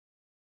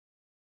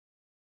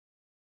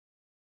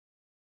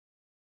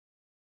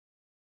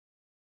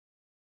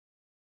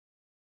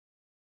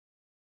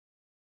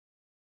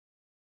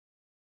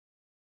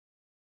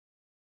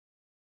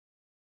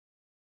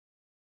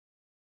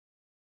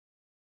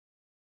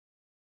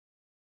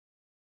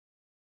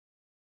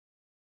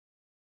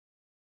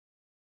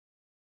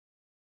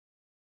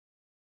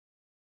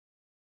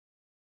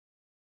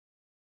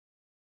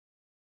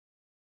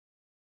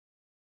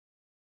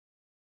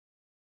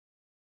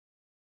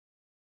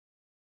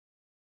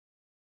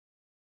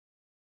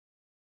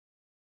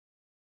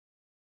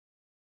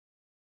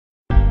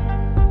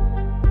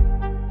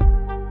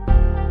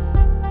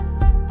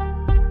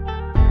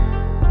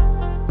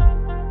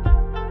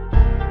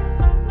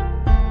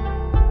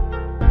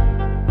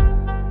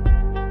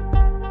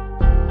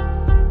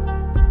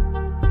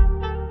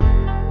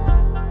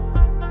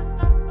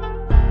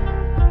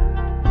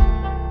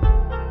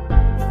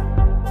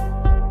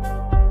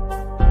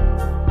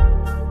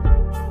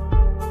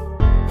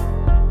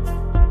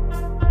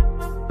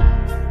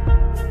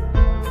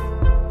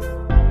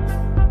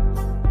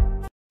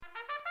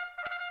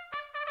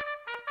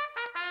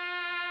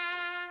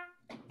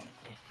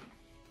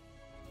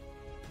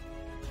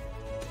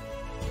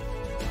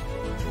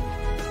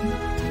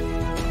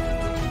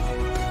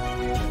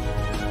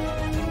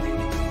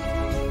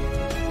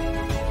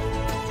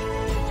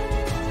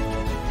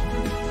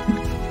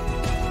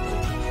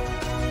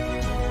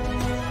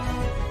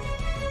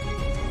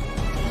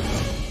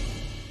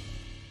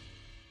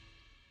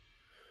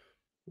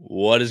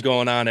What is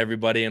going on,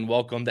 everybody, and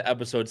welcome to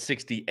episode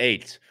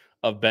 68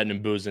 of Bettin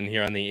and Boozin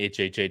here on the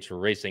HHH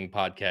Racing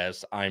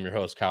Podcast. I'm your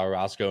host, Kyle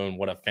Roscoe, and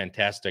what a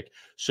fantastic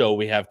show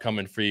we have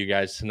coming for you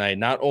guys tonight.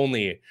 Not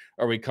only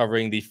are we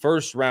covering the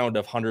first round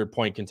of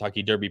 100-point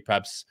Kentucky Derby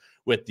preps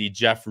with the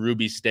Jeff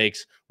Ruby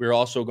Stakes, we're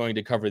also going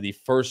to cover the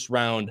first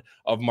round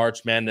of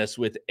March Madness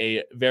with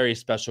a very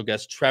special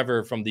guest,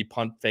 Trevor from the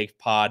Punt Fake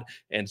Pod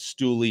and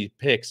Stooley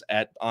Picks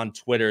on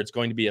Twitter. It's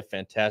going to be a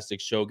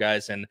fantastic show,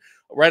 guys, and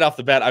right off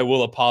the bat, I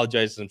will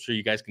apologize. I'm sure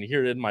you guys can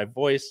hear it in my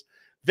voice.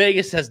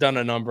 Vegas has done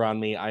a number on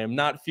me. I am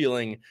not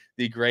feeling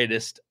the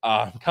greatest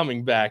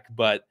coming back,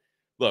 but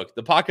look,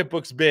 the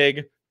pocketbook's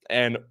big,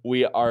 and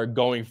we are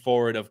going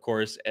forward, of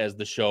course, as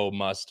the show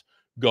must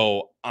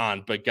go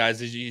on. But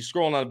guys, as you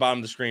scroll on the bottom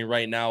of the screen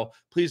right now,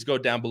 please go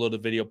down below the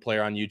video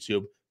player on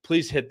YouTube.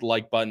 Please hit the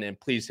like button and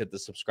please hit the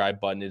subscribe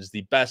button. It is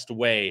the best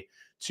way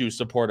to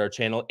support our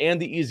channel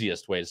and the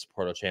easiest way to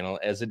support our channel,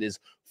 as it is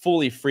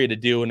fully free to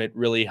do, and it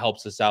really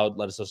helps us out.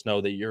 Let us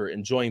know that you're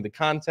enjoying the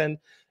content,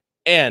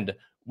 and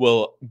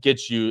will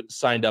get you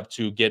signed up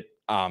to get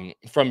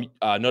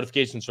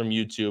notifications from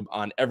YouTube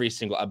on every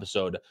single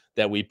episode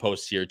that we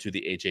post here to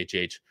the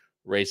HHH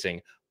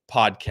Racing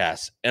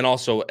Podcast. And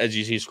also, as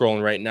you see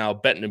scrolling right now,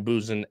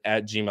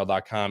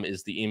 bettinandboozin@gmail.com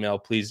is the email.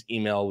 Please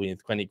email me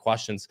with any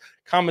questions,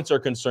 comments, or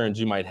concerns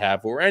you might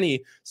have, or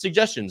any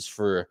suggestions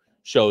for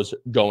shows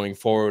going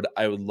forward.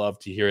 I would love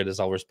to hear it,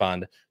 as I'll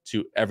respond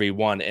to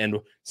everyone. And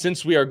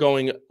since we are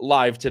going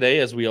live today,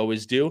 as we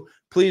always do,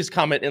 please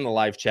comment in the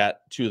live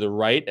chat to the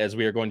right, as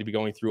we are going to be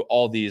going through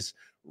all these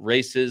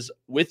races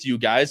with you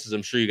guys, as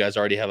I'm sure you guys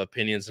already have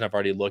opinions and have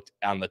already looked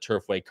on the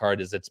Turfway card,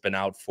 as it's been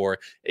out for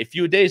a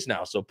few days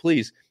now. So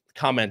please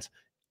comment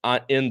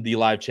in the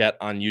live chat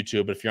on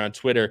YouTube. If you're on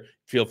Twitter,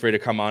 feel free to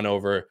come on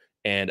over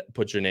and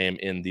put your name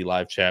in the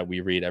live chat. We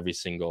read every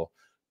single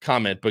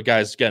comment. But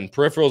guys, again,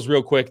 peripherals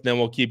real quick, then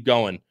we'll keep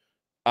going.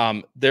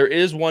 There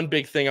is one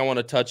big thing I want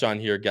to touch on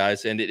here,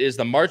 guys, and it is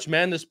the March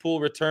Madness pool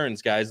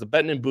returns, guys. The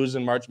Bettin and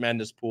Boozin March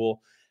Madness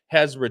pool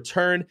has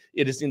returned.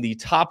 It is in the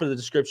top of the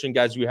description,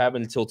 guys. You have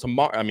until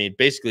tomorrow,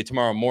 basically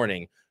tomorrow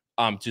morning,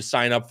 to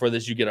sign up for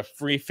this. You get a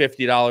free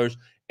 $50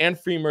 and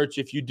free merch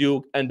if you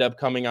do end up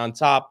coming on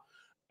top.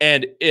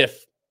 And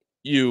if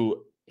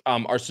you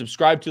are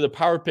subscribed to the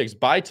Power Picks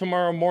by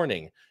tomorrow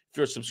morning, if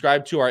you're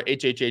subscribed to our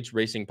HHH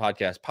Racing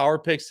Podcast Power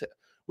Picks,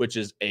 which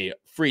is a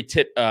free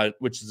tip,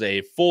 which is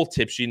a full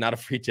tip sheet, not a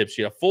free tip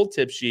sheet, a full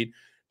tip sheet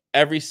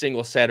every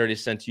single Saturday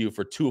sent to you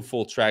for 2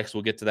 full tracks.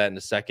 We'll get to that in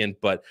a second.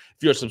 But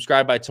if you're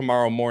subscribed by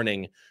tomorrow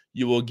morning,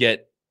 you will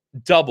get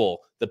double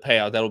the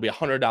payout. That'll be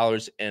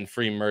 $100 and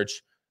free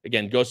merch.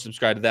 Again, go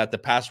subscribe to that. The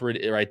password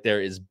right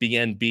there is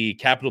BNB,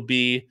 capital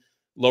B,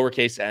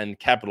 lowercase n,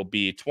 capital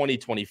B,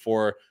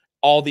 2024.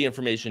 All the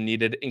information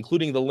needed,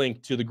 including the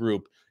link to the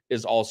group,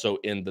 is also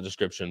in the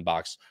description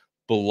box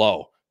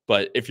below.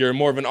 But if you're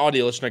more of an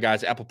audio listener,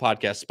 guys, Apple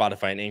Podcasts,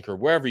 Spotify, and Anchor,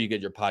 wherever you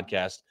get your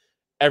podcast,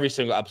 every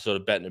single episode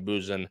of Bettin and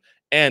Boozin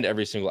and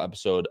every single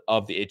episode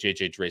of the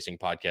HHH Racing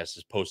Podcast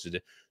is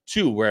posted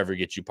to wherever you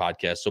get you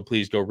podcasts. So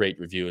please go rate,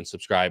 review, and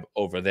subscribe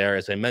over there.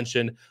 As I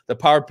mentioned, the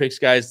Power Picks,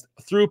 guys,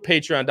 through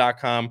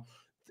patreon.com,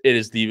 it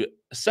is the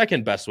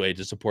second best way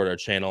to support our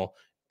channel,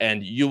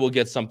 and you will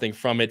get something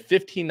from it.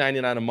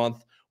 $15.99 a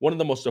month, one of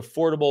the most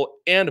affordable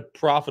and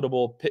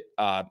profitable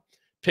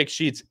pick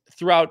sheets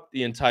throughout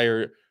the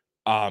entire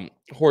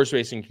horse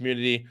racing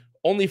community.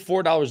 Only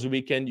 $4 a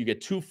weekend. You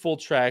get 2 full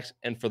tracks,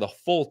 and for the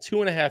full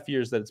 2.5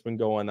 years that it's been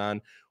going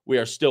on, we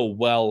are still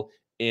well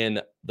in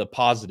the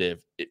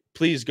positive.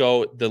 Please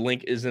go. The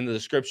link is in the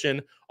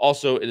description.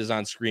 Also, it is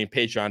on screen,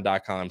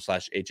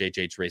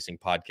 patreon.com/HHH Racing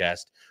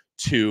Podcast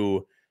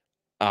to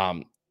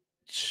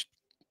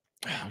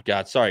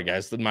God, sorry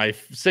guys, my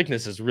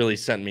sickness has really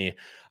sent me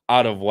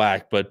out of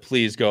whack, but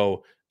please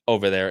go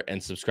over there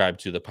and subscribe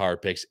to the Power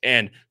Picks.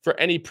 And for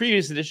any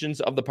previous editions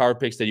of the Power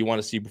Picks that you want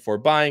to see before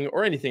buying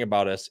or anything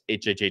about us,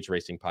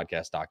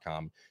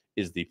 hhhracingpodcast.com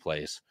is the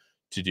place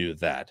to do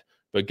that.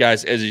 But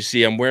guys, as you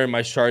see, I'm wearing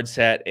my Shards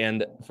hat,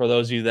 and for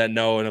those of you that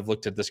know and have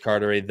looked at this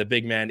card already, the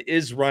big man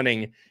is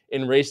running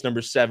in race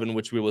number 7,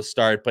 which we will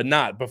start, but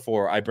not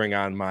before I bring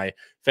on my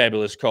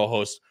fabulous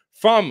co-host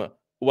from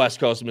West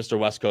Coast, Mr.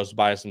 West Coast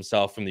bias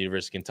himself from the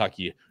University of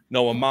Kentucky,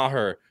 Noah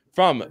Maher,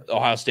 from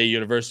Ohio State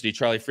University,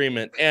 Charlie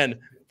Freeman, and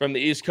from the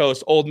East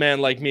Coast, old man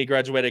like me,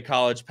 graduated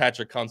college,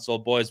 Patrick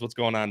Kunsel. Boys, what's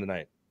going on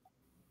tonight?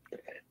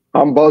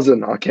 I'm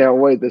buzzing. I can't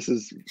wait. This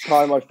is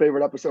probably my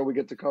favorite episode we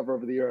get to cover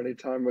over the year.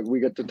 Anytime we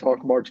get to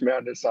talk March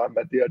Madness, I'm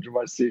at the edge of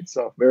my seat.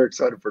 So very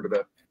excited for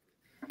today.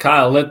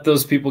 Kyle, let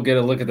those people get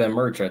a look at that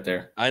merch right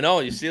there. I know.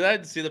 You see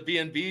that? See the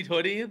BNB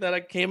hoodie that I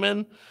came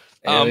in?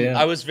 Yeah.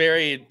 I was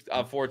very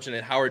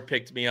fortunate. Howard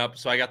picked me up,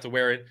 so I got to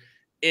wear it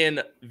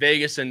in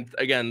Vegas. And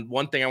again,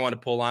 one thing I want to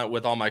pull on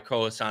with all my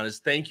co-hosts on is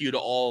thank you to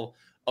all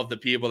of the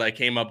people that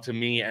came up to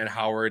me and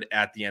Howard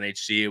at the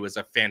NHC. It was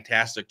a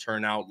fantastic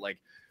turnout, like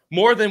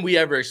more than we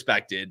ever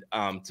expected,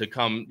 to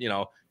come,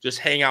 just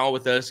hang out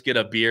with us, get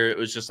a beer. It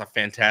was just a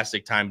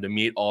fantastic time to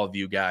meet all of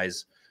you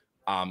guys.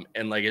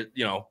 And like,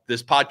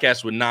 this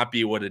podcast would not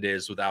be what it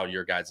is without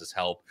your guys'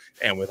 help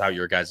and without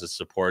your guys'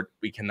 support.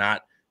 We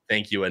cannot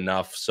thank you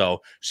enough.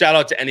 So shout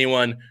out to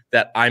anyone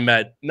that I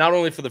met, not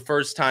only for the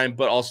first time,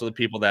 but also the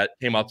people that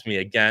came up to me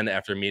again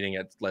after meeting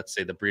at, let's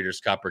say, the Breeders'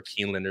 Cup or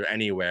Keeneland or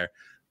anywhere.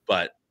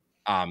 But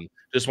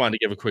just wanted to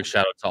give a quick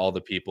shout out to all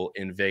the people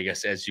in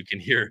Vegas, as you can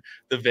hear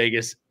the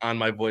Vegas on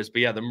my voice. But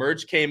yeah, the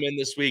merch came in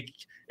this week.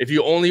 If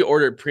you only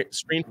ordered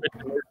screen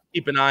print,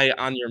 keep an eye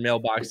on your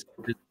mailbox.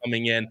 It's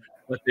coming in.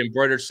 But the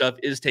embroidered stuff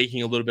is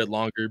taking a little bit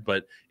longer,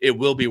 but it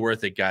will be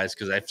worth it, guys,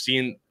 because I've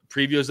seen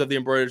previews of the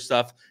embroidered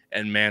stuff,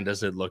 and man,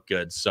 does it look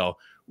good. So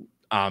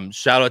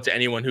shout out to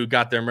anyone who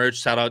got their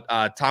merch. Shout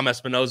out Tom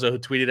Espinoza, who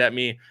tweeted at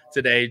me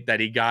today that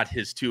he got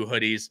his 2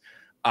 hoodies.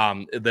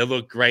 They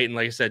look great. And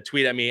like I said,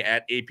 tweet at me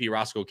at AP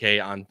Roscoe K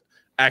on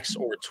X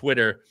or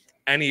Twitter.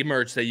 Any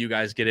merch that you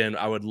guys get in,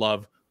 I would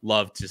love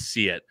to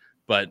see it.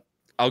 But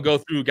I'll go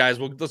through, guys.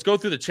 Let's go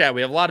through the chat.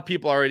 We have a lot of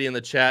people already in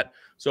the chat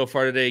so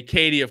far today.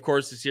 Katie, of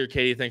course, is here.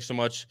 Katie, thanks so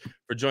much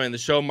for joining the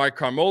show. Mike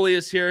Carmoli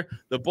is here.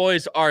 The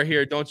boys are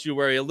here. Don't you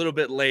worry. A little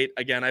bit late.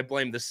 Again, I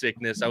blame the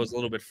sickness. I was a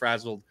little bit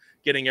frazzled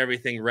getting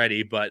everything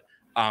ready, but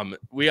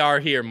we are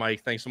here,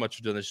 Mike. Thanks so much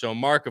for doing the show.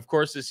 Mark, of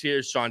course, is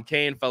here. Sean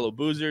Kane, fellow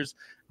boozers.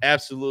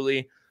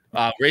 Absolutely.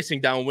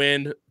 Racing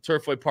downwind,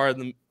 Turfway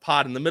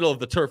pod in the middle of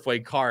the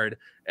Turfway card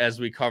as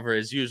we cover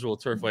as usual.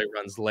 Turfway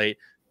runs late.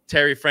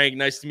 Terry Frank,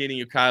 nice to meeting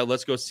you, Kyle.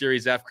 Let's go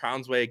Series F.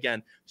 Crownsway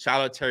again.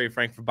 Shout out Terry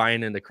Frank for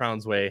buying into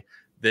Crownsway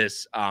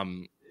this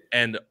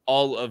and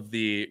all of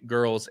the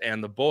girls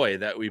and the boy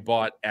that we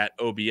bought at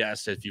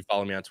OBS. If you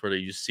follow me on Twitter,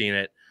 you've seen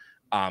it.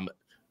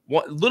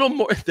 Little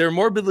more, they're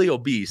morbidly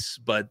obese,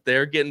 but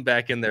they're getting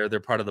back in there. They're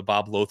part of the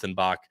Bob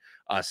Lothenbach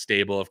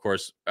stable, of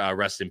course.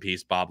 Rest in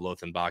peace, Bob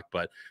Lothenbach.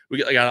 But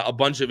we got a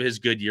bunch of his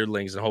good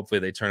yearlings, and hopefully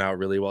they turn out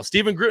really well.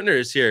 Stephen Grutner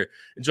is here,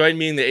 joining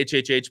me in the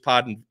HHH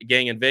pod and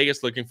gang in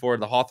Vegas. Looking forward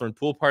to the Hawthorne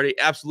pool party.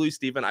 Absolutely,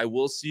 Stephen. I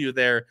will see you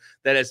there.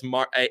 That is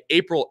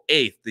April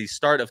 8th, the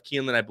start of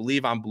Keeneland, I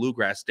believe, on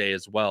Bluegrass Day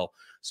as well.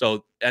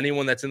 So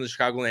anyone that's in the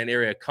Chicagoland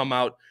area, come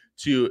out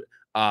to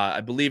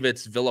I believe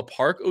it's Villa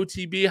Park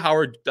OTB.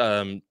 Howard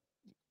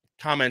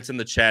comments in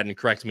the chat and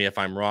correct me if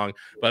I'm wrong.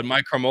 But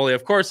Mike Carmoli,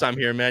 of course, I'm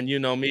here, man. You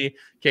know me.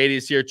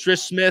 Katie's here. Trish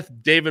Smith,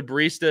 David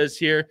Barista is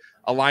here.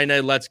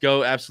 Alina, let's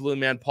go. Absolutely,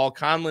 man. Paul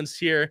Conlin's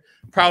here.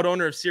 Proud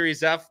owner of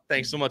Series F.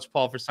 Thanks so much,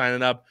 Paul, for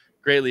signing up.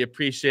 Greatly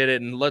appreciate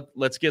it. And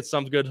let's get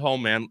some good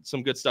home, man.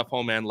 Some good stuff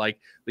home, man, like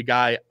the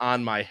guy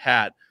on my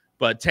hat.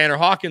 But Tanner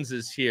Hawkins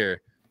is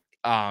here.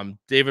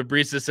 David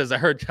Barista says, I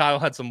heard Kyle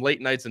had some late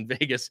nights in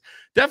Vegas.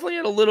 Definitely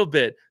had a little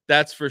bit,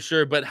 that's for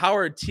sure. But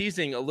Howard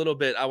teasing a little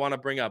bit, I want to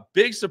bring up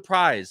big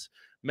surprise,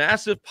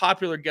 massive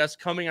popular guest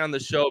coming on the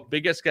show,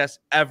 biggest guest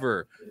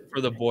ever for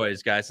the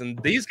boys, guys.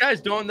 And these guys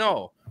don't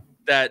know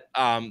that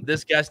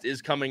this guest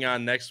is coming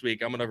on next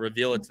week. I'm going to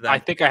reveal it to them. I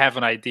think I have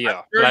an idea.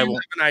 I'm sure you have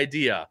an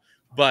idea,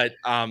 but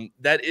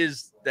that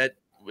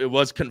it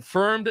was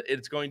confirmed.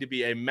 It's going to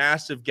be a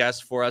massive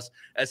guest for us,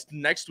 as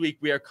next week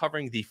we are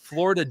covering the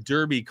Florida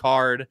Derby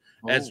card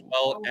as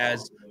well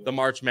as the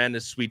March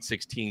Madness Sweet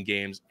 16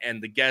 games.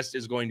 And the guest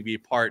is going to be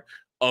part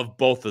of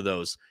both of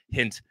those.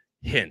 Hint,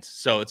 hint.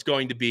 So it's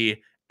going to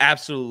be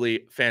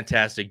absolutely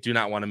fantastic. Do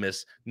not want to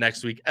miss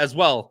next week as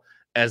well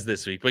as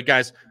this week. But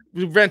guys,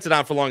 we've ranted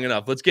on for long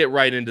enough. Let's get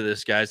right into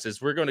this, guys,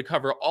 as we're going to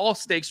cover all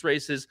stakes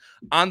races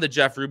on the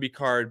Jeff Ruby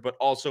card, but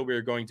also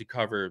we're going to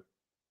cover,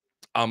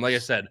 like I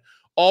said,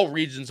 all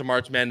regions of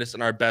March Madness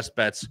and our best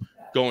bets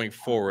going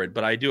forward.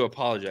 But I do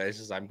apologize,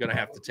 as I'm going to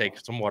have to take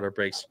some water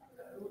breaks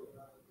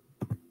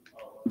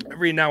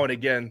every now and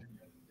again.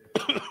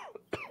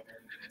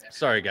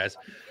 Sorry, guys.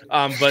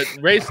 But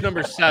race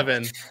number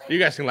 7, you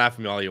guys can laugh at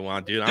me all you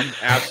want, dude. I'm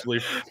absolutely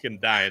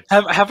freaking dying.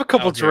 Have a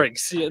couple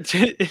drinks.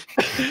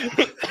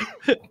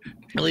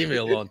 Leave me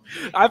alone.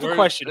 I have a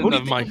question.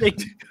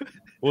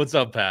 What's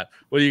up, Pat?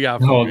 What do you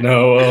got? Oh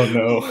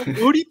no!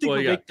 Who do you think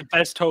will make the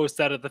best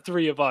host out of the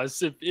three of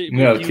us?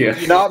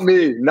 Not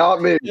me.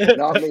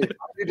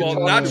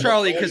 Well, not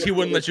Charlie, because he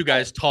wouldn't let you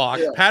guys talk.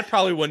 Yeah. Pat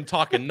probably wouldn't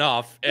talk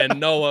enough, and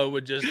Noah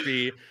would just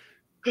be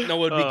giving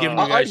you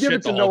guys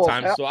shit the whole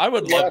time. So I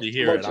would love to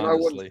hear it. Honestly, I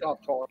wouldn't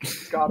stop talking.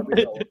 It's gotta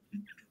be Noah.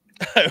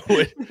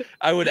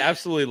 I would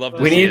absolutely love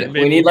to. We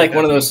need like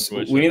one of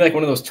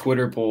those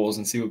Twitter polls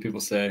and see what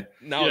people say.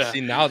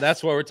 Now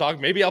that's what we're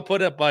talking. Maybe I'll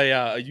put up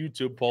a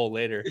YouTube poll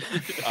later.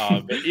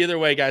 But either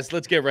way, guys,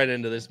 let's get right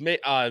into this.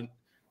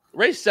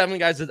 Race 7,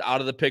 guys, is out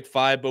of the pick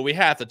 5, but we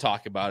have to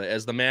talk about it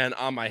as the man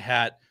on my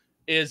hat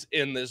is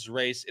in this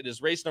race. It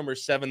is race number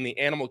 7, the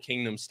Animal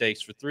Kingdom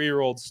Stakes for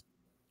 3-year-olds,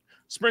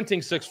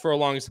 sprinting 6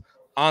 furlongs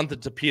on the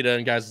Tapeta.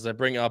 And guys, as I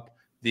bring up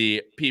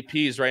the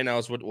PPs right now,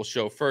 is what we'll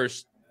show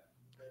first.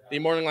 The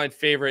morning line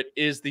favorite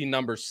is the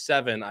number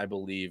 7, I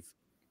believe.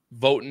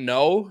 Vote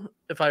no,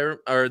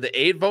 or the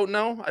 8 vote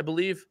no, I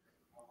believe.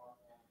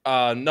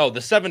 No,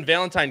 the 7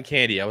 Valentine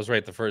Candy. I was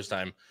right the first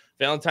time.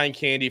 Valentine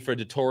Candy for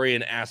Dettori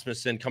and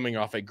Asmussen, coming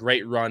off a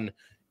great run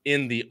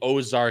in the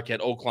Ozark at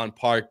Oaklawn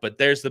Park. But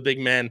there's the big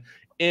man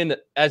in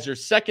as your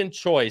second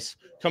choice,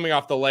 coming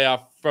off the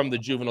layoff from the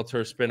juvenile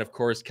turf sprint, of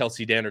course,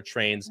 Kelsey Danner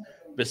trains,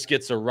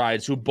 Biscuits or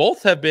Rides, who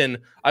both have been,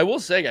 I will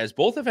say, guys,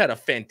 both have had a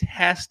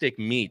fantastic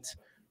meet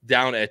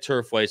down at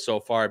Turfway so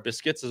far.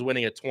 Biscuits is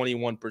winning at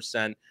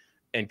 21%,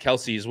 and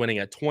Kelsey is winning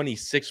at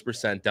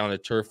 26% down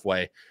at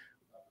Turfway.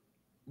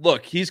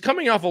 Look, he's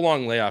coming off a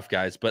long layoff,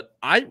 guys, but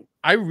I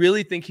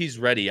really think he's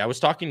ready. I was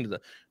talking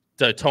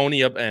to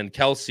Tony and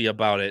Kelsey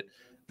about it.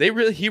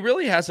 He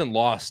really hasn't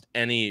lost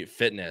any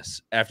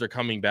fitness after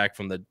coming back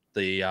from the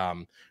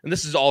and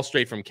this is all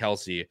straight from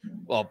Kelsey.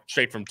 Well,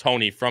 straight from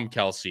Tony from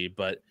Kelsey,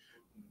 but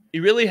he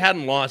really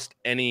hadn't lost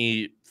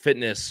any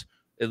fitness,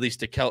 at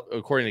least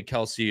according to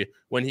Kelsey,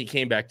 when he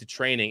came back to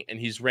training, and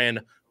he's ran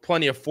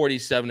plenty of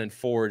 47 and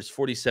 4s,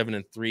 47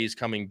 and 3s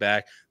coming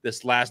back.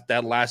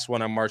 That last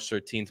one on March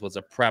 13th was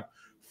a prep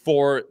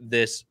for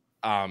this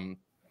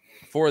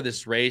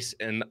race,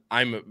 and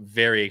I'm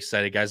very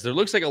excited, guys. There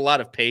looks like a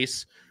lot of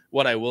pace,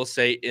 what I will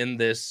say, in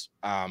this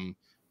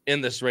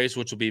race,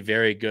 which will be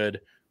very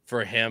good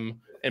for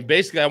him. And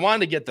basically, I wanted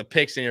to get the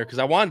picks in here because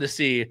I wanted to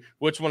see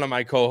which one of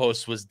my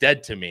co-hosts was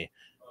dead to me.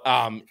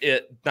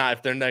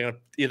 If they're not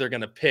either going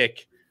to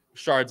pick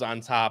Shards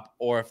on top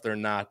or if they're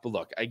not. But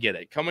look, I get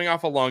it. Coming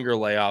off a longer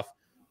layoff,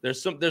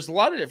 there's a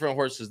lot of different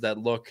horses that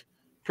look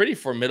pretty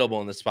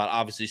formidable in this spot.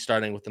 Obviously,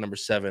 starting with the number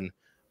 7,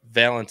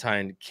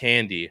 Valentine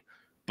Candy.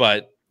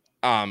 But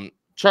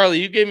Charlie,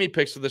 you gave me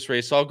picks for this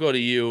race, so I'll go to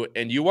you.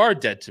 And you are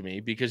dead to me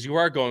because you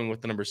are going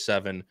with the number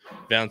 7,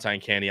 Valentine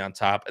Candy on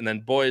top. And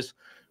then, boys,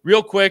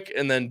 real quick,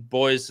 and then,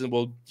 boys,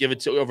 we'll give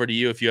it over to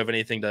you if you have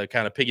anything to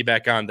kind of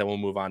piggyback on. Then we'll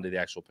move on to the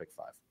actual pick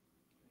 5.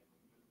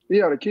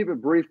 Yeah, to keep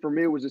it brief, for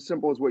me, it was as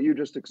simple as what you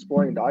just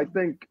explained. I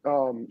think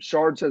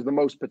Shards has the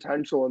most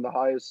potential and the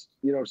highest,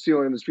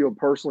 ceiling in this field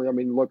personally. I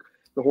mean, look,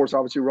 the horse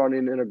obviously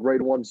running in a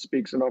grade 1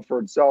 speaks enough for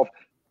itself.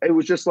 It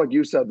was just like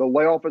you said, the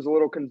layoff is a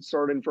little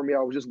concerning for me. I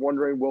was just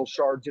wondering, will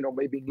Shards,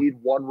 maybe need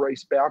one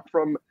race back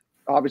from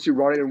obviously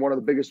running in one of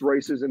the biggest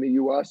races in the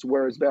U.S.,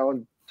 whereas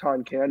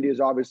Valentine Candy has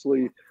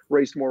obviously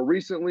raced more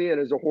recently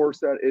and is a horse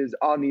that is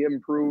on the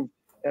improve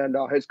and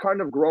has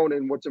kind of grown.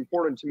 And what's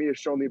important to me is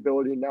shown the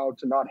ability now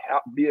to not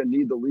be a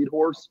need the lead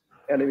horse.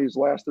 And in these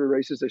last 3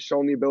 races has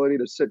shown the ability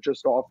to sit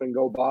just off and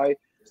go by.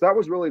 So that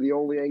was really the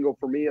only angle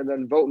for me. And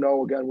then Vote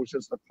No, again, was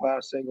just a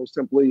class angle.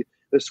 Simply,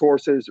 this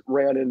horse has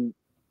ran in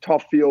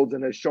tough fields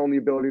and has shown the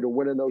ability to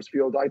win in those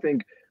fields. I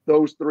think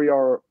those 3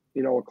 are,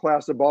 a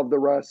class above the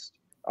rest.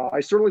 I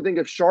certainly think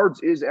if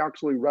Shards is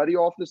actually ready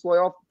off this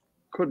layoff,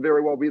 could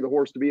very well be the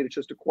horse to beat. It's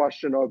just a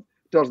question of,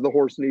 does the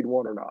horse need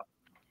one or not?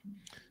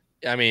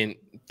 I mean,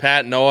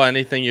 Pat, Noah,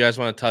 anything you guys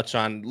want to touch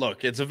on?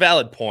 Look, it's a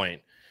valid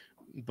point,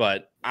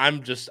 but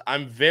I'm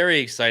very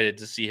excited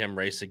to see him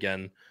race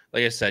again.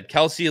 Like I said,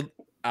 Kelsey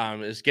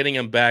is getting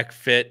him back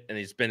fit, and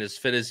he's been as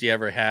fit as he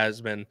ever has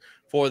been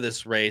for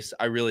this race.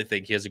 I really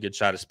think he has a good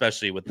shot,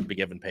 especially with the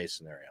given pace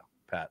scenario.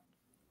 Pat.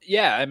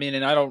 Yeah, I mean,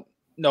 and I don't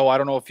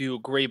know if you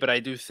agree, but I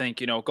do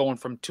think, going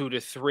from 2 to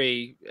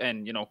 3,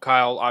 and,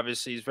 Kyle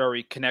obviously is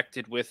very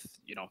connected with,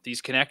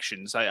 these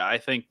connections. I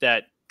think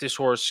that this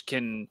horse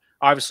can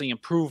obviously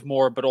improve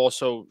more, but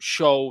also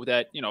show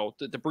that,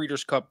 the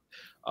Breeders' Cup,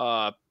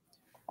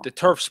 the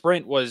turf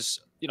sprint was,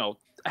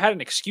 had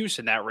an excuse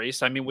in that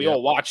race. I mean, we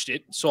all watched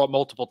it, saw it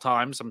multiple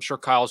times. I'm sure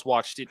Kyle's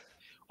watched it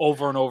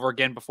over and over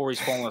again before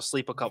he's fallen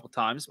asleep a couple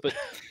times. But,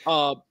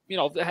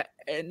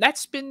 and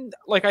that's been,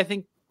 like, I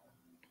think,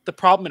 the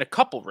problem in a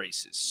couple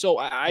races. So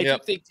I do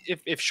think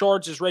if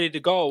Shards is ready to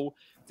go,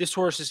 this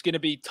horse is going to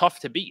be tough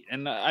to beat.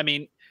 And I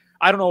mean,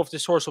 I don't know if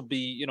this horse will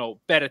be,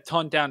 bet a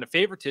ton down to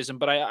favoritism,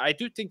 but I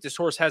do think this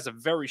horse has a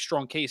very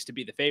strong case to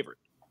be the favorite.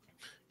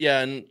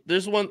 Yeah, and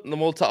there's one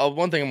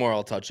thing more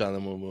I'll touch on,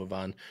 then we'll move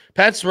on.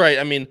 Pat's right.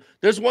 I mean,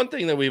 there's one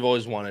thing that we've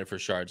always wanted for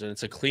Shards, and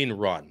it's a clean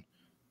run.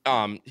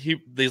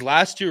 These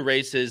last 2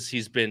 races,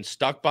 he's been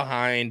stuck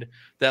behind.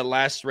 That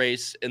last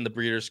race in the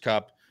Breeders'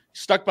 Cup,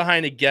 stuck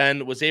behind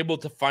again, was able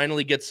to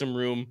finally get some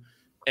room,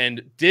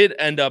 and did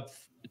end up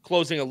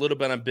closing a little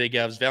bit on Big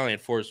Ev's.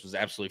 Valiant Force was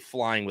absolutely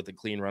flying with a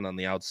clean run on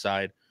the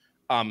outside.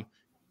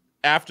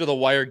 After the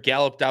wire,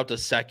 galloped out to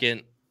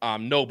second.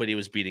 Nobody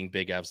was beating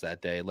Big Ev's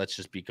that day. Let's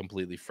just be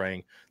completely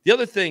frank. The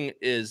other thing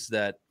is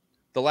that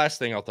the last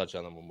thing I'll touch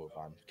on, then we'll move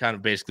on. Kind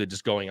of basically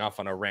just going off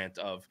on a rant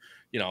of,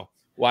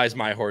 why is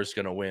my horse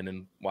going to win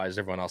and why does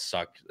everyone else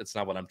suck? That's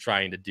not what I'm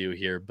trying to do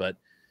here, but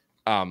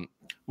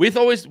we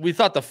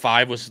thought the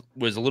 5 was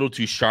a little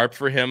too sharp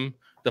for him.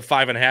 The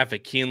 5.5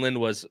 at Keeneland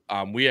was,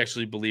 we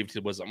actually believed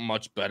it was a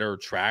much better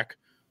track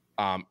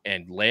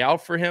and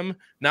layout for him.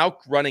 Now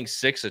running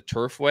 6 at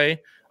Turfway,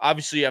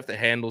 obviously you have to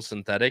handle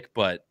synthetic,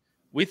 but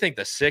we think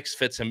the 6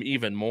 fits him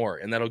even more,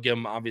 and that'll give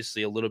him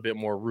obviously a little bit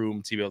more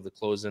room to be able to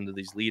close into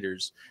these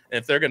leaders. And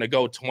if they're going to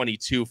go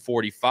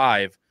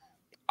 22-45,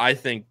 I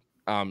think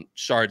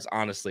Shards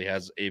honestly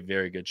has a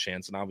very good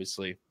chance. And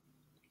obviously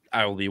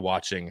I will be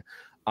watching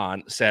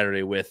on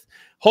Saturday with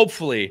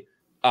hopefully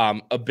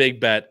a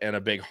big bet and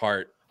a big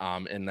heart,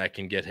 and that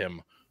can get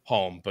him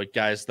home. But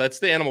guys, that's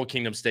the Animal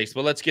Kingdom Stakes.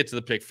 But let's get to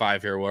the pick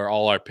 5 here, where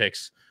all our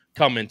picks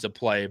come into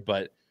play.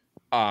 But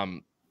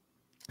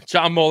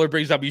John Moeller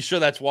brings up, you sure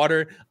that's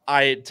water?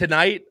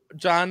 Tonight,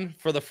 John,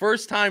 for the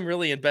first time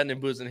really in Bettin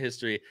and Boozin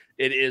history,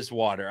 it is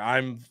water.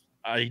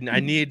 I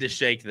need to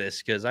shake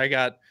this because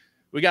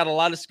we got a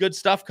lot of good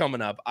stuff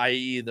coming up,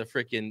 i.e.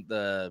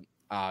 the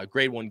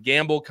grade 1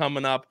 gamble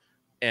coming up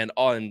and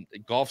on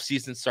golf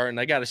season starting.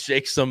 I got to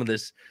shake some of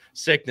this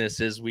sickness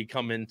as we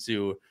come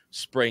into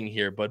spring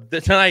here. But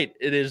tonight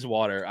it is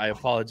water. I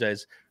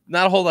apologize.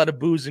 Not a whole lot of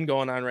boozing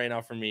going on right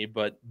now for me,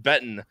 but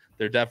betting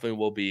there definitely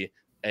will be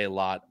a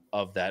lot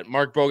of that.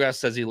 Mark Bogas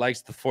says he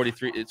likes the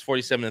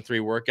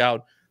 47-3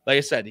 workout. Like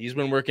I said, he's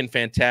been working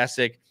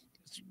fantastic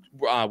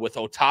with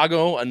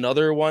Otago,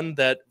 another one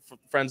that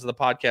friends of the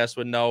podcast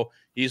would know.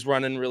 He's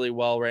running really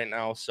well right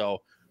now.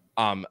 So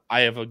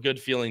I have a good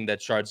feeling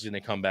that Shard's going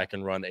to come back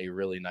and run a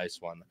really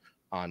nice one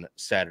on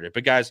Saturday.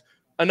 But guys,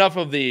 enough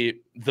of the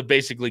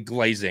basically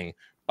glazing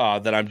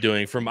that I'm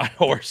doing for my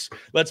horse.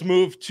 Let's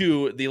move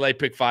to the late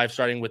pick 5,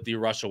 starting with the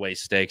Rushaway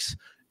Stakes.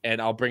 And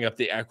I'll bring up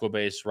the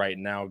Equibase right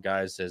now,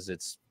 guys, as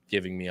it's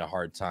giving me a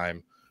hard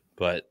time.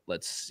 But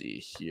let's see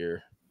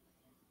here.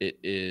 It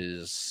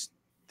is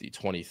the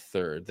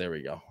 23rd. There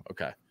we go.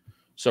 Okay.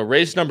 So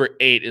race number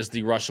 8 is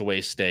the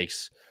Rushaway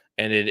Stakes.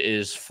 And it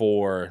is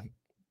for,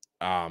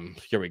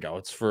 here we go.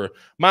 It's for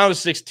mile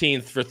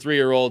 16th for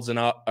 3-year-olds and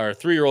or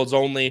 3-year-olds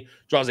only.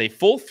 Draws a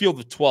full field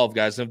of 12,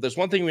 guys. And if there's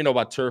one thing we know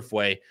about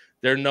Turfway,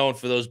 they're known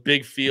for those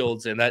big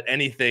fields and that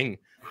anything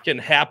can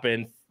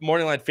happen.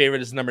 Morning line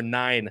favorite is number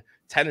 9.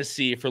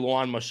 Tennessee for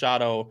Luan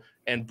Machado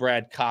and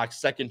Brad Cox.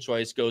 Second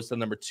choice goes to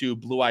number 2,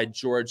 Blue Eyed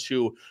George,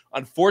 who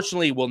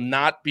unfortunately will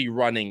not be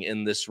running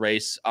in this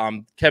race.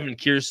 Kevin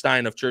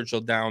Kierstein of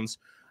Churchill Downs,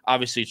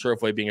 obviously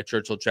Turfway being a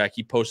Churchill track,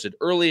 he posted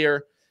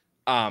earlier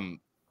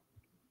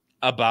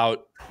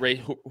about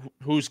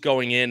who's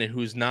going in and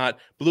who's not.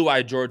 Blue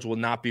Eyed George will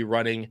not be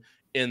running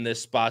in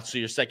this spot, so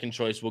your second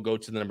choice will go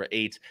to the number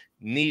 8,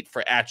 Neat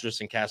for Atris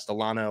and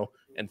Castellano,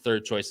 and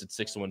third choice at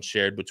 6-1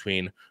 shared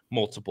between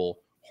multiple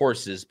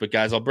horses. But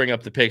guys, I'll bring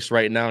up the picks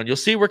right now and you'll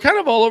see we're kind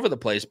of all over the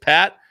place.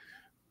 Pat,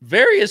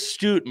 very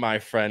astute, my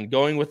friend,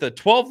 going with a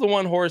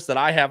 12-1 horse that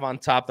I have on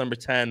top, number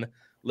 10,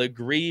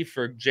 Legree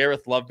for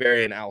Jareth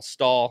Loveberry and Al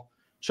Stall.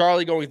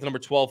 Charlie going with the number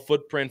 12,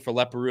 Footprint for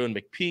Leperoux and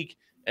McPeak.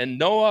 And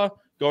Noah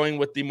going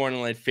with the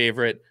morning light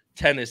favorite,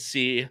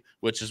 Tennessee,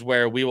 which is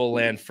where we will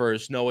land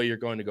first. Noah, you're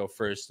going to go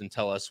first and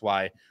tell us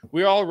why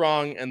we're all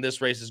wrong, and this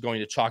race is going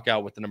to chalk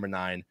out with the number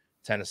 9,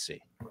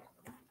 Tennessee.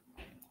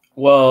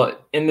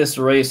 Well, in this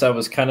race, I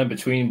was kind of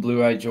between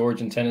Blue Eyed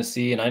George and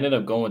Tennessee, and I ended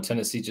up going with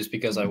Tennessee just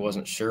because I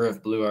wasn't sure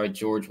if Blue Eyed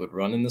George would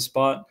run in the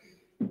spot.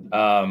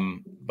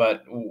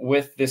 But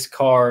with this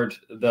card,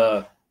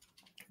 the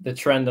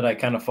trend that I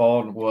kind of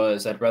followed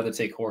was I'd rather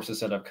take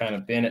horses that have kind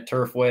of been at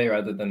Turfway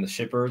rather than the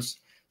shippers.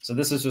 So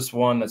this is just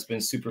one that's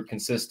been super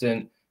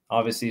consistent.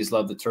 Obviously, he's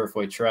loved the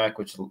Turfway track,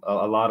 which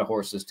a lot of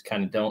horses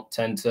kind of don't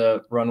tend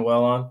to run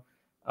well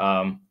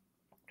on.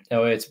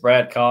 It's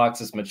Brad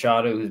Cox, it's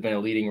Machado, who's been a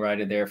leading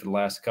rider there for the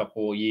last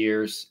couple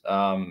years.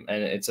 And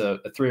it's a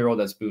 3-year-old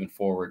that's moving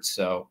forward.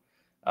 So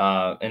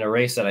in a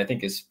race that I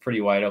think is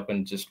pretty wide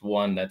open, just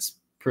one that's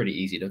pretty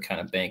easy to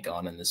kind of bank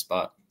on in this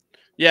spot.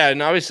 Yeah,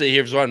 and obviously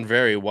he's run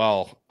very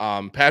well.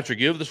 Patrick,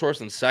 you have this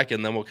horse in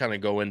second, then we'll kind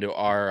of go into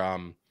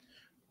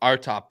our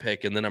top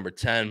pick in the number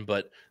 10.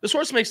 But this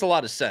horse makes a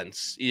lot of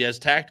sense. He has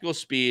tactical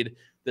speed.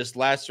 This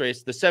last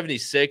race, the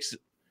 76,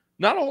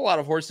 not a whole lot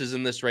of horses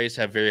in this race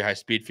have very high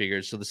speed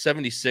figures. So the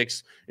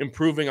 76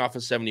 improving off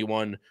of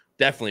 71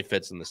 definitely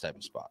fits in this type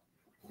of spot.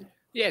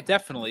 Yeah,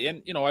 definitely.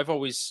 And, I've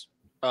always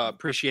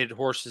appreciated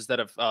horses that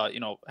have,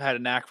 had a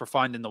knack for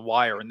finding the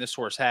wire. And this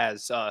horse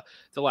has the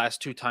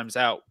last two times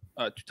out,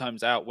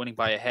 winning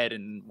by a head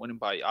and winning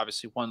by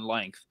obviously one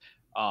length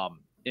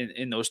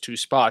in those two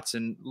spots,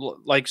 and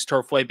likes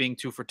Turfway being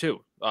 2 for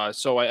 2.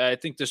 So I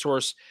think this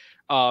horse,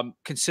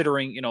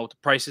 considering, the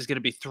price is going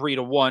to be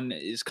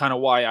 3-1, is kind of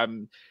why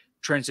I'm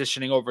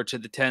transitioning over to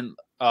the 10.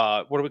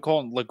 What do we call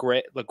him?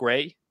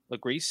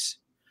 Legrees.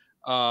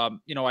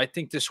 I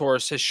think this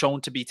horse has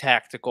shown to be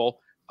tactical.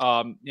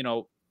 Last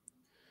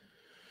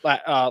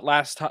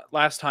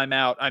time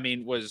out,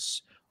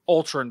 was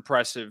ultra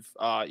impressive.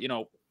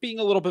 Being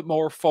a little bit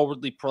more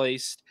forwardly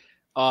placed,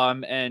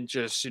 and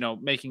just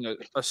making a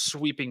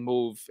sweeping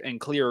move and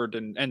cleared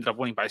and ended up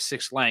winning by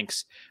 6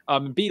 lengths.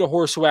 Beat a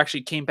horse who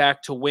actually came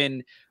back to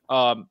win.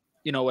 A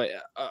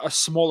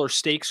smaller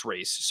stakes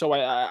race. So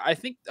I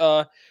think,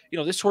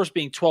 this horse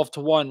being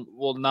 12-1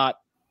 will not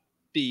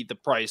be the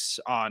price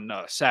on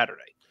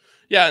Saturday.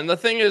 Yeah, and the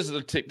thing is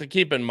to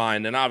keep in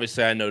mind, and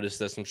obviously I noticed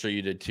this, I'm sure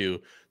you did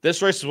too,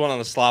 this race is one on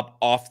the slop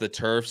off the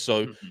turf.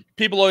 So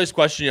people always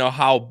question,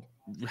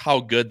 how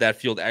good that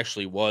field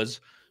actually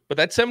was. But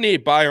that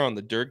 78 buyer on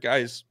the dirt,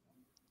 guys,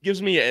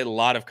 gives me a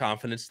lot of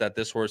confidence that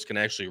this horse can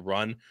actually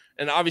run.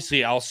 And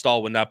obviously Al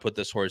Stall would not put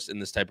this horse in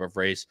this type of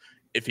race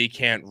if he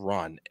can't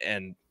run.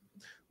 And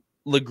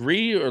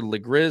Legree or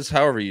Legriz,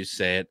 however you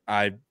say it,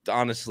 I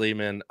honestly,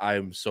 man,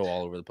 I'm so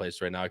all over the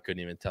place right now. I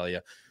couldn't even tell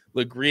you.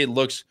 Legree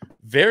looks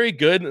very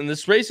good, and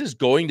this race is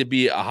going to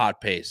be a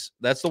hot pace.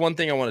 That's the one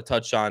thing I want to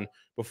touch on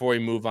before we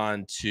move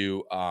on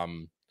to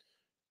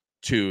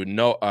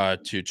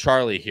to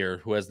Charlie here,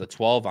 who has the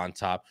 12 on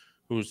top,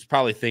 who's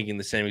probably thinking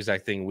the same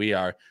exact thing we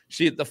are.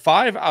 See, the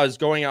 5, I was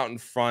going out in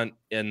front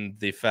in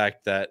the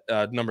fact that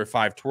number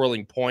 5,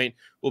 Twirling Point,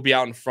 will be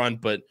out in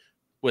front, but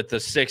with the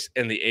 6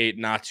 and the 8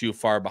 not too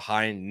far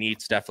behind,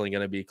 Neat's definitely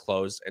going to be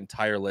close, and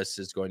Tireless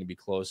is going to be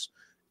close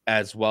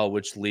as well,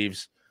 which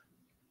leaves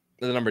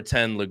the number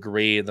 10,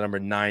 Legree, the number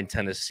 9,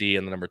 Tennessee,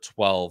 and the number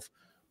 12,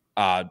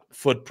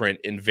 Footprint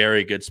in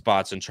very good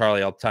spots. And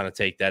Charlie, I'll kind of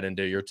take that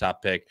into your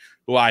top pick,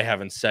 who I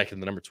have in second.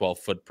 The number 12,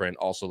 Footprint,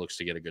 also looks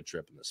to get a good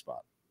trip in this spot.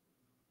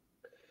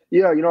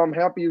 Yeah, I'm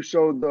happy you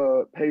showed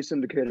the pace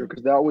indicator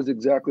because that was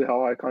exactly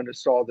how I kind of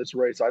saw this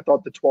race. I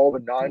thought the 12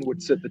 and 9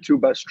 would sit the 2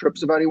 best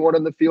trips of anyone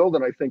in the field,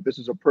 and I think this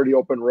is a pretty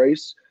open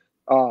race.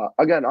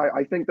 Again,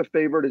 I think the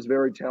favorite is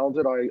very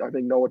talented. I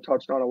think Noah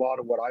touched on a lot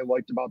of what I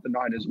liked about the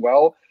 9 as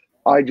well.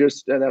 And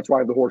that's why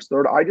I have the horse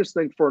third. I just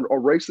think for a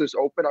race this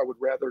open, I would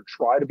rather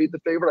try to beat the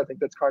favorite. I think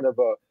that's kind of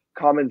a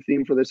common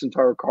theme for this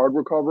entire card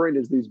we're covering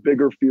is these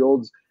bigger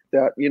fields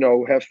that,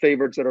 have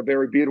favorites that are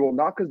very beatable,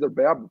 not because they're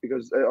bad, but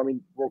because,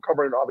 we're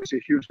covering obviously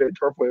a huge day at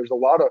Turfway. There's a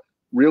lot of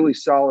really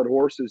solid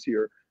horses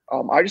here.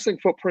 I just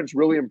think Footprint's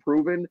really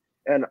improving,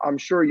 and I'm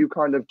sure you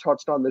kind of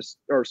touched on this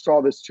or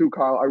saw this too,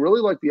 Kyle. I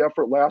really liked the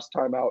effort last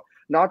time out,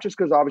 not just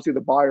because obviously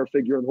the buyer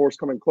figure and the horse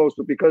coming close,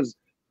 but because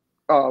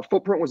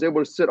Footprint was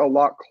able to sit a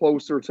lot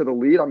closer to the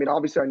lead. I mean,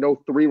 obviously I know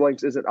 3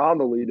 lengths isn't on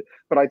the lead,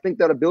 but I think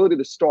that ability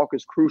to stalk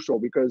is crucial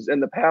because in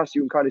the past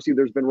you can kind of see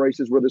there's been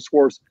races where this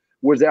horse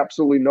was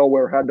absolutely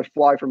nowhere, had to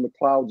fly from the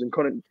clouds and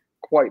couldn't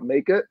quite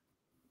make it.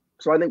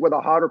 So I think with a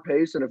hotter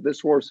pace, and if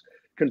this horse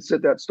can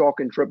sit that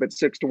stalking trip at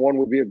 6-1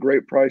 would be a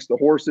great price. The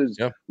horse is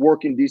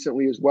working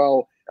decently as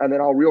well. And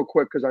then I'll real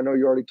quick, because I know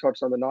you already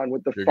touched on the 9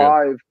 with the You're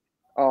 5.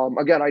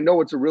 Again, I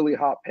know it's a really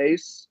hot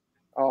pace.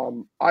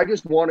 I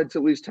just wanted to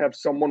at least have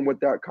someone with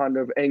that kind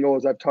of angle,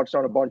 as I've touched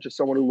on a bunch, of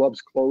someone who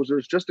loves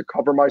closers, just to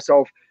cover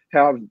myself,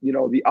 have,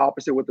 the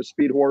opposite with the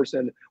speed horse.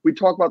 And we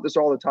talk about this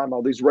all the time,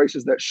 all these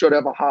races that should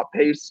have a hot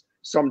pace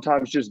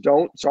sometimes just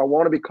don't. So I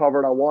want to be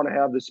covered. I want to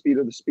have the speed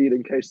of the speed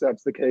in case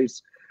that's the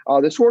case.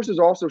 This horse has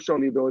also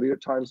shown the ability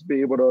at times to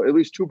be able to, at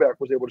least two-back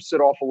was able to sit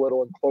off a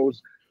little and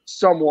close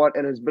somewhat,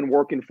 and has been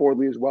working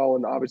forwardly as well.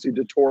 And obviously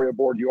Detoria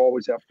board, you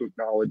always have to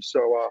acknowledge.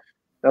 So,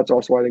 that's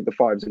also why I think the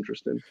 5's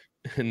interesting.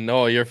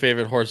 No, your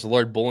favorite horse,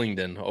 Lord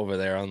Bullingdon, over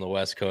there on the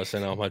West Coast. I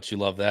know how much you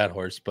love that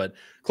horse. But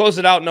close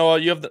it out, Noah.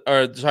 You have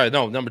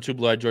number 2,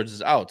 Blue Eyed George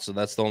is out, so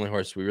that's the only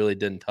horse we really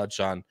didn't touch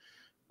on.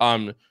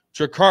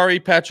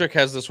 Drakari, Patrick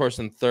has this horse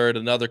in third,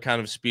 another kind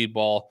of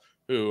speedball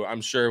who I'm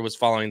sure was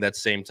following that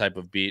same type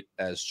of beat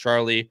as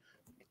Charlie.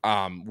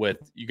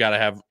 With you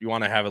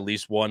want to have at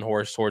least one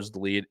horse towards the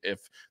lead.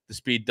 If the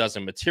speed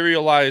doesn't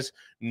materialize,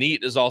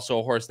 Neat is also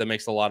a horse that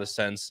makes a lot of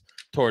sense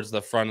towards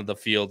the front of the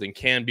field and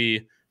can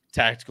be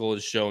tactical,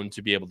 is shown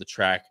to be able to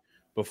track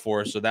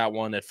before. So that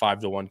one at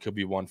 5-1 could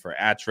be one for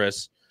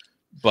Atris.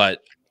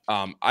 But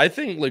I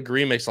think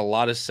Legree makes a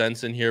lot of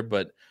sense in here.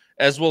 But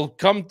as we'll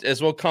come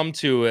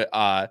to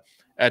at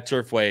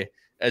Turfway,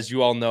 as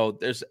you all know,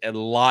 there's a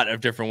lot of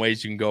different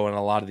ways you can go in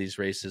a lot of these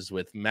races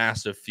with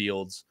massive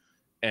fields,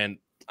 and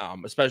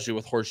especially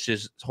with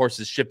horses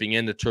shipping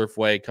into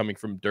Turfway, coming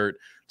from dirt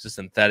to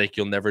synthetic,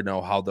 you'll never know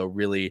how they'll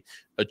really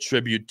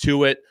attribute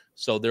to it.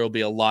 So there will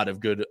be a lot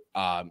of good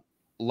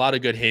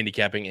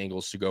handicapping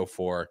angles to go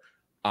for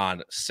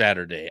on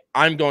Saturday.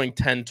 I'm going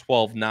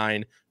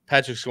 10-12-9.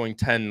 Patrick's going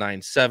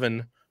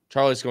 10-9-7.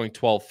 Charlie's going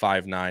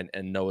 12-5-9,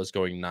 and Noah's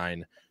going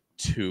 9-2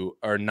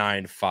 or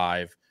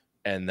 9-5.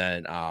 And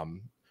then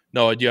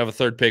Noah, do you have a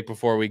third pick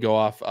before we go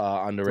off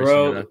on the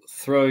racing?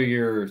 Throw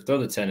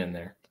the 10 in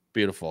there.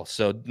 Beautiful.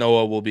 So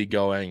Noah will be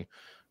going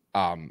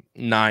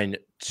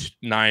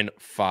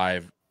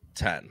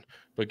 9-5-10.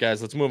 But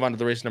guys, let's move on to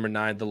the race number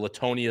 9, the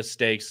Latonia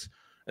Stakes.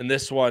 And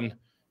this one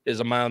is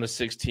a mile and a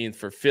 16th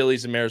for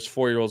fillies and mares,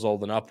 4-year-olds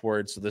old and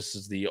upward. So this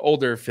is the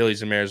older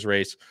fillies and mares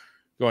race,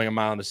 going a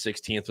mile and a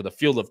 16th with a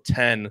field of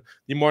 10.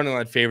 The morning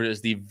line favorite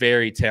is the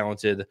very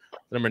talented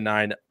number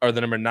 9,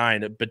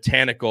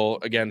 Botanical,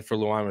 again for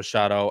Luan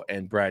Machado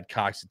and Brad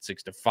Cox at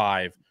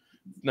 6-5.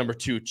 Number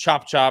 2,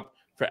 Chop Chop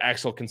for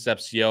Axel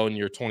Concepcion,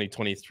 your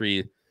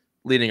 2023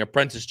 leading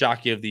apprentice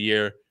jockey of the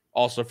year,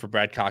 also for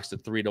Brad Cox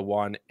at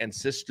 3-1. And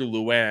Sister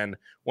Luann,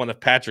 one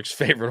of Patrick's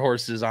favorite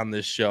horses on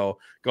this show,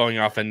 going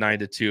off at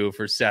 9-2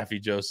 for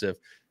Safi Joseph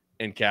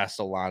and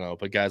Castellano.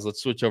 But guys,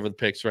 let's switch over the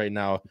picks right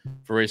now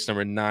for race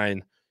number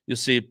 9. You'll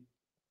see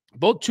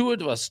both two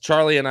of us,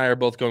 Charlie and I, are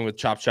both going with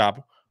Chop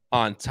Chop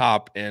on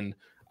top. And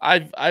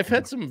I've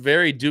had some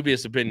very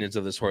dubious opinions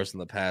of this horse in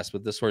the past,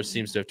 but this horse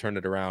seems to have turned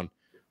it around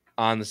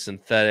on the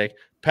synthetic.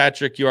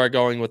 Patrick, you are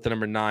going with the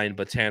number 9,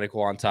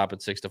 Botanical, on top at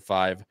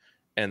 6-5.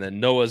 And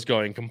then Noah's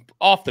going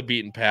off the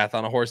beaten path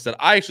on a horse that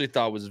I actually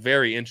thought was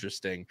very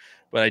interesting,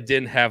 but I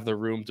didn't have the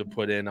room to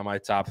put in on my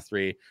top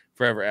 3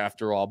 Forever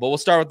After All. But we'll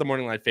start with the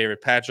morning line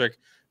favorite. Patrick,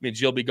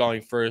 means you'll be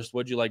going first.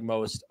 What'd you like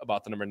most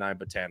about the number 9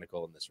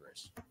 Botanical in this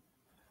race?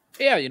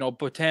 Yeah,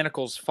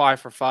 Botanical's 5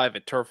 for 5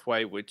 at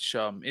Turfway, which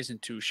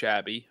isn't too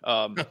shabby.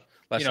 Last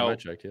time I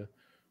checked, yeah.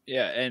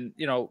 Yeah, and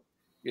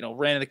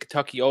ran in the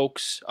Kentucky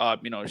Oaks.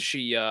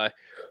 She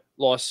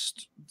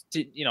lost.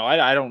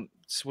 I don't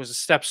was a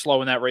step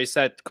slow in that race.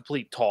 That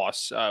complete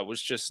toss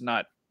was just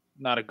not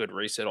a good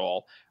race at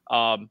all.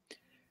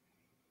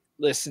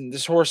 Listen,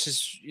 this horse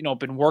has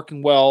been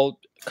working well.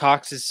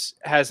 Cox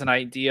has an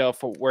idea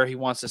for where he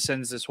wants to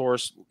send this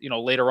horse.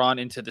 Later on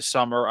into the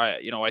summer.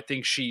 I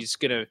think she's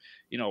gonna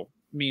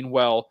mean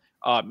well.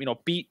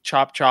 Beat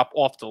Chop Chop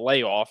off the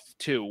layoff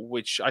too,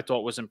 which I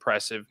thought was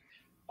impressive.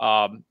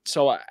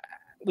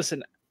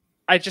 Listen,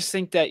 I just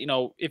think that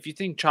if you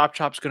think Chop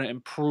Chop's going to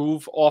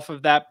improve off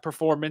of that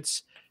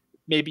performance,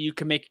 maybe you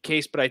can make a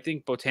case. But I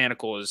think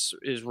Botanical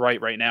is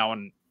right now,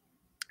 and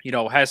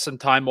has some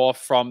time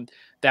off from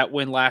that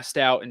win last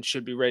out and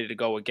should be ready to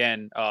go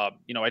again.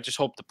 I just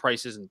hope the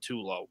price isn't too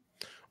low.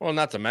 Well,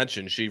 not to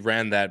mention she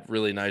ran that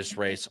really nice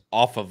race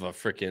off of a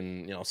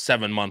freaking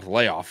 7-month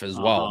layoff as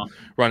well,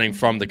 running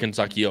from the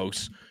Kentucky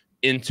Oaks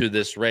into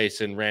this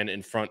race and ran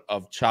in front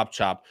of Chop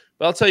Chop.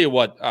 But I'll tell you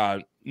what,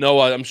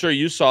 Noah, I'm sure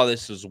you saw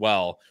this as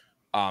well.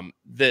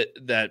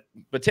 That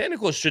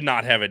Botanical should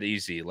not have it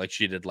easy like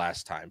she did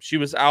last time. She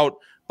was out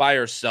by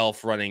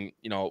herself running,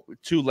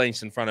 2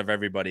 lengths in front of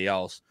everybody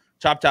else.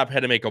 Chop Chop had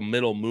to make a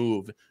middle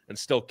move and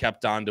still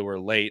kept on to her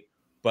late.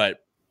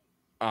 But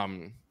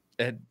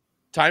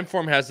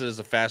Timeform has it as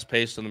a fast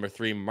pace. So number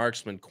 3,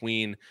 Marksman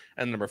Queen,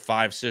 and number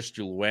 5,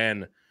 Sister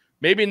Luann.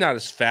 Maybe not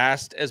as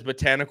fast as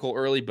Botanical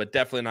early, but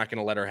definitely not going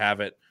to let her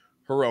have it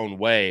her own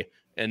way.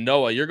 And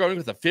Noah, you're going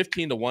with a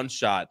 15-1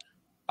 shot.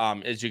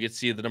 As you can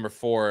see, the number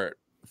 4,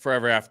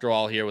 Forever After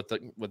All, here with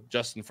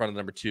just in front of the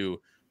number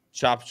 2,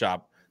 Chop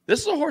Chop.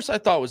 This is a horse I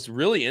thought was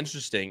really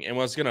interesting and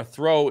was going to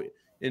throw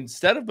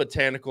instead of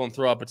Botanical and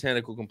throw out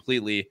Botanical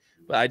completely,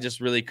 but I just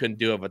really couldn't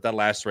do it. But that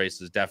last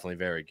race is definitely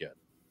very good.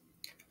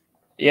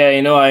 Yeah,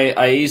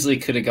 I easily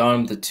could have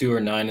gone with the 2 or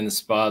 9 in the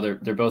spot.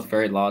 They're both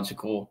very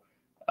logical.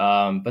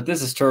 But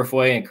this is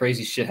Turfway and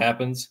crazy shit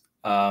happens.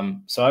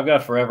 So I've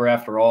got Forever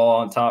After All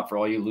on top for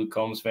all you Luke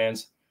Combs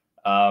fans.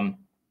 I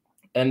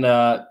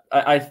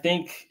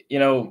think,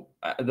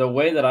 the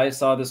way that I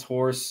saw this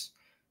horse,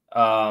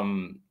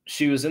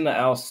 she was in the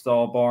Al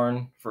Stall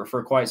barn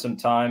for quite some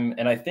time.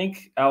 And I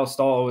think Al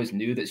Stall always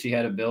knew that she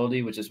had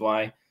ability, which is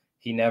why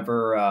he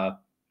never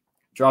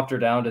dropped her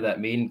down to that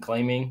maiden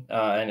claiming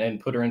and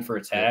put her in for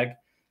a tag.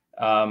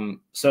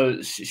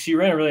 So she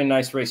ran a really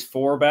nice race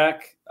 4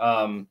 back.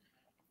 And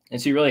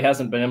she really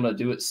hasn't been able to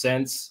do it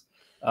since.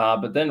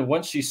 But then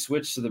once she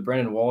switched to the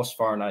Brendan Walsh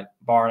barn,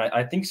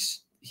 I think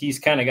he's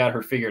kind of got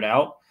her figured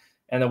out.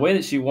 And the way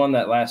that she won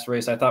that last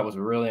race, I thought was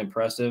really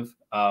impressive.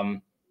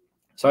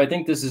 So I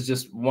think this is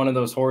just one of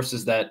those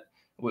horses that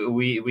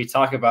we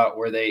talk about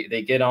where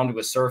they get onto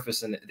a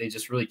surface and they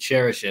just really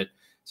cherish it.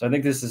 So I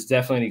think this is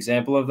definitely an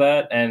example of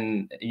that.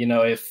 And,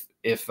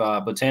 if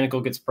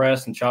Botanical gets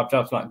pressed and Chop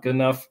Chop's not good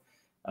enough,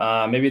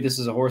 maybe this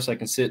is a horse that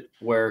can sit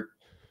where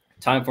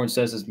Timeform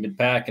says is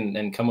mid-pack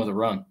and come with a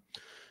run.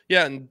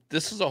 Yeah, and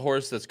this is a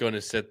horse that's going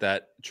to sit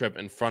that trip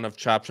in front of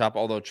Chop Chop,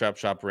 although Chop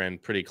Chop ran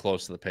pretty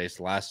close to the pace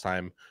last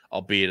time,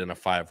 albeit in a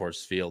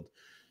 5-horse field.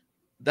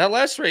 That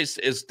last race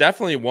is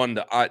definitely one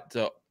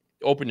to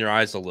open your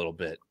eyes a little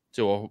bit.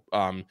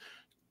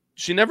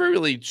 She never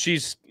really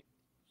she's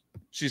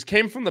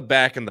came from the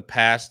back in the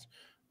past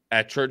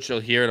at Churchill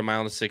here at a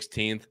mile and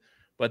 16th,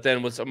 but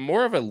then was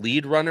more of a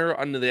lead runner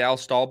under the Al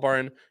Stall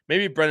barn.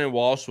 Maybe Brendan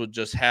Walsh would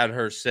just had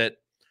her sit,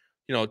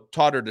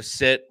 taught her to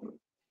sit.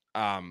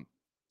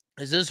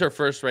 This is her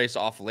first race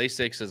off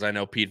Lasix, as I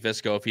know Pete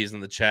Visco, if he's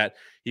in the chat,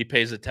 he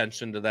pays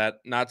attention to that.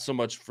 Not so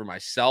much for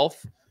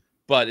myself,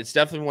 but it's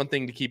definitely one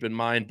thing to keep in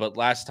mind. But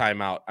last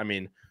time out,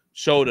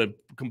 showed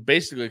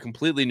basically a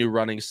completely new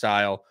running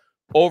style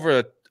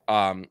over the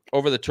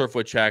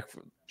Turfway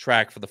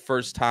track for the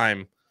first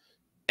time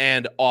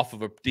and off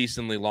of a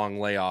decently long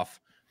layoff.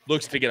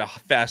 Looks to get a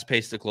fast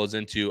pace to close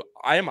into.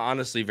 I am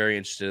honestly very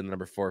interested in the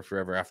number 4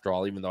 Forever After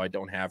All, even though I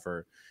don't have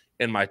her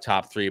in my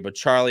top 3. But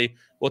Charlie,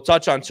 we'll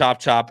touch on Chop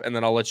Chop, and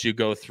then I'll let you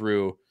go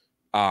through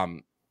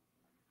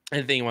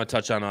anything you want to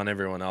touch on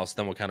everyone else.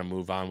 Then we'll kind of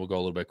move on. We'll go a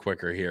little bit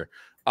quicker here.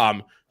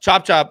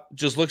 Chop Chop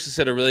just looks to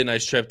set a really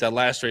nice trip. That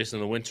last race in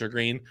the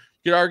Wintergreen,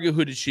 you could argue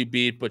who did she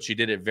beat, but she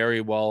did it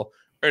very well,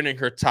 earning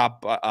her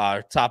top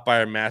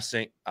buyer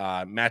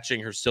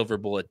matching her Silver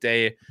Bullet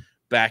Day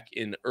back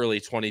in early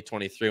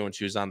 2023 when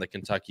she was on the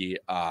Kentucky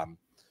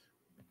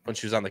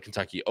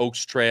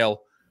Oaks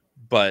Trail,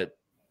 but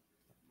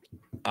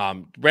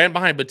ran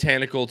behind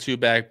Botanical 2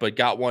 back, but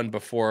got one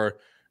before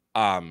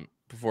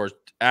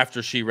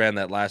after she ran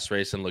that last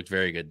race and looked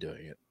very good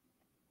doing it.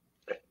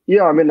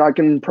 Yeah, I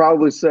can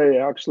proudly say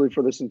actually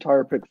for this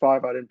entire pick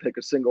 5, I didn't pick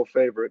a single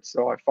favorite.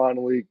 So I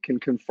finally can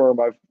confirm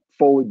I've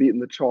fully beaten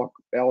the chalk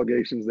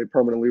allegations. They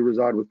permanently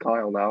reside with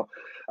Kyle now.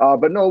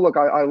 But no, look,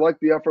 I liked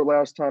the effort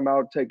last time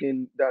out,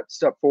 taking that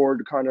step forward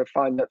to kind of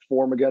find that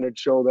form again and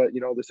show that,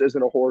 this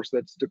isn't a horse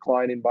that's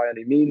declining by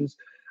any means.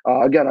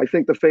 Again, I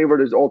think the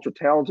favorite is ultra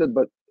talented,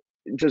 but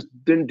it just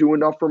didn't do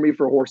enough for me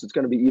for a horse that's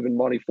going to be even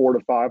money 4 to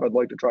 5. I'd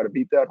like to try to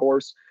beat that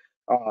horse.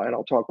 And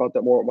I'll talk about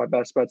that more with my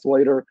best bets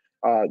later.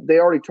 They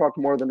already talked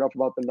more than enough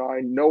about the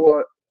 9.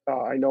 Noah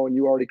I know, and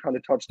you already kind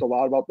of touched a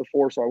lot about the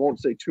 4, so I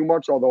won't say too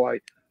much, although I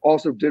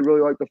also did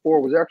really like the 4.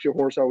 It was actually a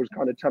horse I was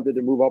kind of tempted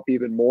to move up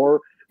even more.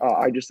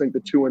 I just think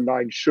the 2 and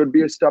 9 should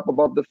be a step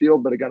above the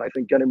field. But again, I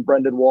think getting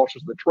Brendan Walsh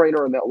as the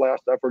trainer and that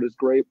last effort is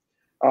great.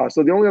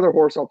 So the only other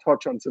horse I'll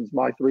touch on, since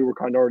my 3 were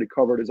kind of already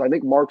covered, is I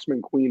think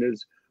Marksman Queen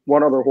is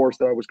one other horse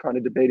that I was kind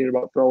of debating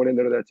about throwing in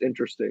there that's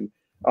interesting.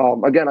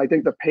 Again, I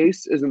think the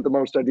pace isn't the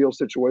most ideal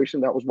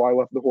situation. That was why I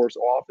left the horse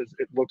off.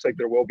 It looks like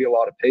there will be a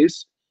lot of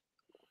pace.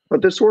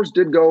 But this horse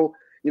did go,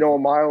 a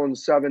mile and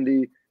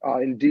 70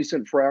 in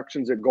decent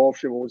fractions at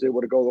Gulfstream and was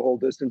able to go the whole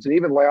distance. And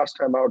even last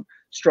time out,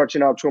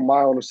 stretching out to a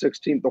mile and a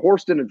 16th, the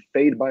horse didn't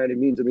fade by any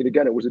means. I mean,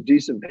 again, it was a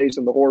decent pace,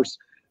 and the horse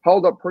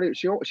held up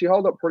she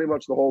held up pretty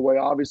much the whole way.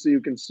 Obviously,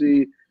 you can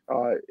see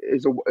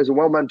is a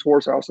well-meant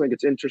horse. I also think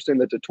it's interesting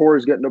that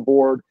Dettori's getting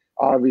aboard.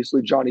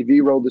 Obviously, Johnny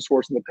V rode this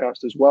horse in the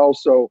past as well.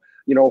 So,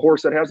 a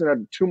horse that hasn't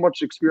had too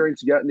much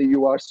experience yet in the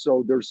U.S.,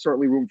 so there's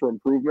certainly room for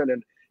improvement,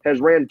 and has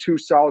ran 2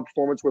 solid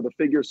performances where the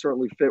figures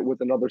certainly fit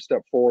with another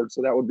step forward.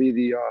 So that would be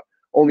the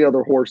only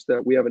other horse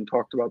that we haven't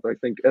talked about that I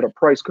think at a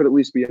price could at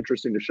least be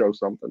interesting to show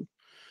something.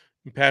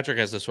 Patrick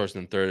has this horse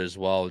in 3rd as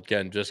well.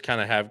 Again, just kind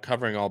of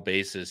covering all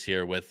bases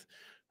here with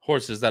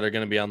horses that are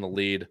going to be on the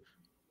lead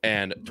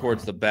and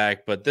towards the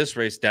back. But this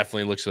race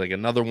definitely looks like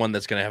another one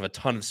that's going to have a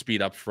ton of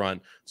speed up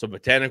front. So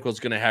Botanical is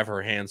going to have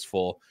her hands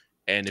full.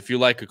 And if you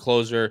like a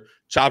closer,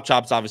 Chop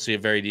Chop's obviously a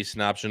very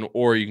decent option,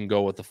 or you can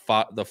go with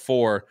the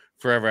 4,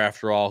 Forever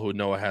After All, who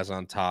Noah has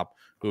on top,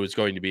 who is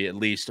going to be at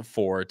least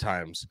 4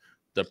 times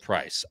the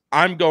price.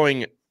 I'm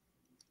going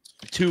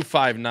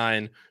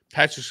 259.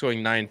 Patrick's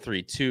going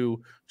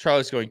 932.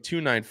 Charlie's going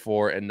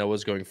 294, and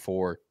Noah's going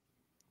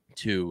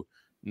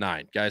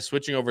 429. Guys,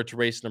 switching over to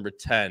race number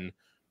 10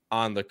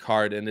 on the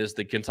card, and is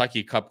the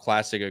Kentucky Cup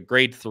Classic, a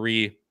Grade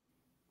 3,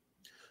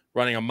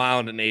 running a mile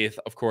and an 1/8,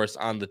 of course,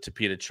 on the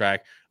Tapeta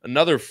track.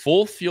 Another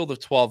full field of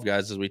 12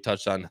 guys, as we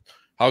touched on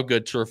how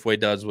good Turfway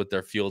does with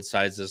their field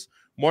sizes.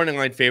 Morning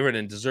line favorite,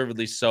 and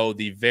deservedly so,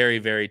 the very,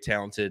 very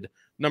talented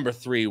number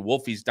 3,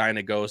 Wolfie's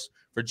Dynaghost,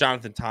 for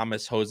Jonathan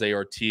Thomas, Jose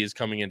Ortiz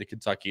coming into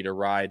Kentucky to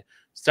ride.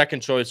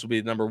 Second choice will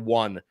be number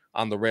 1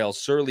 on the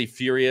rails, Surly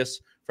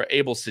Furious, for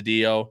Abel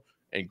Cedillo,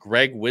 and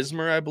Greg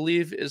Wismer, I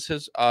believe, is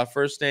his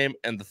first name.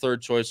 And the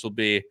third choice will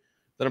be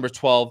the number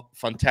 12,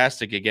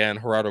 Fantastic again,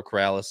 Gerardo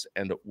Corrales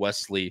and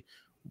Wesley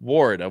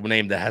Ward, a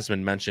name that has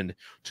been mentioned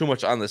too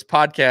much on this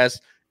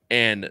podcast.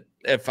 And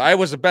if I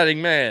was a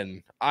betting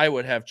man, I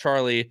would have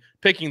Charlie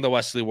picking the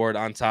Wesley Ward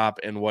on top.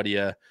 And what do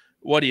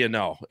you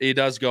know? He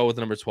does go with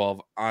the number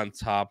 12 on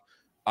top.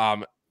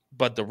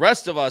 But the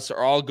rest of us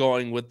are all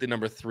going with the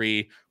number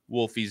 3,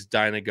 Wolfie's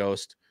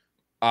Dynaghost.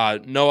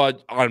 Noah,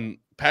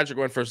 Patrick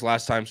went first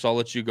last time, so I'll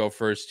let you go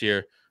first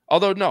here.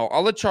 Although, no,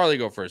 I'll let Charlie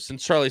go first,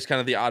 since Charlie's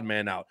kind of the odd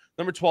man out.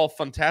 Number 12,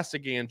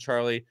 Fantastic again,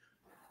 Charlie.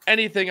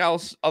 Anything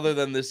else other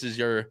than this is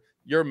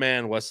your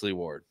man, Wesley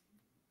Ward?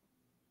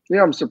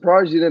 Yeah, I'm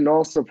surprised you didn't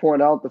also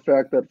point out the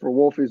fact that for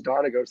Wolfie's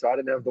Dynaghost, I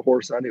didn't have the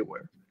horse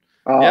anywhere.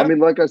 Yeah. I mean,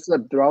 like I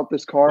said, throughout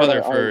this card,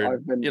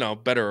 I've been,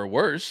 better or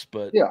worse,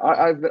 but yeah,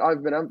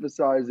 I've been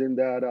emphasizing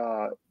that,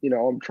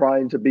 I'm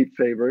trying to beat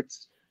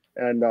favorites.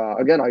 And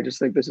again, I just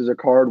think this is a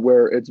card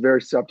where it's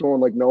very susceptible,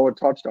 and like Noah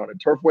touched on it,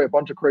 Turfway, a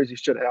bunch of crazy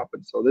shit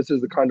happens. So this is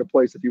the kind of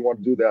place if you want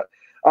to do that.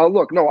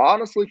 Look, no,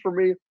 honestly, for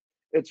me,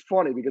 it's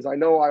funny because I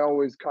know I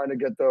always kind of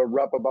get the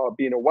rep about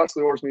being a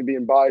Wesley horse, me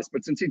being biased,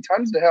 but since he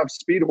tends to have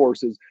speed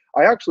horses,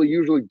 I actually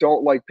usually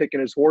don't like picking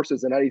his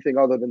horses in anything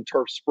other than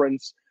turf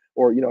sprints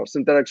or,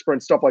 synthetic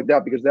sprints, stuff like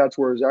that, because that's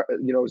where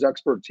his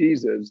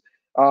expertise is.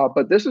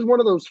 But this is one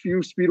of those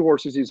few speed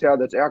horses he's had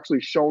that's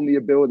actually shown the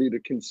ability to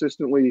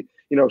consistently,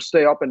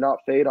 stay up and not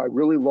fade. I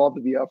really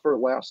loved the effort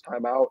last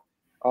time out.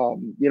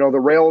 The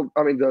rail,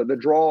 the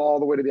draw all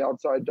the way to the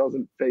outside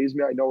doesn't faze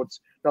me. I know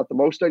it's not the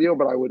most ideal,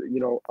 but I would,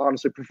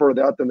 honestly prefer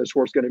that than this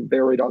horse getting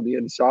buried on the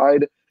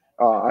inside.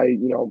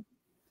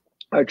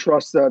 I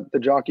trust that the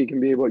jockey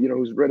can be able,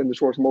 who's ridden this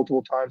horse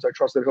multiple times. I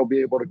trust that he'll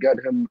be able to get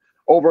him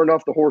over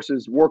enough. The horse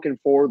is working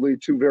forwardly,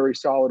 2 very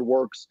solid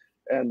works.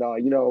 And,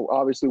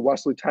 obviously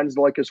Wesley tends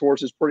to like his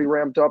horses pretty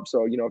ramped up.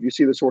 So, if you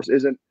see this horse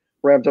isn't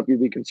ramped up,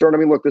 you'd be concerned. I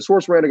mean, look, this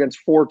horse ran against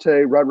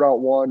Forte, Red Route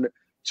 1,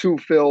 2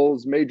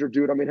 Phils, Major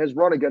Dude. I mean, has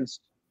run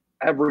against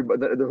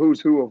everybody, the who's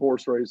who of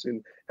horse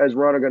racing, has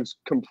run against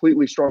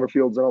completely stronger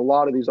fields than a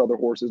lot of these other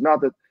horses.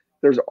 Not that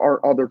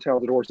aren't other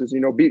talented horses,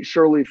 beat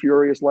Shirley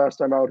Furious last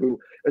time out, who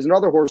is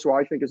another horse who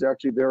I think is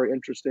actually very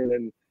interesting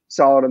and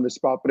solid in this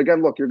spot. But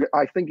again, look,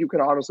 I think you can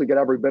honestly get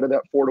every bit of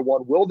that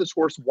 4-1. Will this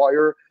horse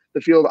wire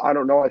the field? I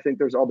don't know. I think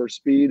there's other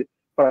speed,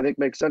 but I think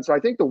makes sense. I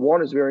think the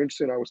 1 is very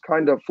interesting. I was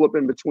kind of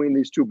flipping between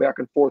these 2 back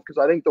and forth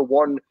because I think the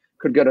 1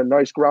 could get a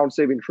nice ground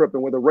saving trip.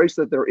 And with a race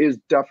that there is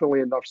definitely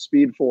enough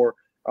speed for,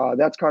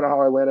 that's kind of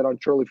how I landed on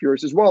Shirley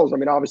Furious, as well as,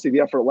 obviously the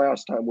effort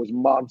last time was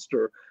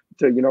monster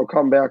to,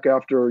 come back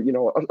after,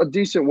 a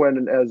decent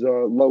win as a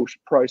low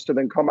price to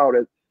then come out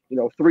at,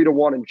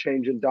 3-1 and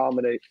change and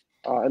dominate.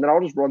 And then I'll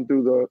just run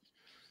through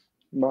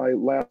my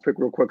last pick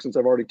real quick since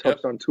I've already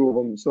touched on 2 of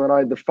them. So then I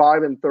had the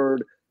 5 and 3rd,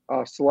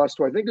 Celeste,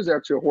 who I think is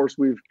actually a horse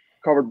we've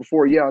covered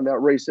before. Yeah, in that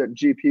race at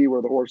GP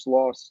where the horse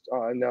lost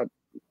in that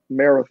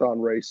marathon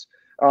race.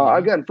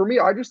 Again, for me,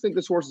 I just think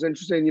this horse is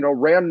interesting. You know,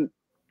 ran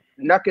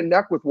neck and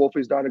neck with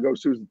Wolfie's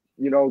Dynagos, who's,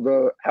 you know,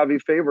 the heavy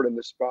favorite in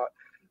this spot.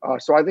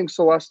 So I think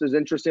Celeste is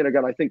interesting.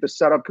 Again, I think the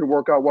setup could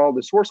work out well.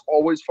 This horse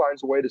always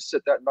finds a way to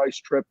sit that nice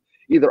trip,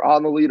 either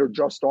on the lead or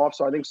just off.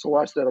 So I think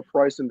Celeste at a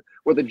price, and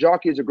with a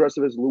jockey as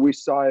aggressive as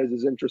Luis Saez,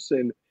 is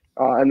interesting.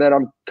 And then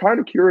I'm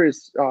kind of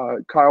curious,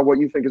 Kyle, what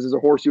you think is a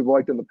horse you've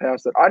liked in the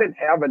past that I didn't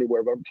have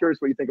anywhere, but I'm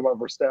curious what you think about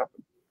Verstappen.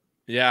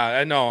 Yeah,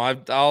 I know.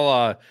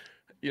 I'll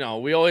you know,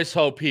 we always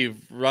hope he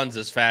runs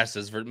as fast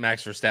as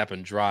Max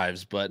Verstappen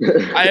drives, but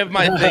I have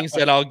my things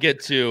that I'll get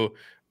to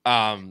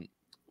when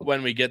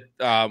I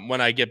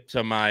get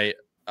to my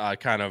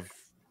kind of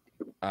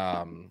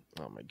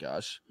oh my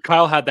gosh.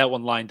 Kyle had that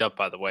one lined up,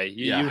 by the way.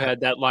 You had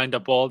that lined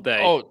up all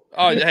day. Oh,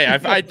 hey,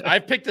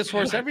 I've picked this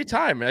horse every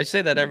time. I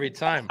say that every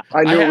time.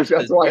 I knew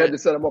that's why I had to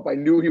set him up. I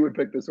knew he would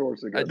pick this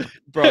horse again.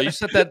 Bro, you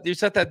set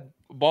that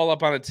ball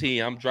up on a tee.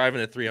 I'm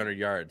driving at 300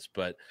 yards,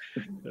 but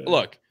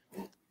look,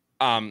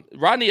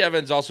 Rodney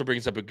Evans also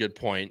brings up a good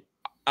point.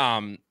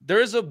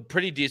 There is a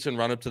pretty decent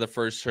run up to the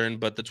first turn,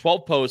 but the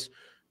 12 post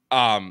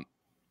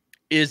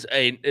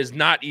is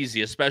not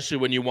easy, especially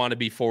when you want to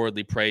be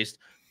forwardly placed.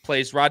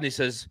 Rodney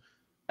says,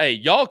 "Hey,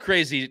 y'all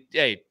crazy.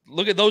 Hey,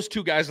 look at those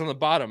two guys on the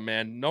bottom,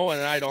 man. No one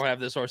and I don't have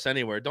this horse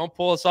anywhere. Don't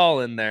pull us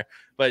all in there."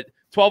 But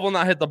 12 will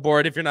not hit the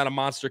board. If you're not a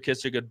monster,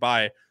 kiss your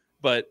goodbye.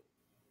 But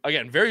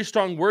again, very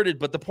strong worded.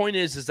 But the point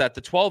is that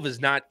the 12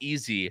 is not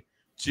easy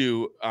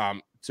to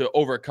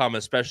overcome,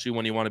 especially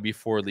when you want to be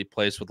forwardly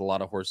placed with a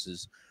lot of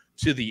horses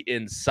to the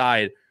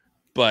inside.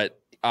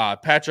 But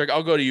Patrick,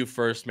 I'll go to you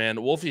first, man.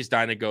 Wolfie's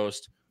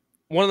Dynaghost,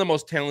 one of the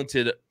most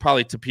talented,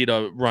 probably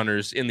Tapeta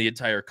runners in the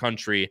entire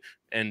country.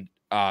 And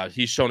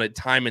he's shown it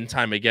time and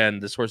time again.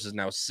 This horse is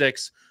now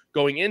 6,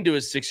 going into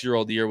his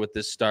 6-year-old year with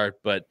this start.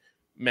 But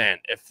man,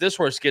 if this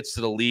horse gets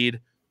to the lead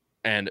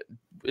and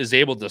is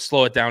able to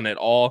slow it down at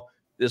all,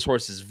 this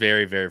horse is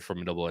very, very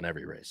formidable in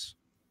every race.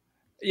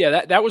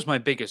 Yeah, that was my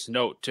biggest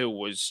note too,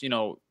 was, you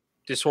know,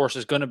 this horse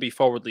is going to be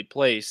forwardly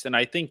placed. And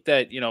I think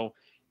that, you know,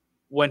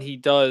 when he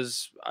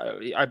does,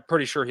 I'm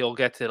pretty sure he'll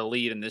get to the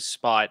lead in this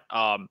spot.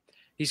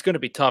 He's going to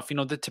be tough. You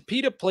know, the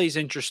Tapeta plays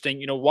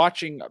interesting, you know,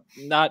 watching,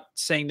 not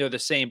saying they're the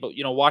same, but,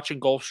 you know, watching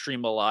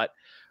Gulfstream a lot,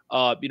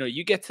 you know,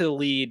 you get to the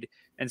lead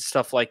and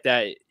stuff like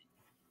that,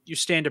 you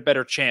stand a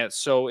better chance.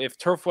 So if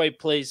Turfway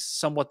plays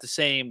somewhat the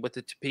same with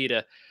the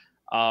Tapeta,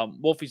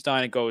 Wolfie's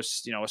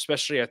Dynaghost, you know,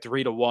 especially at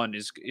 3-1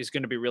 is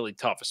going to be really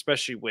tough,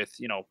 especially with,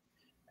 you know,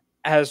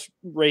 has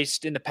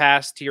raced in the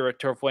past here at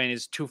Turfway and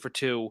is 2 for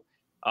 2.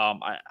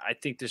 I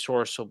think this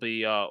horse will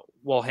be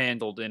well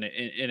handled in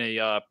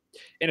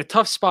a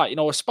tough spot. You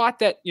know, a spot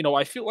that, you know,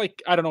 I feel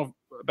like, I don't know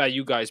about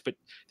you guys, but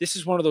this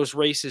is one of those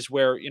races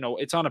where, you know,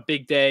 it's on a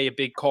big day, a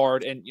big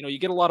card, and, you know, you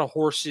get a lot of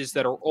horses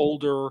that are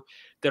older,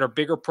 that are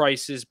bigger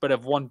prices, but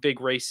have won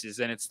big races.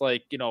 And it's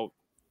like, you know,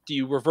 do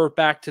you revert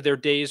back to their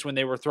days when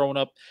they were throwing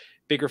up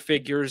bigger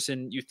figures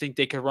and you think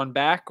they could run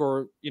back,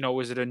 or, you know,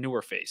 is it a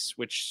newer face,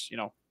 which, you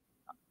know,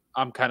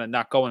 I'm kind of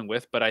not going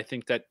with, but I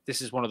think that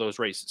this is one of those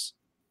races.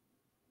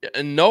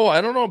 And no,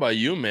 I don't know about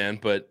you, man,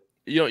 but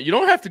you know, you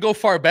don't have to go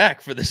far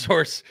back for this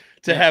horse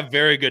to have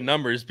very good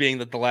numbers, being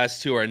that the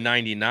last 2 are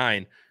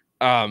 99.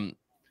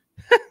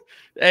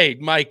 Hey,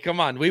 Mike, come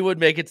on. We would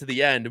make it to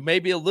the end.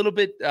 Maybe a little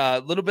bit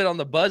on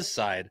the buzz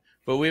side,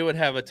 but we would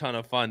have a ton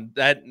of fun.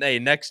 Hey,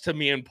 next to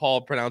me and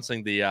Paul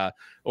pronouncing the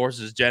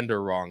horse's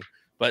gender wrong.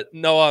 But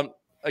no,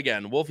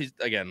 again, Wolfie's,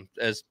 again,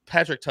 as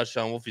Patrick touched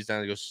on, Wolfie's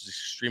Dynaghost is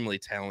extremely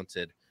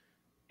talented.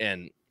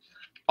 And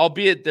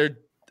albeit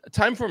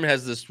time form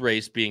has this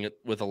race being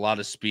with a lot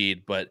of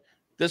speed, but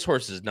this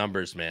horse's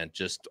numbers, man,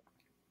 just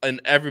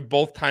and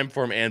both time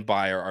form and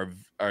buyer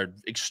are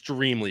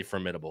extremely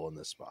formidable in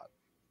this spot.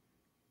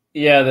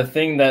 Yeah, the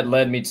thing that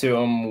led me to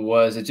him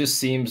was it just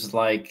seems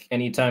like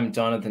anytime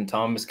Jonathan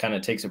Thomas kind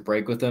of takes a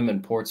break with him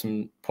and points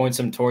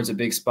him towards a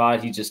big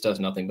spot, he just does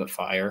nothing but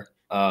fire.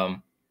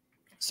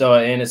 So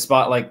in a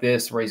spot like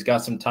this where he's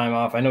got some time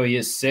off, I know he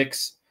is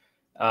 6,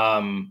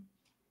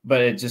 but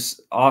it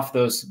just off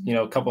those, you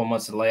know, a couple of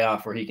months of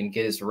layoff where he can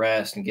get his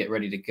rest and get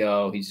ready to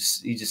go. He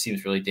just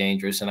seems really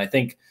dangerous. And I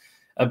think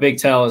a big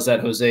tell is that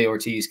Jose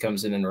Ortiz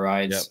comes in and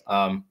rides.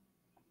 Yep.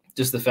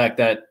 Just the fact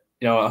that,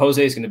 you know,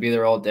 Jose is going to be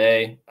there all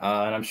day.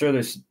 And I'm sure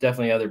there's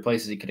definitely other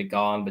places he could have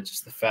gone, but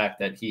just the fact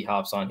that he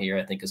hops on here,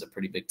 I think, is a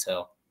pretty big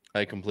tell.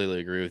 I completely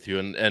agree with you.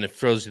 And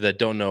for those of you that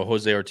don't know,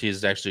 Jose Ortiz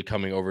is actually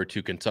coming over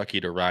to Kentucky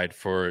to ride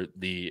for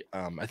the,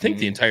 I think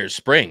the entire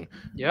spring,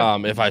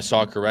 if I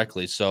saw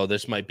correctly. So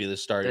this might be the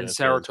start. In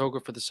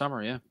Saratoga for the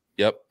summer, yeah.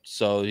 Yep.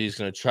 So he's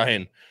going to try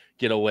and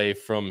get away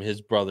from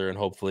his brother and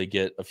hopefully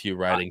get a few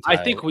riding. I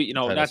think we, you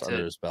know,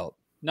 under his belt.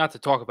 Not to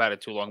talk about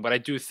it too long, but I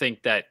do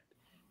think that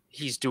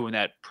he's doing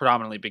that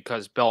predominantly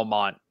because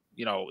Belmont,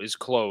 you know, is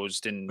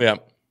closed, and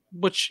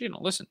which, you know,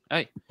 listen,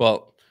 hey,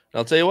 well,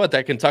 I'll tell you what,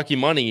 that Kentucky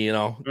money, you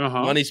know,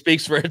 money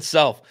speaks for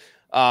itself.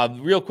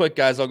 Real quick,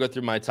 guys, I'll go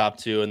through my top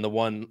 2, and the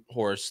one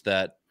horse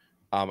that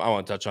I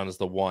want to touch on is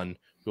the one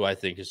who I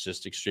think is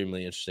just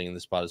extremely interesting in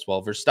this spot as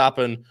well.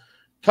 Verstappen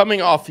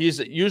coming off, he's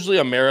usually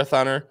a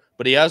marathoner,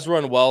 but he has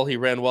run well. He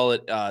ran well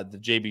at the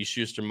JB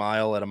Schuster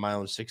mile at a mile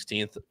and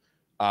 16th,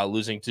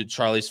 losing to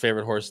Charlie's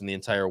favorite horse in the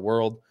entire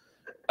world.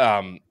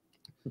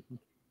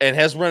 And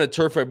has run at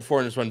Turfway before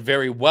and has run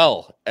very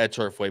well at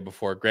Turfway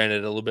before.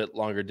 Granted, a little bit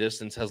longer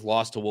distance, has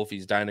lost to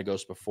Wolfie's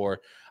Dynagos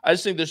before. I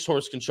just think this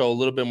horse can show a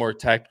little bit more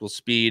tactical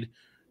speed.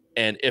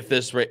 And if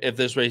this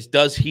race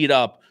does heat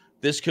up,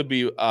 this could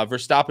be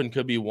Verstappen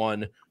could be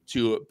one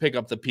to pick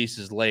up the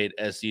pieces late,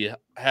 as he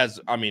has,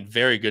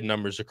 very good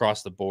numbers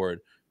across the board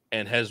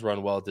and has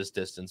run well at this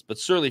distance. But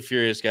Surly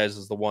Furious, guys,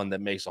 is the one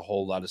that makes a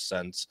whole lot of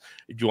sense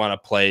if you want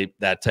to play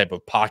that type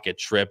of pocket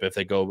trip, if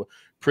they go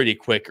pretty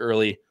quick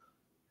early.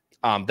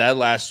 That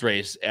last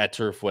race at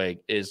Turfway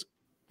is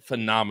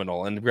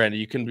phenomenal. And granted,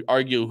 you can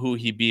argue who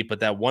he beat,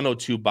 but that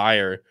 102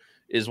 buyer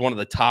is one of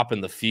the top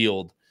in the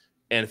field.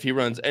 And if he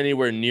runs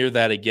anywhere near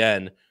that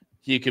again,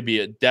 he could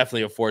be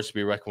definitely a force to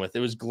be reckoned with. It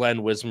was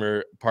Glenn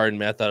Wismer. Pardon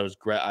me. I thought it was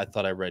Greg. I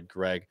thought I read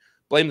Greg.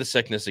 Blame the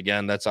sickness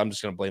again. I'm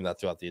just going to blame that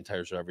throughout the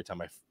entire show every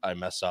time I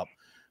mess up.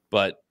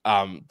 But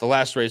the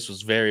last race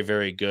was very,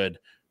 very good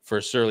for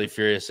Surly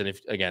Furious. And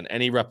if, again,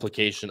 any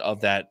replication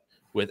of that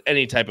with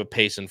any type of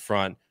pace in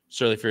front,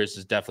 Surly Furious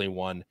is definitely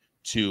one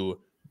to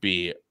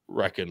be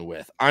reckoned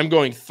with. I'm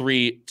going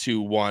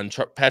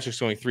 3-2-1. Patrick's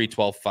going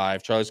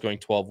 3-12-5. Charlie's going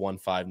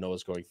 12-1-5.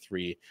 Noah's going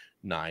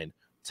 3-9-10.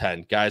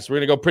 Guys, we're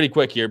going to go pretty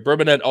quick here.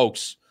 Bourbonnais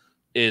Oaks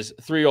is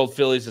 3 Old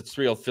Fillies. It's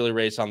 3 Old Filly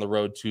race on the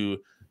road to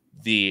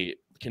the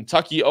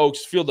Kentucky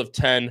Oaks Field of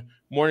 10.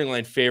 Morning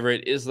line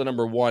favorite is the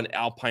number 1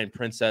 Alpine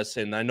Princess.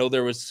 And I know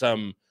there was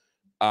some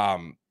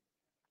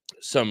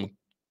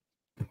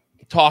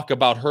talk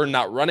about her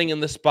not running in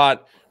the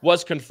spot.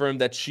 Was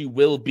confirmed that she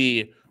will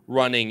be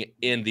running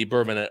in the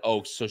Bourbonnais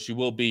Oaks, so she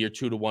will be your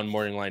 2-1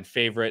 morning line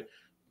favorite.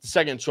 The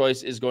second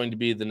choice is going to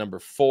be the number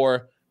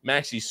 4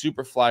 Maxi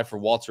Superfly for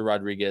Walter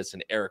Rodriguez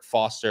and Eric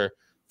Foster.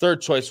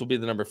 Third choice will be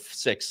the number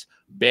 6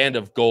 Band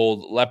of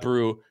Gold,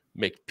 Leparoux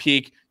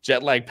McPeak.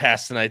 Jet lag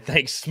pass tonight.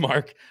 Thanks,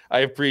 Mark. I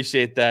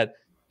appreciate that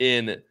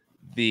in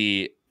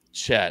the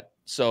chat.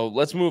 So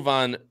let's move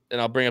on, and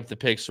I'll bring up the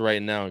picks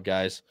right now,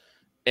 guys.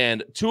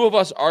 And 2 of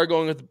us are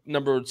going with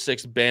number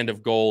 6 Band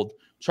of Gold.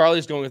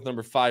 Charlie's going with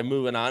number 5,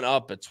 moving on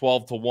up at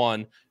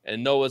 12-1,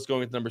 and Noah's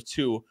going with number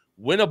 2,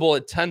 Winnable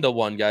at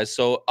 10-1, guys.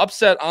 So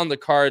upset on the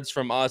cards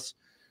from us.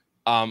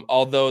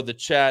 Although the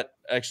chat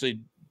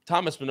actually,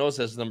 Thomas Minoz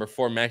has number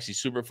 4 Maxi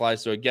Superfly.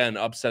 So again,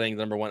 upsetting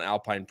number 1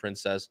 Alpine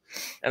Princess.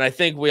 And I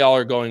think we all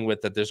are going with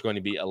that. There's going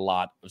to be a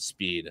lot of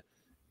speed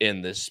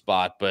in this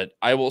spot. But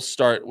I will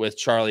start with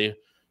Charlie.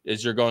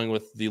 Is you're going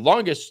with the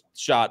longest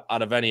shot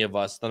out of any of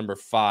us, the number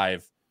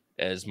 5,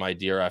 as my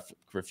DRF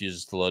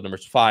refuses to load. Number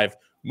 5.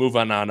 Move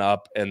on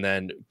up, and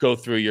then go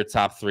through your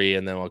top 3,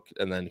 and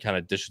then kind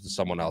of dish it to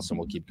someone else, and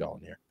we'll keep going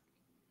here.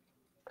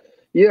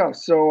 Yeah,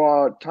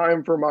 so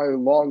time for my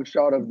long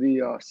shot of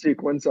the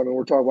sequence. I mean,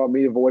 we're talking about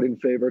me avoiding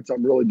favorites.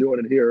 I'm really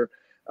doing it here.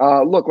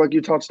 Look, like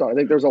you touched on, I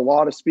think there's a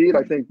lot of speed.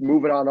 I think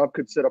moving on up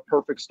could set a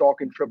perfect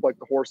stalking trip like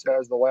the horse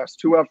has the last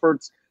 2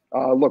 efforts.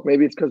 Look,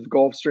 maybe it's because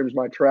Gulfstream's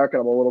my track,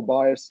 and I'm a little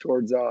biased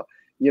towards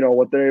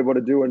what they're able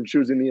to do in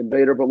choosing the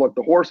Invader. But look,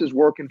 the horse is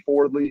working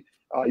forwardly.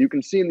 You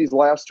can see in these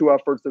last 2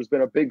 efforts, there's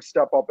been a big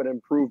step up in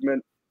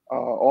improvement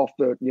off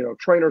the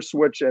trainer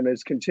switch, and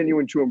is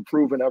continuing to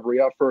improve in every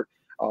effort.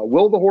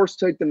 Will the horse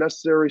take the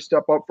necessary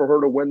step up for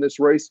her to win this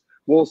race?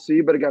 We'll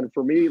see. But again,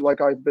 for me, like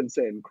I've been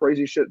saying,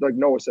 crazy shit, like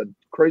Noah said,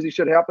 crazy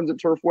shit happens at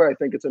Turfway. I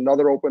think it's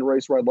another open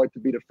race where I'd like to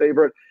beat a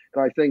favorite.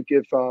 And I think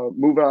if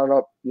moving on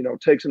up,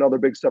 takes another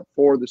big step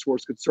forward, this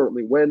horse could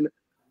certainly win.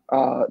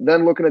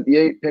 Then looking at the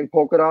 8 Pink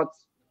Polka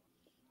Dots.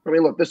 I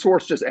mean, look, this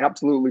horse just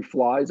absolutely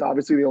flies.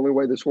 Obviously, the only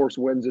way this horse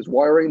wins is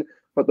wiring,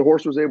 but the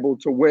horse was able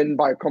to win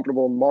by a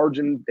comfortable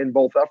margin in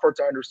both efforts.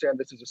 I understand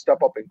this is a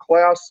step up in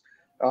class,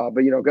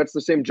 but gets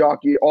the same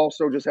jockey.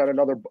 Also, just had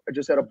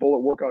a bullet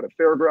workout at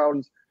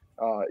Fairgrounds.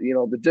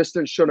 The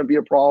distance shouldn't be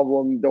a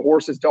problem. The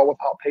horse has dealt with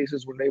hot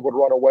paces when able to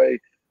run away.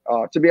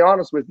 To be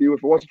honest with you,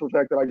 if it wasn't for the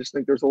fact that I just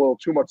think there's a little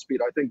too much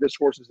speed, I think this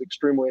horse is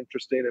extremely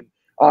interesting. And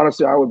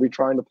honestly, I would be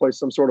trying to place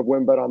some sort of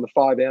win bet on the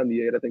 5 and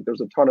the 8. I think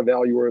there's a ton of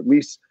value, or at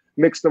least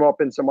mix them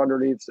up in some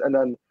underneaths. And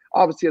then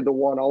obviously at the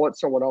 1, I'll let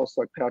someone else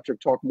like Patrick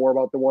talk more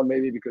about the 1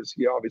 maybe, because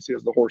he obviously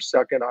has the horse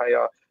second.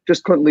 I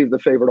just couldn't leave the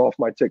favorite off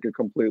my ticket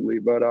completely.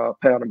 But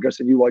Pat, I'm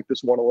guessing you like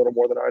this 1 a little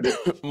more than I do.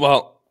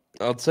 Well,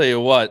 I'll tell you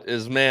what,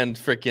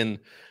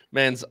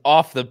 man's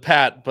off the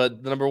pat,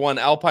 but the number 1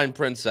 Alpine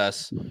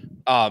Princess,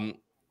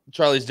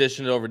 Charlie's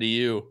dishing it over to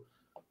you.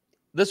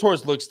 This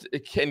horse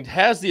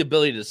has the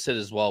ability to sit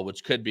as well,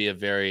 which could be a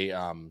very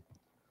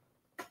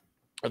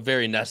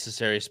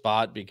necessary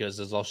spot, because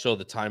as I'll show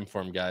the time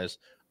for him, guys,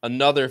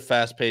 another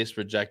fast-paced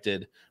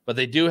rejected, but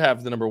they do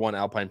have the number 1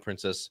 Alpine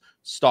Princess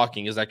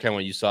stalking. Is that kind of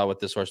what you saw with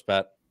this horse,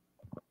 Pat?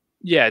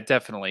 Yeah,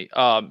 definitely.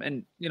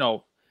 And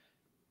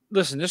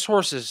listen, this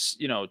horse is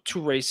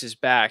 2 races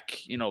back.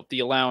 The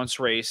allowance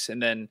race,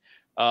 and then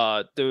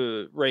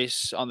the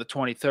race on the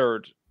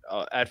 23rd.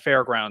 at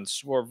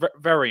Fairgrounds were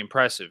very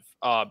impressive,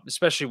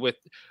 especially with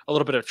a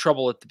little bit of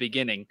trouble at the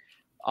beginning.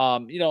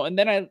 And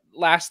then I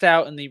last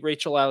out in the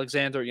Rachel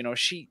Alexander,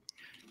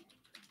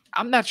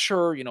 I'm not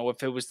sure,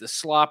 if it was the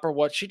slop or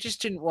what. She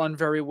just didn't run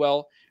very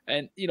well.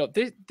 And,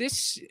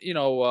 this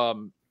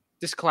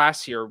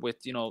class here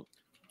with,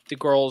 the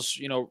girls,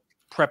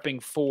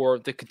 prepping for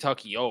the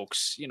Kentucky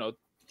Oaks,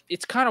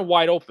 it's kind of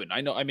wide open.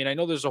 I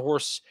know there's a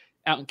horse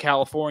out in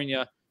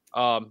California,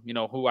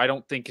 who I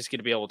don't think is going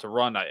to be able to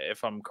run,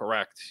 if I'm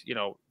correct,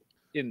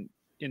 in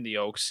the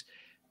Oaks.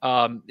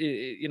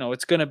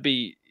 It's going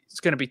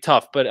to be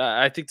tough, but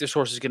I think this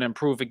horse is going to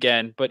improve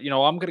again. But,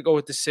 I'm going to go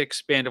with the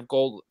 6 Band of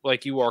Gold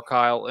like you are,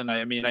 Kyle. And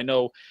I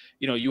know,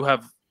 you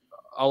have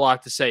a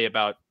lot to say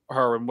about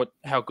her and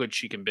how good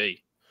she can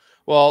be.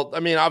 Well,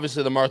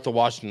 obviously the Martha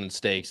Washington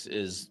Stakes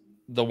is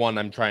the one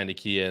I'm trying to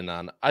key in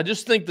on. I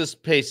just think this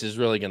pace is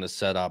really going to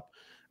set up.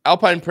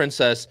 Alpine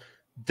Princess,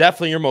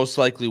 definitely your most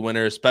likely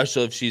winner,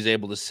 especially if she's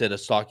able to sit a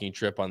stalking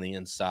trip on the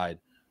inside.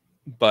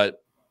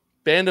 But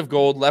Band of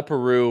Gold,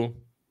 Leparoux,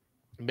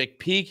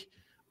 McPeak,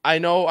 I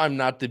know I'm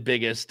not the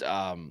biggest.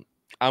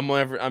 I've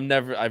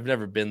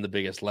never been the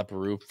biggest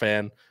Leparoux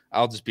fan.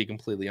 I'll just be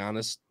completely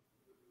honest.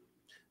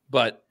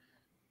 But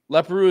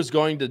Leparoux is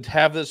going to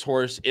have this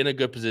horse in a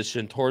good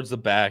position towards the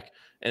back,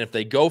 and if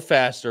they go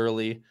fast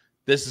early,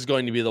 this is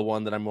going to be the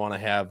one that I want to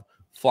have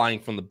flying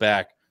from the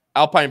back.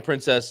 Alpine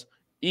Princess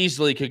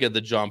easily could get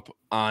the jump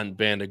on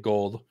Band of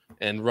Gold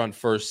and run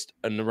first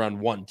and run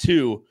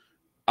 1-2.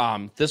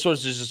 This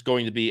horse is just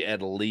going to be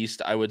at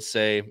least, I would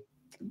say,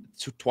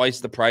 twice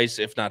the price,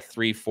 if not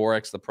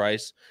 3-4x the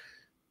price.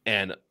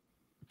 And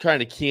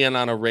kind of keying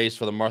on a race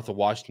for the Martha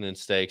Washington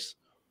Stakes.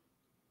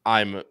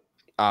 The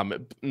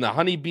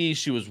Honeybee,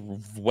 she was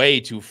way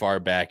too far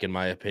back, in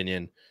my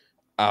opinion.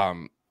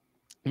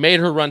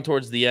 Made her run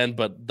towards the end,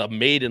 but the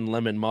Maiden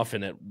Lemon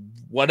Muffin at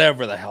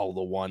whatever the hell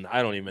the one,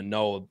 I don't even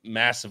know,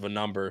 massive a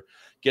number,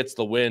 gets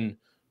the win.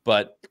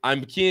 But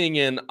I'm keying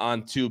in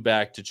on 2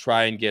 back to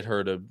try and get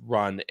her to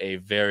run a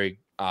very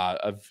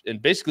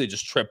and basically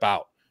just trip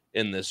out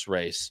in this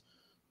race.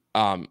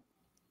 And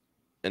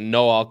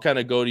Noah, I'll kind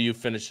of go to you,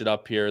 finish it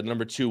up here.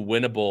 Number 2,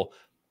 Winnable.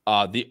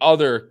 The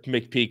other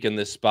McPeak in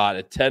this spot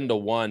at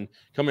 10-1,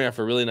 coming off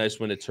a really nice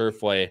win at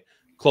Turfway.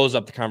 Close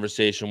up the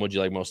conversation. What do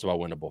you like most about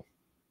Winnable?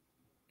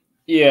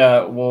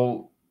 Yeah,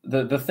 well,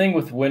 the thing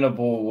with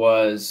Winnable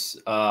was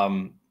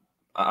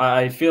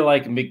I feel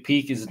like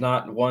McPeak is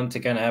not one to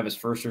kind of have his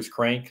firsters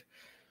crank.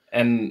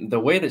 And the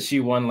way that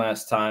she won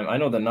last time, I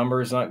know the number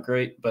is not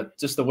great, but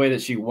just the way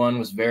that she won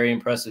was very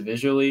impressive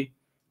visually.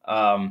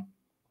 And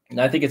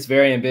I think it's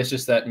very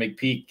ambitious that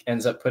McPeak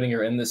ends up putting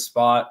her in this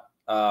spot.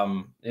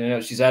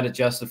 She's had to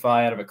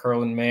justify out of a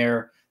curling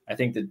mare. I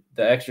think that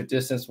the extra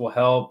distance will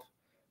help.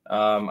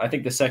 I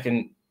think the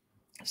second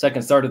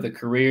start of the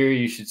career,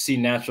 you should see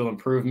natural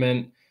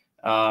improvement.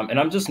 And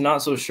I'm just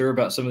not so sure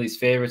about some of these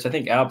favorites. I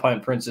think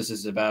Alpine Princess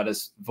is about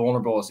as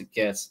vulnerable as it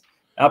gets.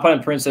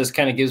 Alpine Princess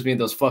kind of gives me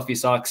those fluffy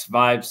socks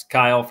vibes,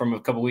 Kyle, from a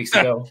couple weeks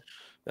ago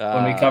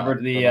when we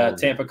covered the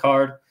Tampa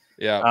card.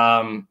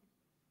 Yeah.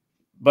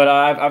 But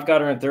I've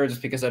got her in third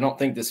just because I don't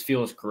think this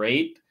feels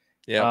great.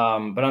 Yeah.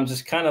 But I'm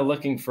just kind of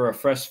looking for a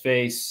fresh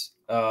face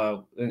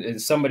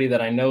and somebody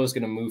that I know is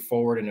going to move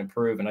forward and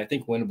improve. And I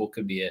think Winnable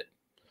could be it.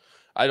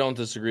 I don't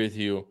disagree with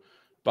you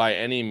by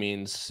any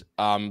means.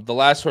 The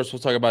last horse we'll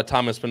talk about,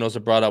 Thomas Espinosa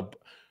brought up,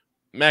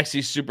 Maxi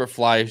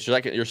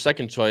Superfly, your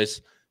second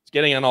choice. It's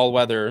getting on all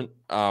weather.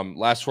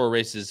 Last 4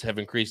 races have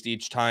increased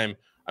each time.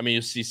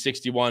 You see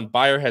 61.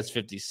 Bayer has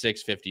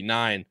 56,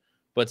 59.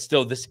 But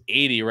still, this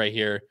 80 right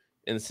here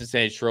in the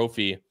Cincinnati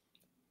Trophy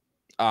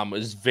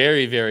is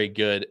very, very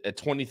good at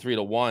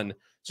 23-1.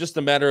 It's just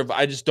a matter of,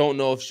 I just don't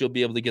know if she'll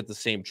be able to get the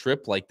same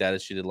trip like that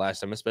as she did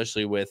last time,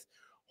 especially with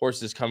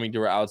horses coming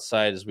to her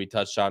outside, as we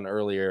touched on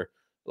earlier,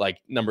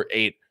 like number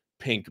 8,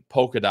 Pink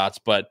Polka Dots,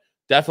 but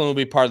definitely will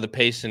be part of the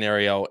pace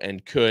scenario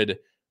and could,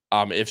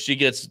 if she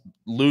gets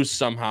loose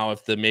somehow,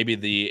 if maybe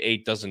the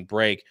 8 doesn't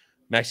break,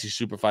 Maxi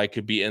Superfly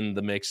could be in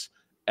the mix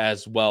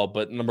as well.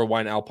 But number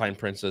 1, Alpine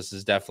Princess,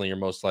 is definitely your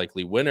most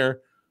likely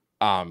winner.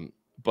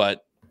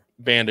 But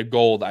Band of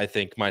Gold, I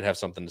think, might have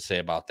something to say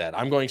about that.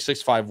 I'm going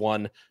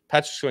 6-5-1.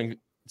 Patrick's going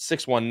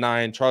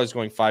 6-1-9. Charlie's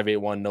going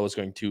 5-8-1. Noah's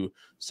going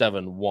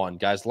 2-7-1.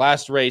 Guys,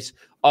 last race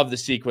of the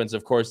sequence,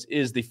 of course,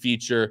 is the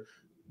feature.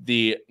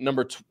 The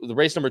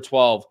race number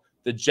 12,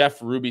 the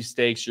Jeff Ruby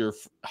Stakes, your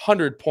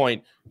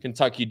 100-point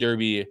Kentucky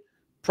Derby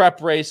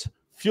prep race.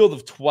 It will be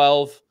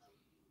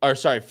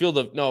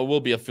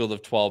a field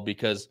of 12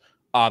 because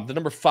the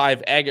number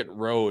 5, Agate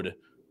Road,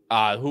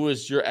 who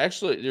is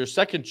your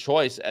second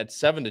choice at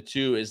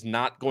 7-2, is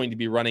not going to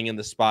be running in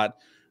the spot.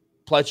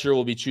 Pletcher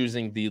will be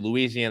choosing the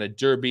Louisiana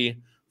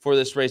Derby for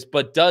this race,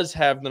 but does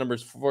have the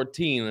numbers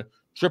 14,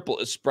 Triple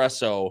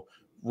Espresso,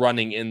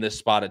 running in this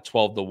spot at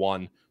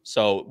 12-1.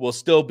 So will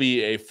still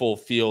be a full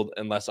field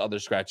unless other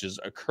scratches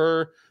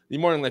occur. The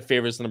morning line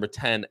favorite is number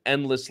 10,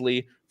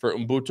 Endlessly, for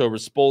Umbuto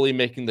Rispoli,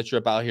 making the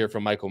trip out here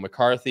from Michael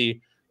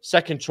McCarthy.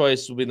 Second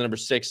choice will be the number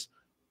 6,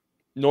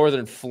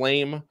 Northern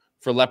Flame,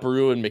 for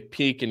Leperoux and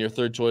McPeak, and your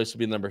third choice will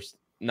be number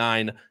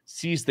 9,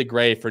 Seize the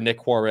Gray for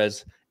Nick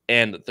Juarez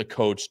and the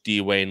coach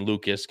D. Wayne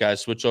Lucas.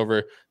 Guys, switch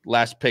over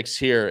last picks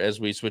here as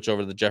we switch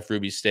over to the Jeff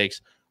Ruby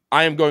Stakes.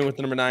 I am going with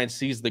the number 9,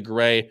 Seize the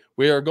Gray.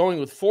 We are going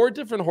with 4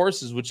 different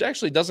horses, which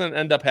actually doesn't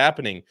end up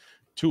happening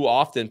too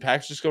often.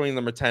 Pack's just going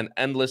number 10,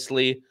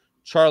 Endlessly.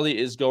 Charlie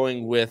is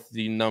going with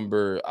the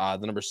number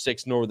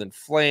 6, Northern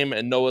Flame,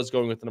 and Noah's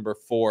going with the number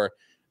 4,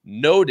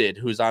 Noted,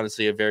 who's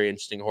honestly a very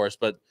interesting horse.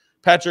 But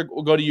Patrick,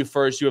 we'll go to you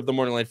first. You have the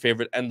morning line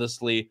favorite,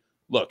 Endlessly.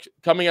 Look,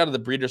 coming out of the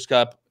Breeders'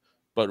 Cup,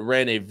 but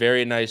ran a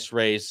very nice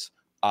race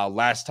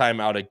last time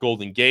out at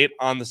Golden Gate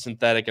on the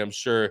synthetic. I'm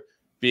sure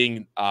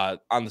being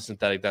on the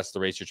synthetic, that's the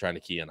race you're trying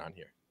to key in on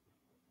here.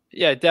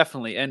 Yeah,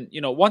 definitely. And,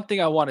 one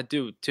thing I want to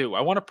do, too,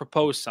 I want to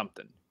propose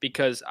something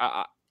because,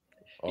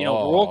 we're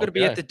all going to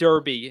be at the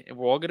Derby. And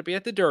we're all going to be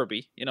at the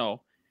Derby,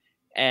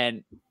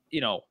 and,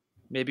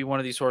 maybe one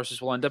of these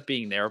horses will end up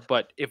being there.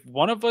 But if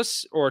one of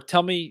us, or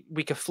tell me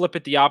we could flip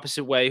it the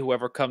opposite way,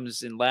 whoever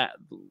comes in last,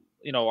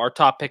 our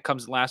top pick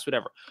comes in last,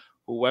 whatever.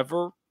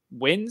 Whoever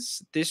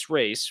wins this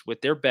race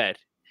with their bet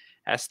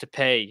has to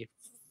pay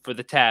for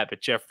the tab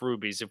at Jeff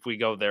Ruby's if we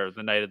go there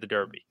the night of the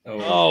Derby.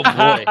 Oh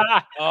boy.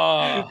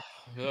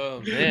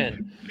 Oh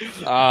man.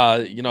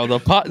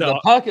 The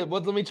pocket.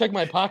 Let me check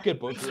my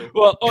pocketbook.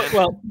 Well,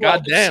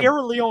 God damn. If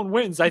Sierra Leone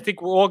wins, I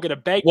think we're all gonna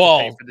beg to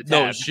pay for the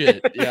tab. No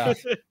shit. Yeah.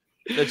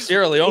 If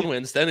Sierra Leone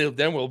wins, then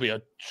will be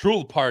a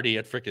true party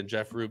at freaking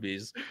Jeff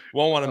Ruby's.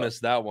 Won't want to miss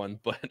that one.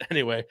 But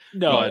anyway,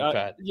 no, go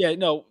ahead,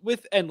 Pat.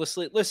 With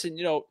Endlessly. Listen,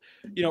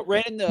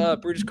 ran in the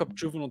Breeders' Cup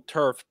Juvenile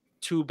Turf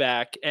 2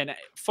 back, and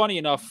funny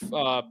enough,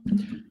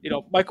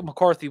 Michael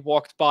McCarthy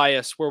walked by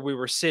us where we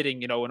were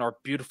sitting, in our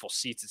beautiful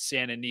seats at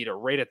Santa Anita,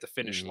 right at the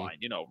finish line,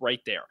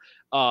 right there.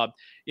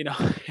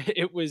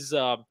 It was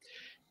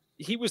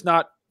he was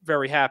not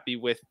very happy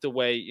with the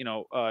way,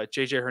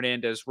 JJ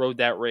Hernandez rode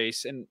that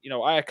race. And,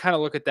 I kind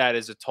of look at that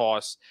as a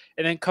toss,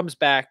 and then comes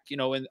back,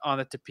 on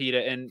the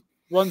Tapeta and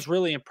runs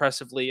really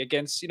impressively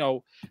against,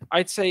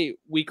 I'd say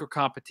weaker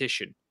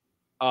competition.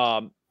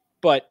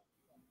 But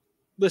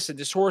listen,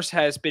 this horse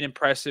has been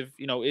impressive,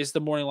 is the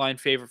morning line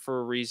favorite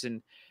for a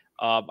reason.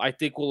 I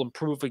think we'll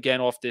improve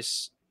again off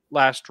this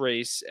last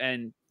race.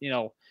 And,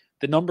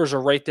 the numbers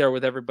are right there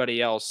with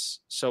everybody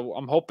else. So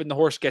I'm hoping the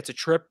horse gets a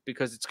trip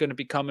because it's going to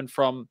be coming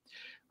from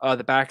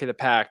the back of the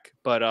pack.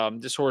 But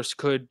this horse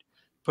could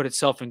put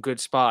itself in good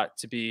spot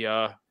to be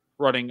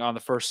running on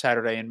the first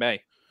Saturday in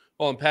May.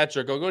 Well, and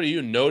Patrick, I'll go to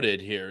you. Noted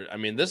here. I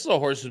mean, this is a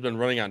horse who's been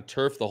running on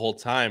turf the whole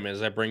time.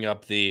 As I bring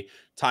up the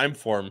time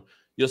form,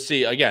 you'll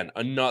see again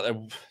another. I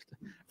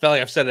feel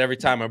like I've said it every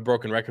time. I'm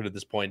broken record at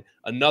this point.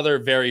 Another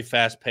very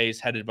fast pace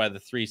headed by the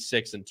 3,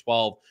 6, and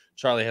 12.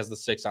 Charlie has the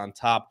 6 on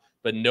top,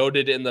 but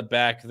Noted in the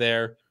back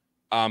there.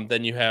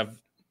 Then you have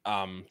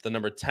the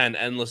number 10,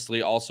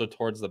 Endlessly, also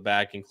towards the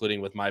back, including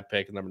with my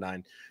pick, number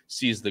 9,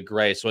 Seize the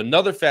Gray. So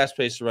another fast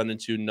pace to run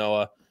into,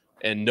 Noah,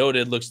 and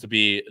Noted looks to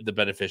be the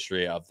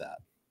beneficiary of that.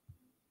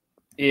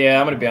 Yeah,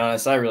 I'm going to be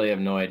honest. I really have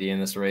no idea in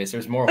this race.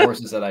 There's more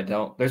horses that I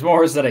don't. There's more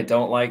horses that I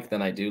don't like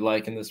than I do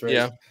like in this race.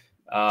 Yeah.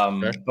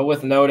 Sure. But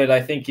with Noted,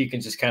 I think you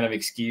can just kind of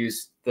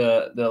excuse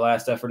the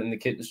last effort in the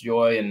Kitten's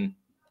Joy, and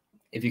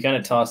if you kind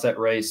of toss that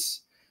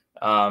race,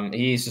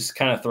 he's just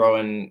kind of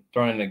throwing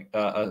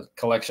a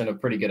collection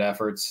of pretty good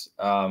efforts.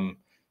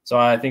 So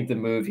I think the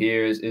move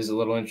here is a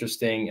little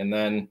interesting, and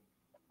then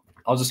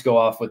I'll just go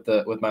off with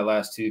my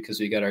last 2 because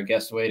we got our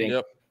guest waiting.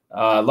 Yep.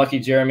 Lucky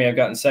Jeremy, I've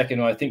gotten second,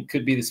 who I think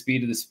could be the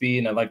speed of the speed,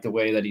 and I like the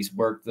way that he's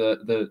worked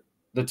the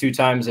 2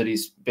 times that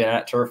he's been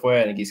at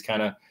Turfway. I think he's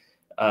kind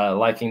of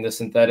liking the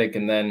synthetic.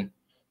 And then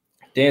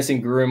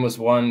Dancing Groom was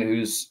one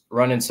who's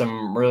running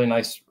some really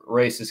nice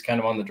races kind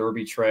of on the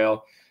Derby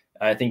trail.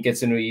 I think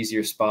gets into an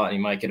easier spot, and he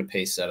might get a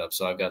pace setup.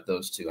 So I've got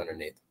those 2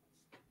 underneath.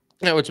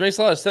 Yeah, which makes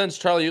a lot of sense.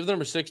 Charlie, you have the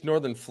number 6,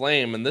 Northern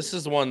Flame, and this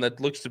is one that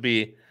looks to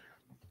be,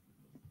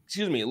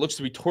 it looks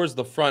to be towards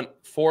the front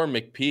for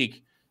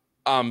McPeak.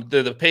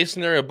 Did the pace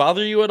scenario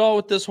bother you at all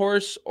with this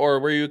horse, or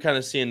were you kind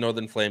of seeing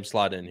Northern Flame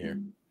slot in here?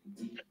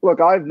 Look,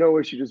 I have no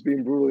issue just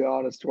being brutally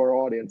honest to our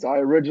audience. I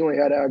originally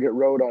had Agate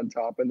Road on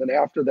top, and then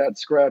after that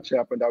scratch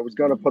happened, I was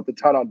going to put the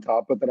 10 on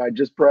top, but then I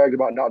just bragged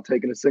about not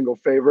taking a single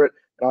favorite.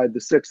 I had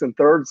the 6 and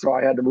 3rd, so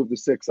I had to move the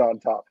 6 on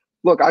top.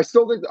 Look, I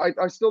still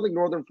think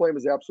Northern Flame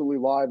is absolutely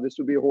live. This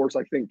would be a horse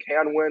I think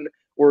can win,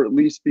 or at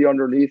least be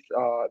underneath.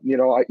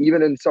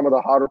 Even in some of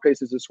the hotter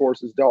paces this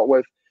horse has dealt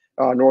with,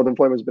 Northern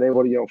Flame has been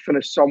able to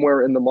finish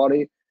somewhere in the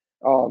money.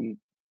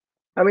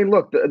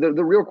 Look,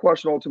 the real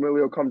question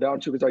ultimately will come down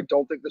to, because I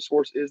don't think this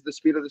horse is the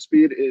speed of the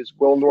speed, is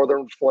will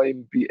Northern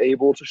Flame be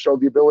able to show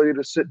the ability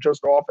to sit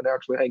just off and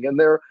actually hang in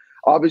there?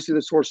 Obviously,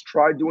 this horse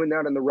tried doing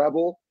that in the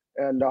Rebel,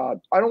 and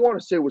I don't want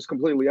to say it was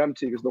completely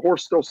empty because the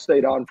horse still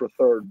stayed on for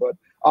 3rd, but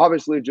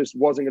obviously it just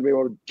wasn't going to be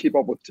able to keep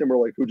up with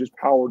Timberlake, who just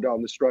powered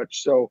down the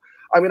stretch. So,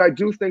 I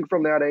do think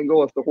from that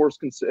angle, if the horse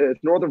can, if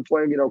Northern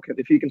Flame,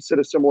 if he can sit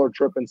a similar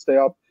trip and stay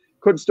up,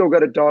 could still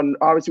get it done.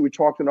 Obviously, we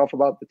talked enough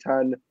about the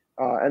 10.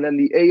 And then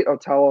the 8,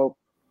 Otello.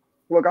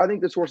 Look, I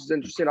think this horse is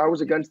interesting. I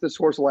was against this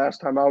horse last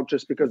time out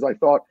just because I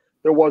thought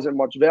there wasn't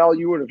much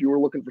value. And if you were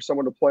looking for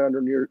someone to play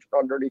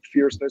underneath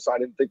Fierceness, I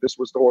didn't think this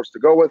was the horse to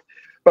go with.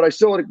 But I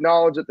still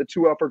acknowledge that the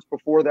two efforts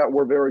before that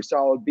were very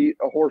solid. Beat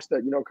a horse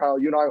that, Kyle,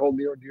 you and I hold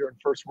near and dear in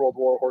First World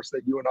War, a horse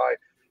that you and I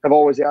have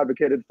always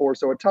advocated for.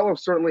 So Otello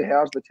certainly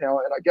has the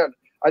talent. And again,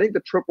 I think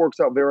the trip works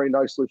out very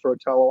nicely for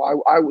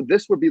Otello.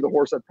 This would be the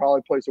horse I'd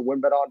probably place a win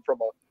bet on from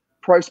a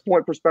price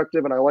point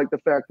perspective, and I like the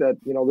fact that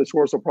this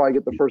horse will probably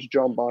get the first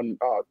jump on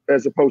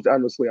as opposed to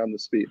endlessly on the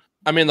speed.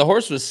 I mean, the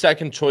horse was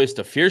second choice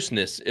to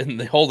Fierceness in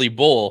the Holy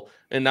Bull,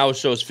 and now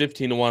shows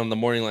 15-1 on the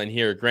morning line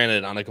here.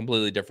 Granted, on a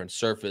completely different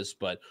surface,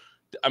 but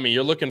I mean,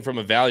 you're looking from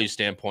a value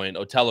standpoint.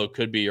 Otello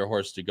could be your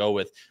horse to go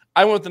with.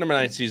 I went with the number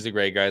 9 Seize the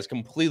Gray, guys,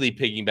 completely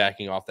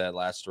piggybacking off that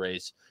last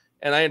race,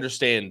 and I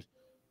understand.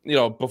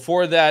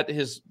 Before that,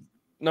 his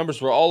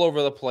numbers were all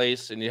over the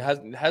place, and he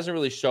hasn't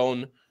really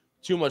shown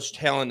too much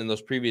talent in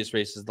those previous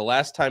races. The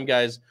last time,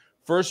 guys,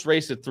 first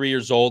race at 3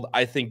 years old,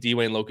 I think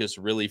Dwayne Locust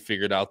really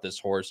figured out this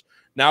horse.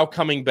 Now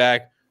coming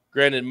back,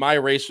 granted, my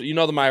race,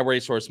 my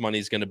racehorse money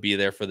is going to be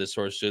there for this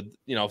horse.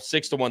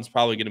 6-1 is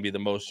probably going to be the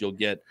most you'll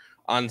get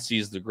on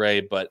Seize the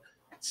Gray, but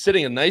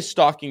sitting a nice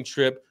stalking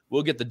trip,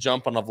 we'll get the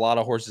jump on a lot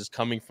of horses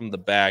coming from the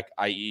back,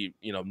 i.e.,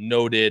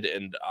 Noted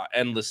and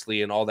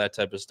Endlessly and all that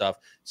type of stuff.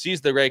 Seize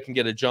the Gray can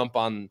get a jump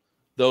on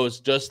those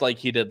just like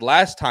he did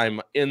last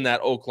time in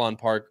that Oaklawn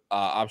Park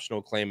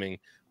optional claiming.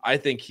 I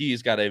think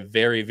he's got a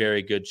very,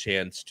 very good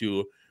chance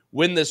to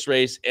win this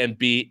race and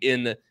be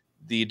in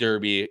the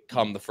Derby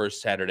come the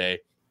first Saturday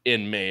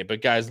in May.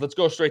 But guys, let's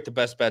go straight to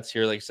best bets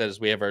here. Like I said, as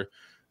we have our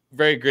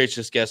very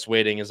gracious guest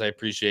waiting, as I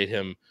appreciate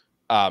him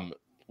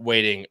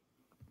waiting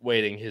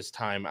his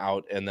time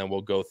out, and then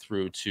we'll go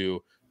through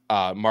to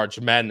March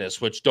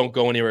Madness, which don't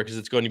go anywhere because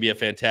it's going to be a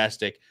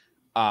fantastic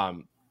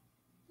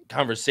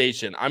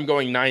conversation. I'm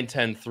going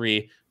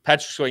 9-10-3.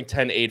 Patrick's going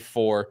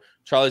 10-8-4.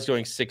 Charlie's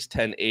going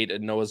 6-10-8,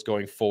 and Noah's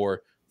going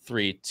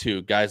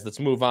 4-3-2. Guys, let's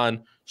move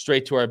on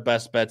straight to our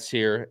best bets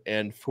here.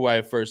 And who I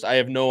have first? I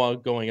have Noah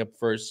going up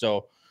first.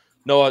 So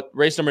Noah,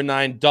 race number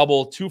 9,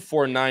 double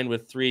 2-4-9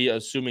 with 3,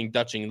 assuming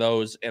dutching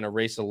those, and a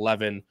race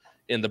 11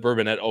 in the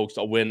Bourbonnette Oaks,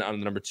 a win on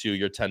the number 2.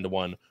 You're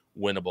 10-1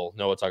 winnable.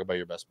 Noah, talk about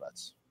your best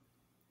bets.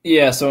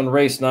 Yeah, so in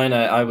race 9,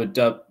 I would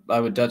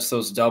dutch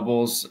those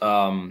doubles.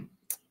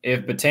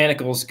 If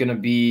Botanical's going to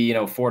be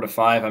 4-5,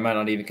 I might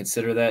not even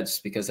consider that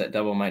just because that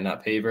double might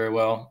not pay very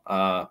well.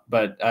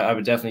 But I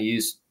would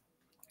definitely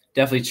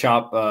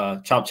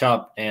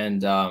chop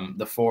and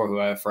the 4, who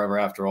I have Forever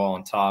After All,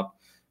 on top.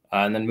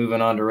 And then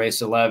moving on to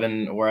race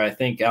 11, where I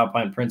think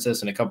Alpine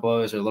Princess and a couple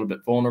others are a little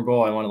bit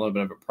vulnerable. I want a little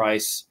bit of a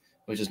price,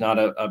 which is not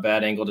a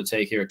bad angle to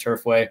take here at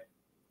Turfway.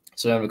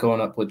 So I'm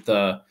going up with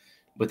the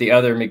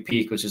other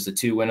McPeak, which is the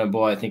 2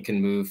 winnable. I think can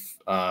move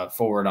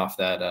forward off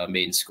that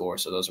maiden score.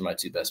 So those are my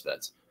 2 best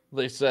bets.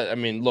 Like I said, I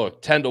mean,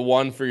 look,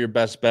 10-1 for your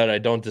best bet. I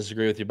don't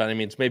disagree with you, but I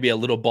mean, it's maybe a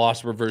little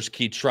boss reverse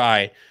key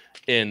try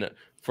in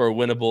for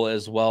winnable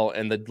as well.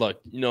 And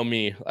look,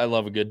 me, I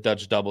love a good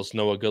Dutch double. So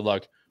Noah, good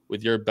luck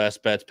with your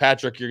best bets.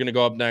 Patrick, you're going to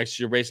go up next.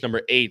 Your race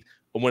number 8,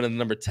 a win in the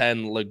number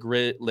 10,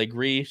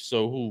 Legris,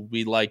 so who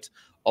we liked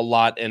a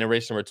lot. And in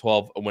race number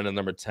 12, a win in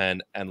number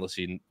 10,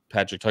 Endlessly.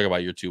 Patrick, talk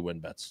about your 2 win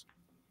bets.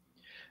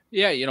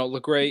 Yeah,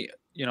 Legray,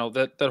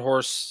 that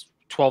horse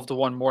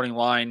 12-1 morning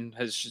line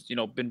has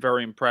been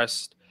very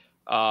impressed.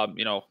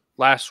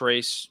 Last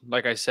race,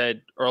 like I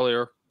said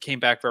earlier, came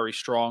back very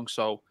strong.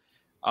 So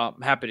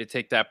I'm happy to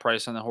take that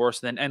price on the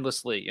horse. And then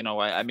Endlessly,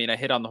 I mean, I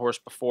hit on the horse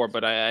before,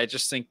 but I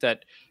just think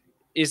that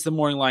is the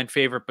morning line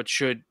favorite, but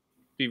should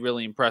be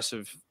really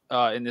impressive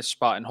in this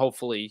spot, and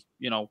hopefully,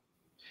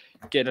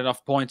 get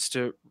enough points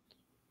to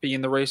be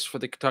in the race for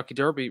the Kentucky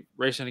Derby,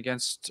 racing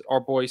against our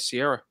boy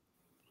Sierra.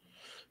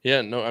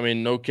 Yeah, no, I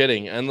mean, no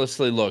kidding.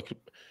 Endlessly, look,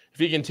 if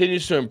he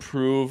continues to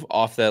improve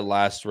off that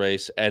last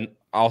race and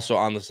also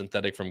on the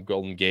synthetic from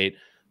Golden Gate,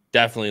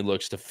 definitely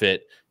looks to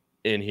fit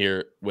in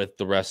here with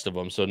the rest of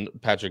them. So,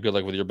 Patrick, good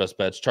luck with your best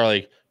bets.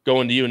 Charlie,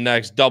 going to you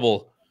next.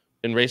 Double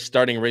in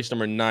starting race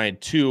number 9,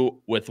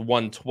 2 with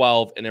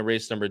 112, and in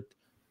race number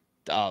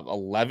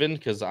 11,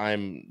 because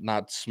I'm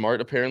not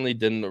smart, apparently,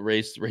 didn't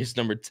race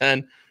number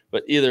 10.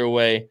 But either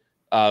way,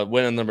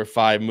 win on number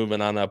 5,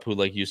 moving on up, who,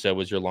 like you said,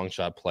 was your long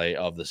shot play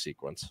of the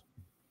sequence.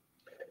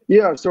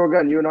 Yeah, so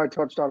again, you and I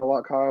touched on a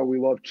lot, Kyle. We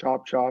love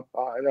Chop.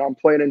 And I'm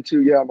playing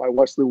into, my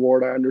Wesley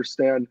Ward. I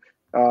understand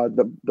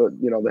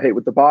the hate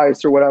with the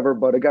bias or whatever.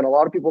 But again, a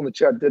lot of people in the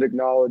chat did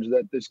acknowledge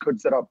that this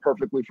could set up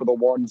perfectly for the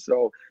 1.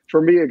 So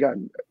for me,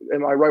 again,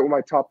 am I right with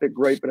my top pick?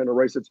 Great. But in a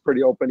race that's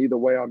pretty open, either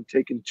way, I'm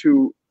taking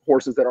 2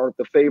 horses that aren't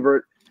the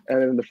favorite.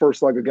 And in the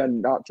first leg,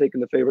 again, not taking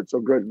the favorite. So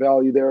great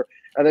value there.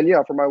 And then,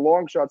 for my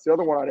long shots, the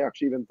other one I'd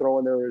actually even throw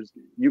in there is,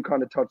 you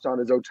kind of touched on,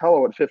 is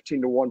Otello at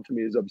 15-1 to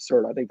me is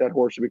absurd. I think that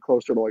horse should be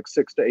closer to like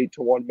 6 to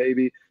 8-1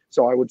 maybe.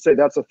 So I would say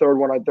that's the third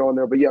one I'd throw in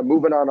there. But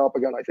moving on up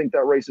again, I think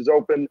that race is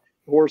open.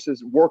 The horse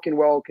is working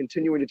well,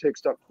 continuing to take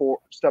steps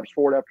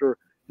forward after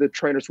the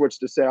trainer switch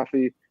to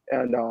Safi.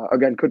 And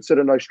again, could sit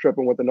a nice trip,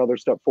 and with another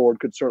step forward,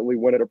 could certainly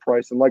win at a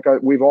price. And like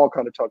we've all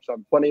kind of touched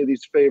on, plenty of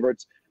these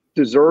favorites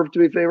deserve to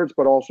be favorites,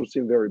 but also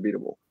seem very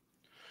beatable.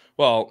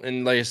 Well,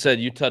 and like I said,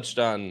 you touched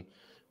on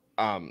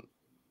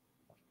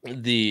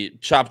the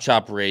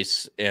chop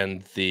race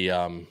and the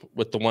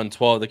with the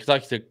 112,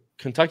 the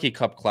Kentucky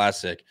Cup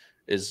Classic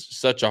is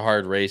such a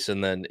hard race.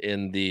 And then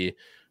in the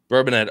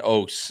Bourbonnais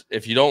Oaks,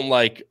 if you don't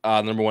like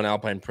number 1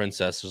 Alpine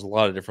Princess, there's a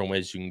lot of different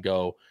ways you can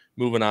go.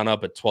 Moving on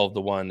up at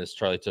 12-1, as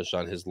Charlie touched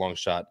on, his long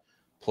shot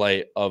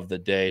play of the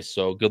day.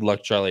 So good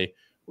luck, Charlie,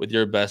 with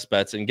your best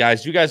bets. And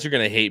guys, you guys are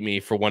going to hate me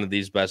for one of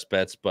these best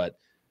bets, but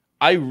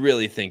I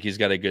really think he's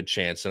got a good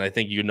chance. And I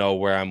think you know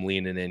where I'm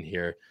leaning in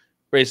here.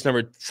 Race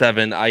number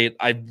 7, I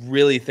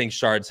really think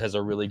Shards has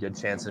a really good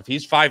chance. If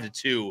he's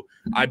 5-2,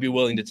 I'd be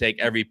willing to take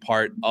every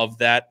part of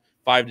that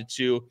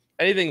 5-2.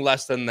 Anything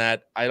less than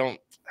that, I don't.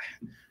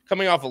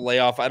 Coming off a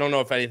layoff, I don't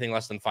know if anything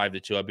less than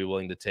 5-2, I'd be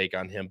willing to take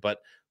on him.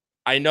 But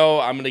I know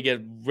I'm going to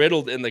get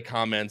riddled in the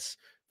comments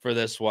for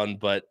this one,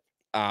 but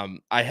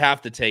I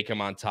have to take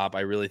him on top. I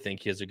really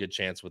think he has a good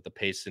chance with the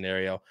pace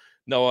scenario.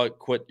 Noah,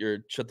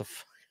 shut the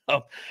fuck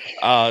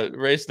up.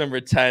 Race number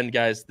 10,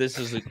 guys. This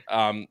is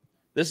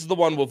the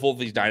one with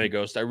Wolfie's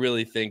Dynaghost. I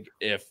really think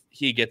if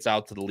he gets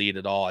out to the lead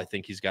at all, I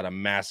think he's got a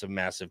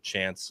massive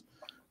chance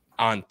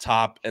on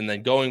top. And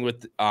then going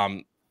with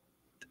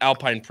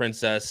Alpine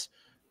Princess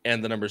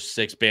and the number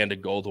 6 Band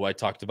of Gold, who I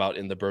talked about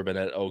in the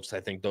Bourbonnais Oaks. I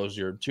think those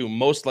are your 2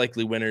 most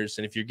likely winners.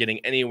 And if you're getting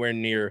anywhere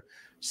near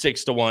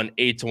 6-1,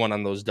 8-1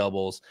 on those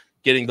doubles,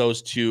 getting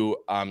those 2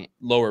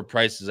 lower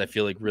prices, I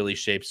feel like really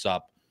shapes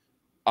up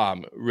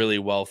really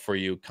well for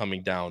you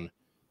coming down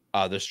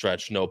the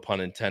stretch. No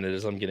pun intended,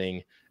 as I'm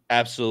getting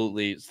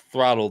absolutely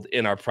throttled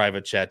in our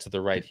private chat to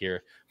the right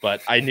here.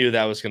 But I knew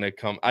that was going to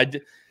come.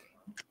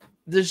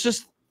 There's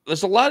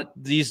a lot.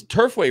 These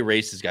Turfway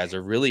races, guys,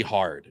 are really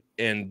hard.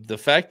 And the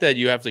fact that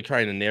you have to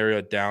kind of narrow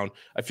it down,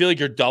 I feel like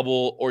your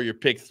double or your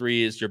pick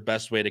 3 is your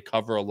best way to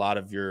cover a lot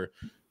of your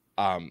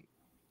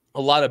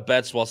a lot of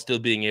bets while still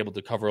being able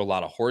to cover a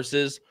lot of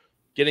horses.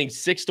 Getting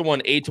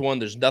 6-1, 8-1,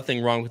 there's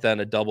nothing wrong with that in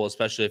a double,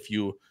 especially if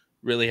you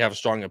really have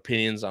strong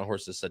opinions on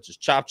horses such as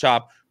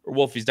Chop or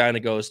Wolfie's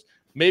Dynaghost.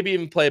 Maybe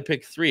even play a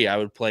pick 3. I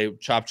would play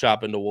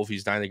Chop into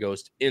Wolfie's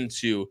Dynaghost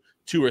into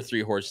 2 or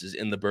 3 horses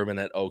in the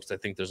Bourbonnais Oaks. I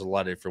think there's a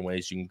lot of different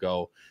ways you can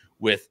go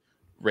with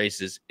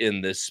races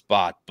in this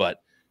spot. But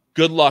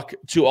good luck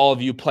to all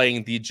of you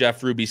playing the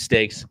Jeff Ruby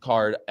Stakes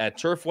card at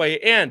Turfway,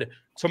 and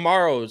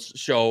tomorrow's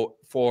show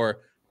for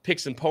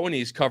Picks and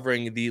Ponies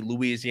covering the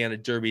Louisiana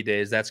Derby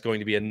days. That's going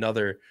to be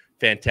another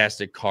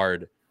fantastic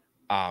card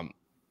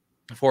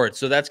for it.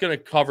 So that's going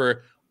to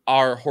cover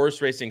our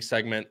horse racing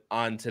segment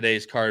on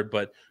today's card.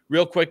 But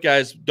real quick,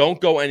 guys, don't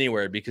go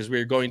anywhere, because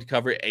we're going to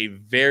cover a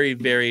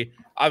very,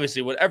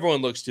 obviously what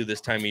everyone looks to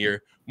this time of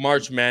year,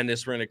 March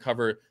Madness. We're going to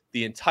cover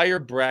the entire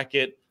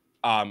bracket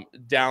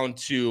down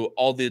to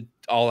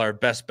all our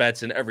best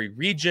bets in every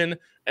region,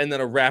 and then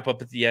a wrap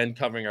up at the end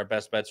covering our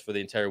best bets for the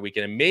entire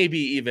weekend, and maybe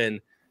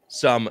even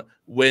some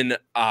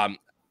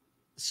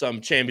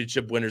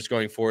championship winners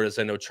going forward, as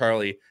I know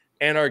Charlie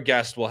and our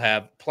guest will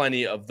have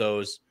plenty of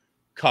those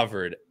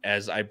covered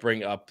as I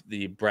bring up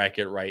the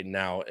bracket right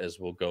now, as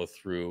we'll go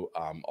through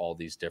all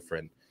these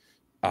different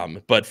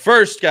but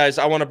first, guys,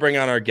 I want to bring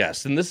on our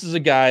guest, and this is a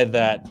guy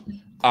that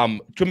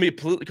to be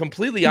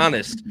completely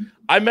honest,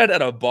 I met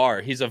at a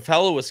bar. He's a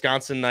fellow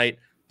Wisconsinite,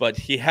 but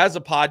he has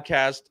a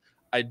podcast.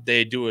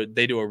 They do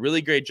a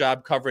really great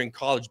job covering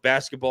college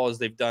basketball, as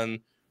they've done.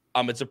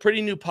 It's a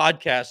pretty new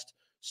podcast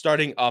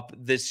starting up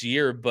this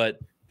year, but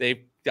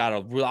they've got a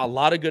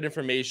lot of good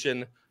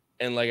information.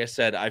 And like I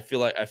said, I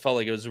felt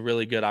like it was a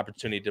really good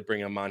opportunity to bring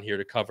him on here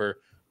to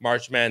cover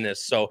March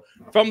Madness. So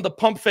from the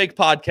Pump Fake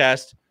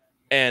podcast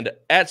and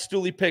at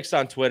Stooley Picks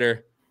on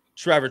Twitter,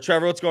 Trevor,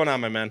 what's going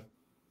on, my man?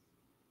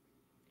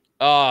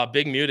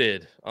 Big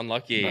muted,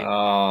 unlucky.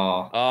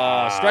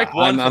 Strike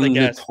one. I'm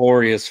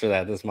notorious for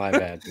that. That's my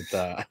bad.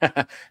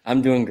 But,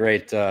 I'm doing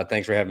great.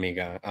 Thanks for having me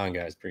on,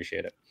 guys.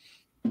 Appreciate it.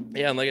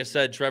 Yeah, and like I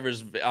said,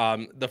 Trevor's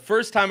the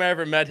first time I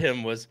ever met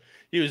him was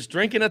he was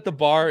drinking at the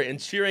bar and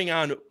cheering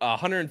on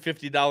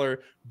 $150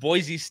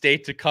 Boise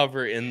State to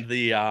cover in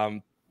the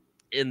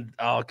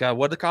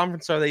what the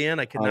conference are they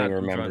in? I cannot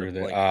remember.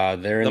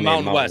 They're in the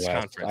Mountain West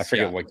Conference. I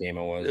forget what game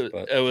it was.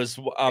 It was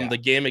the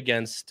game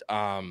against they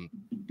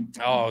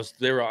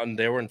were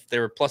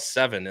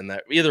 +7 in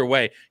that. Either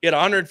way, he had a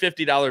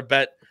 $150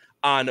 bet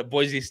on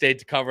Boise State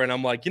to cover, and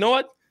I'm like, you know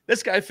what?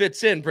 This guy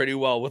fits in pretty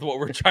well with what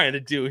we're trying to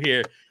do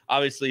here.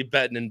 Obviously,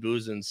 betting and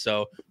boozing.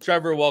 So,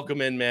 Trevor,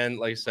 welcome in, man.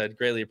 Like I said,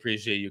 greatly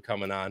appreciate you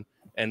coming on.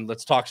 And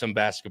let's talk some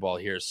basketball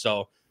here.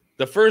 So,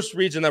 the first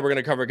region that we're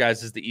going to cover,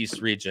 guys, is the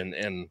East region.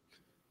 And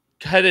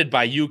headed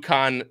by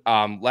UConn,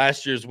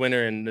 last year's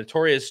winner and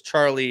notorious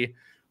Charlie.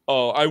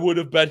 Oh, I would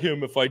have bet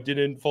him if I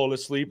didn't fall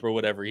asleep or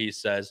whatever he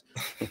says.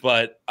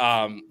 But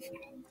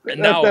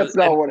that's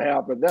not what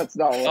happened. That's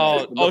not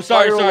what happened.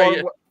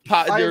 Sorry.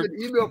 I have an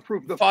email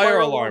proof. The fire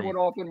alarm went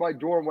off in my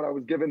dorm when I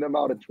was giving them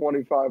out at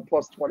 25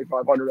 plus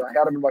 2,500. I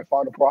had them in my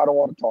Final Four. I don't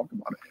want to talk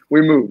about it.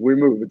 We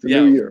move. It's a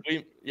new year.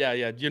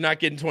 You're not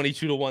getting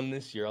 22-1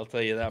 this year. I'll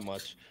tell you that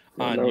much.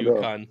 on no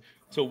UConn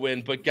to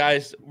win. But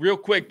guys, real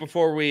quick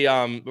before we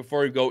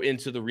go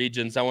into the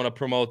regions, I want to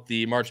promote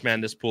the March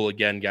Madness pool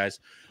again, guys.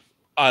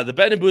 The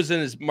Bettin and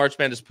Boozin March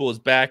Madness pool is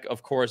back,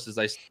 of course, as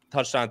I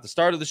touched on at the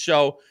start of the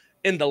show.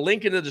 In the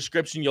link in the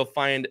description, you'll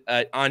find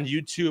on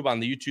YouTube, on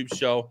the YouTube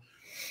show,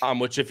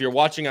 which if you're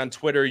watching on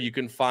Twitter, you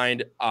can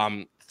find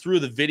through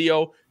the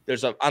video.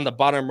 There's on the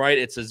bottom right,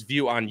 it says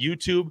view on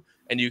YouTube,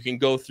 and you can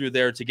go through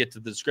there to get to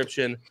the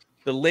description.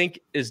 The link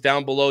is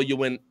down below. You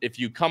win if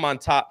you come on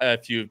top.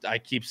 I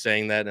keep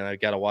saying that, and I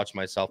got to watch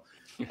myself.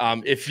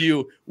 If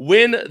you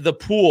win the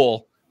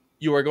pool,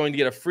 you are going to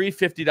get a free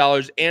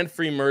 $50 and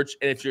free merch.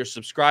 And if you're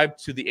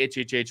subscribed to the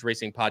HHH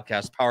Racing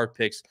Podcast Power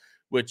Picks,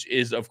 which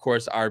is, of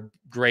course, our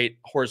great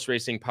horse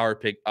racing power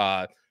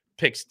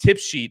picks tip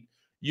sheet,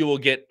 you will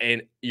get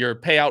your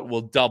payout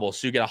will double.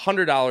 So you get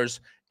 $100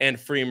 and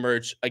free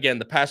merch. Again,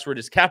 the password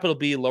is capital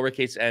B,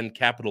 lowercase n,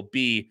 capital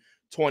B,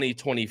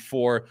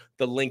 2024.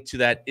 The link to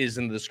that is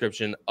in the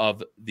description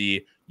of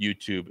the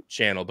YouTube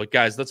channel. But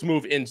guys, let's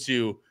move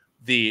into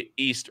the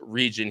East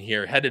region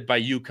here, headed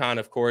by UConn,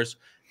 of course.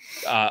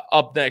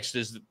 Up next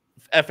is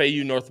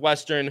FAU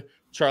Northwestern.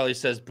 Charlie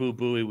says, boo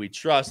booey, we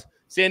trust.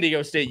 San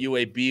Diego State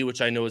UAB,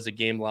 which I know is a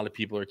game a lot of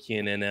people are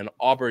keying in, and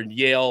Auburn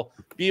Yale,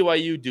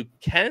 BYU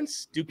Duquesne,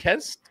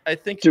 I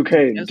think.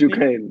 Duquesne.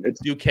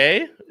 It's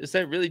Duquesne. Is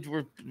that really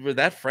we're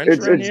that French?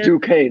 It's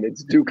Duquesne.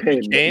 It's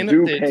Duquesne.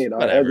 Duquesne.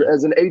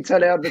 As an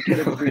A10 advocate,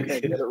 it's Duquesne.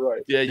 Get it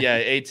right. Yeah,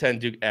 A10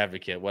 Duke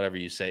advocate, whatever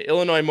you say.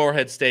 Illinois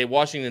Morehead State,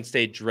 Washington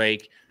State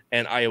Drake,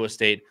 and Iowa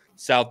State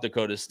South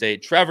Dakota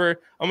State. Trevor,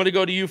 I'm going to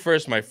go to you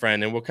first, my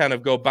friend, and we'll kind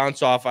of go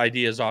bounce off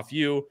ideas off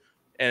you.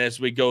 And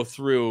as we go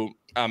through,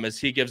 as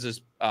he gives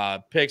us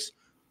picks,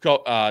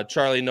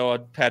 Charlie, Noah,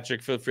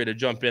 Patrick, feel free to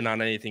jump in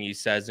on anything he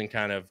says and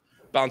kind of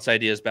bounce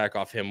ideas back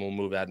off him. We'll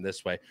move that in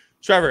this way.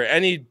 Trevor,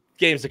 any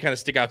games that kind of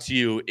stick out to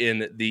you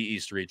in the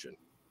East region?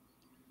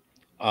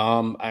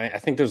 I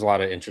think there's a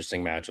lot of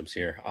interesting matchups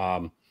here.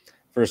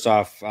 First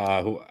off,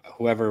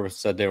 whoever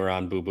said they were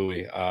on Boo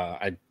Booey,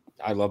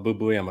 I love Boo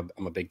Booey.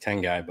 I'm a Big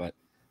Ten guy, but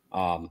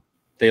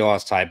they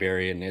lost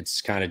Tyberry, and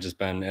it's kind of just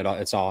been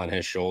it's all on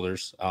his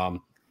shoulders.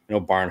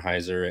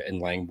 Barnheiser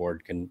and Langboard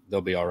they'll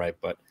be all right,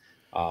 but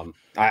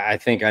I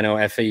think I know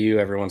FAU.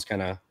 Everyone's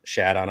kind of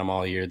shat on them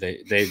all year.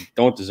 They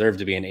don't deserve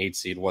to be an 8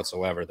 seed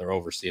whatsoever. They're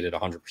overseeded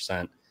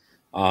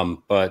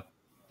 100%. But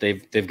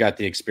they've got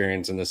the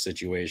experience in this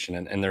situation,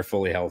 and they're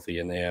fully healthy,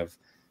 and they have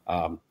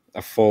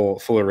a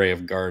full array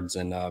of guards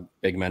and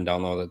big men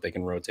down low that they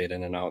can rotate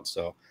in and out.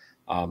 So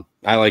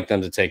I like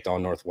them to take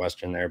down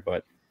Northwestern there,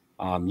 but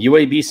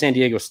UAB San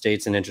Diego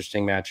State's an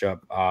interesting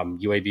matchup.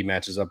 UAB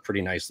matches up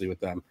pretty nicely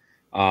with them.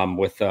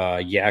 With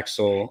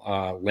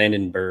Yaxel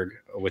Landenberg,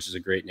 which is a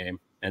great name,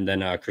 and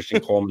then Christian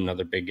Coleman,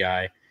 another big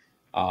guy.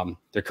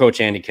 Their coach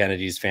Andy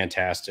Kennedy is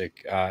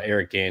fantastic.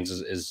 Eric Gaines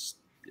is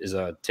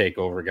a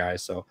takeover guy,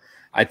 so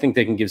I think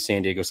they can give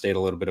San Diego State a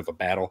little bit of a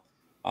battle.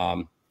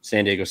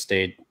 San Diego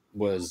State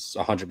was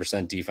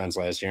 100% defense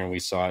last year, and we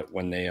saw it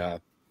when they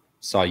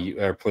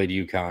played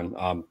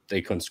UConn.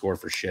 They couldn't score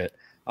for shit.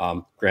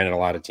 Granted, a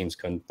lot of teams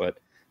couldn't, but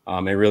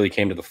it really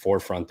came to the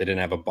forefront. They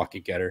didn't have a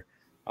bucket getter.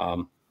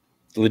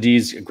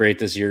 Ledie's great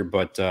this year,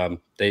 but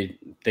they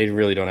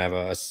really don't have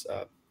a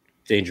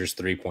dangerous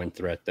 3-point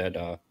threat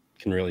that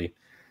can really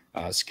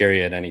scare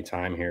you at any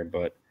time here.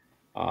 But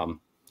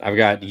I've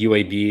got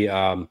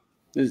UAB.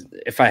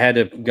 If I had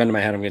a gun to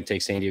my head, I'm going to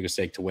take San Diego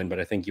State to win, but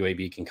I think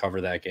UAB can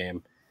cover that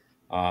game.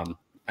 I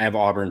have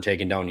Auburn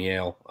taking down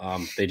Yale.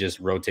 They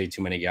just rotate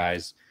too many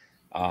guys,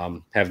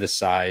 have the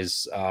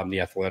size, the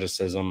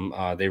athleticism.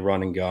 They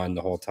run and gun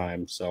the whole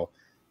time. So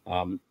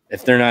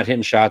if they're not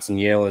hitting shots and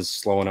Yale is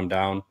slowing them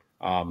down,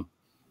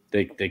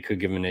 they could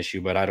give them an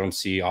issue, but I don't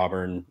see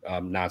Auburn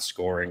not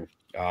scoring.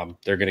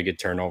 They're going to get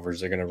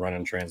turnovers. They're going to run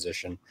in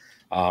transition,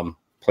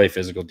 play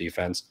physical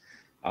defense.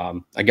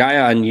 A guy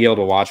on Yale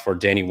to watch for,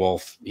 Danny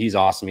Wolf. He's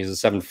awesome. He's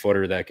a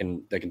 7-footer that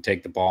can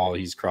take the ball.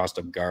 He's crossed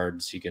up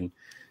guards. He can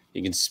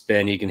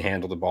spin. He can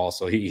handle the ball.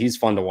 So he's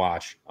fun to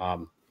watch.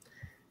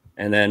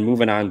 And then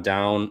moving on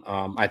down,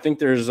 I think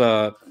there's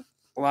a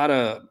lot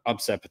of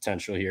upset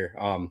potential here.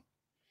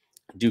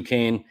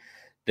 Duquesne,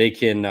 they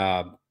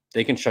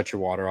can shut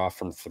your water off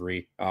from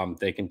 3.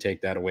 They can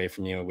take that away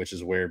from you, which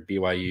is where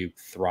BYU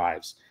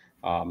thrives.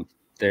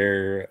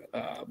 They're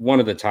one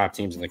of the top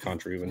teams in the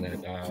country when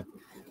it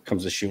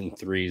comes to shooting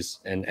threes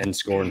and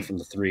scoring from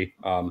the 3.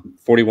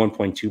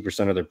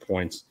 41.2% of their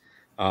points,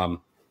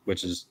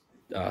 which is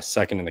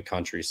second in the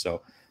country.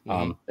 So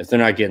if they're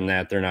not getting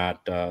that,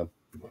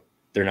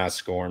 they're not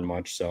scoring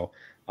much. So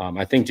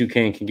I think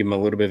Duquesne can give them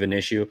a little bit of an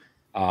issue.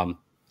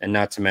 And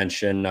not to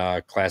mention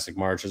Classic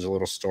March is a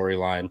little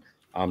storyline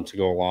to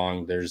go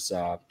along. There's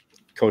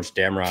Coach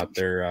Damrot,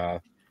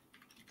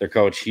 their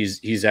coach.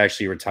 He's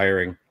actually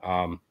retiring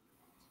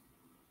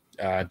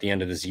at the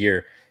end of this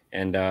year,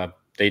 and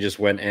they just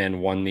went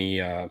and won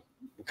the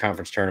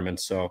conference tournament.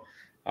 So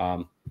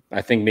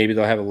I think maybe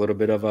they'll have a little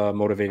bit of a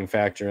motivating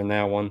factor in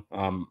that one.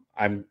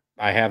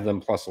 I have them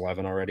plus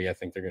 11 already. I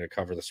think they're going to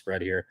cover the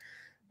spread here.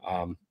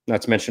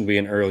 Not to mention be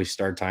an early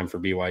start time for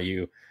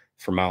BYU.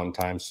 for Mountain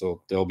Time,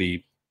 so they'll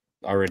be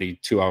already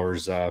 2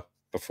 hours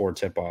before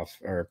tip off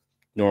or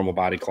normal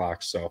body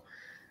clock. So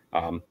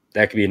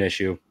that could be an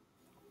issue.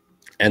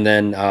 And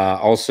then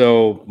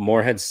also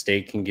Morehead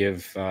State can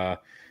give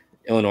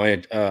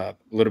Illinois a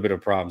little bit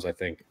of problems, I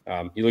think.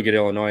 You look at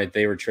Illinois,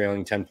 they were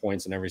trailing 10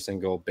 points in every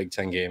single Big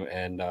Ten game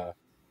and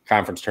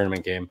conference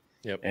tournament game.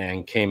 Yep.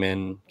 And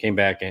came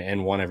back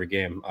and won every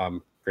game.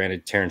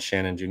 Granted, Terrence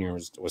Shannon Jr.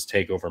 was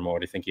takeover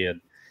mode. I think he had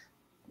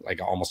like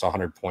almost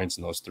 100 points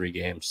in those 3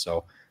 games.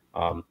 So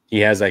he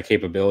has that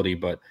capability.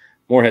 But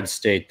Morehead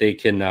State, they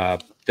can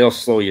they'll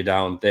slow you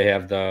down. They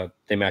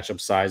match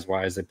up size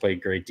wise. They play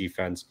great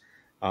defense.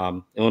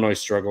 Illinois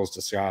struggles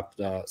to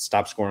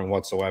stop scoring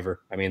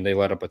whatsoever. I mean, they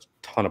let up a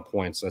ton of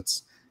points.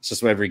 It's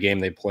just every game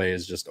they play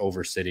is just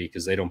over City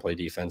because they don't play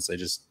defense. They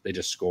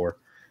just score.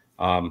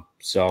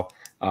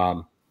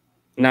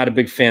 Not a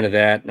big fan of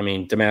that. I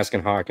mean, Damask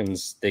and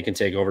Hawkins, they can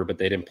take over, but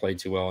they didn't play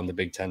too well in the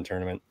Big Ten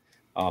tournament.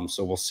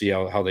 So we'll see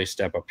how they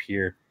step up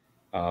here.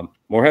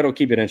 Morehead will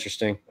keep it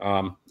interesting.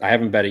 I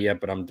haven't bet it yet,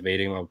 but I'm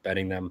debating about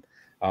betting them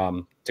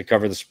to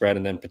cover the spread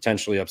and then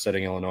potentially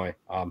upsetting Illinois.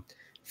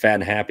 Fat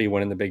and Happy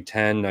winning the Big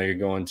Ten. Now you're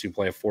going to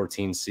play a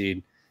 14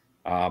 seed.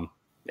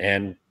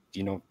 And,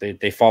 you know,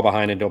 they fall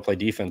behind and don't play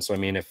defense. So, I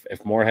mean,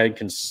 if Morehead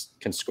can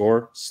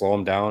score, slow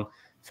them down,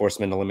 force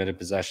them into limited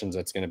possessions,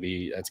 that's gonna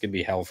be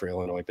hell for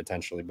Illinois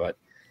potentially. But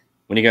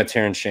when you got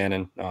Terrence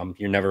Shannon,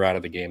 you're never out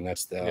of the game.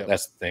 That's the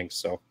thing.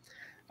 So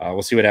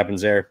we'll see what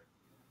happens there.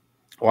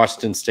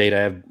 Washington State,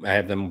 I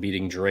have them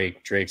beating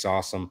Drake. Drake's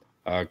awesome,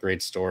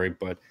 great story,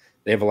 but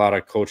they have a lot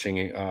of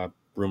coaching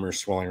rumors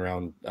swirling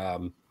around.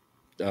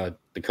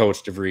 The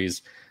coach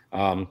DeVries,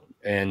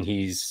 and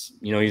he's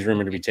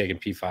rumored to be taking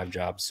P5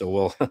 jobs. So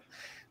we'll,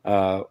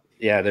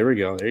 there we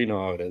go. There you know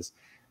how it is.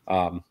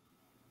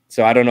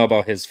 So I don't know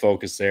about his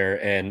focus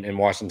there. And in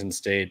Washington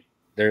State,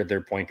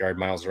 their point guard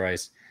Miles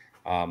Rice.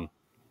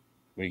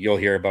 You'll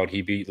hear about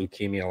he beat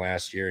leukemia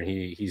last year, and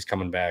he's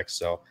coming back.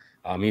 So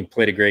he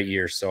played a great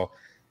year. So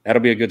that'll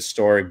be a good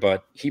story.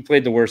 But he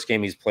played the worst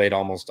game he's played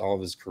almost all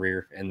of his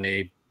career, and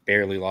they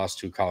barely lost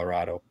to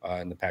Colorado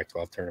in the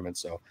Pac-12 tournament.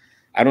 So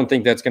I don't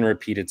think that's going to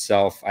repeat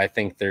itself. I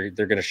think they're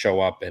going to show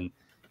up,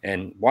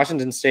 and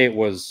Washington State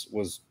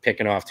was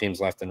picking off teams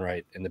left and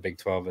right in the Big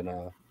 12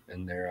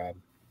 in their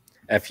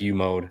FU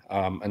mode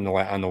on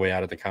the way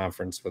out of the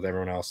conference with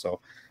everyone else. So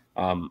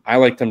I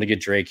like them to get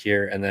Drake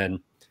here, and then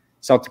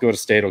South Dakota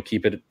State will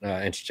keep it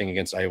interesting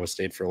against Iowa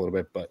State for a little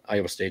bit, but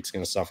Iowa State's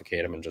going to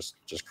suffocate them and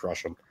just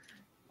crush them.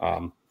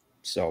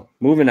 So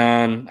moving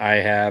on, I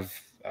have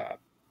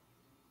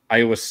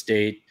Iowa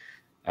State.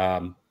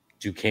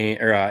 Duquesne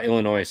or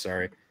Illinois,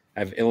 sorry. I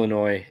have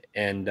Illinois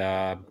and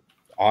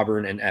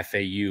Auburn and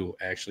FAU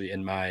actually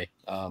in my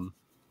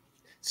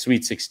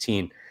Sweet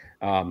 16.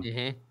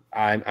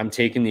 I'm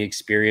taking the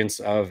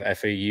experience of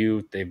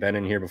FAU. They've been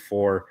in here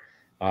before.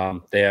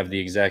 They have the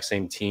exact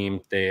same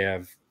team. They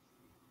have,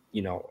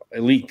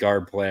 elite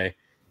guard play.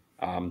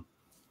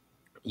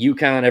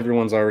 UConn,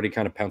 everyone's already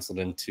kind of penciled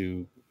in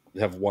to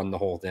have won the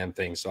whole damn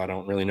thing. So I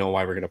don't really know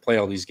why we're going to play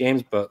all these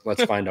games, but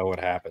let's find out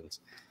what happens.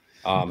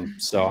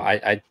 So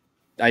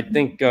I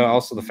think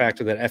also the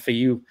factor that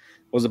FAU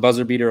was a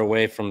buzzer beater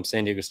away from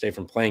San Diego State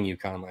from playing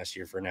UConn last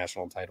year for a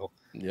national title,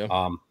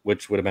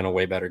 which would have been a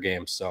way better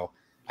game. So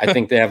I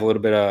think they have a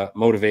little bit of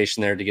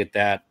motivation there to get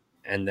that.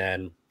 And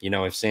then,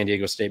 if San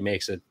Diego State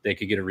makes it, they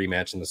could get a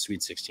rematch in the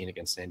Sweet 16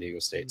 against San Diego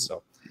State.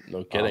 So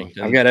no kidding.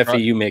 I've got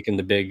FAU making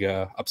the big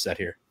upset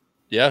here.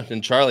 Yeah.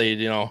 And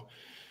Charlie,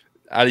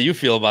 how do you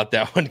feel about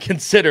that one?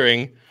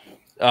 Considering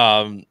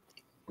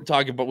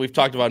we've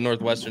talked about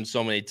Northwestern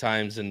so many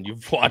times, and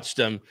you've watched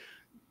them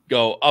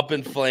go up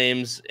in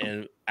flames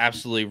and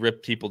absolutely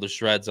rip people to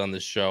shreds on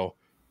this show.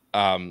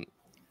 Going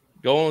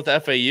with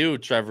FAU,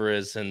 Trevor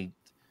is, and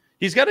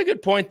he's got a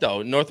good point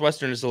though.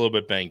 Northwestern is a little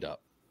bit banged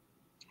up.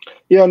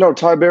 Yeah, no,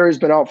 Ty Berry's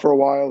been out for a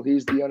while.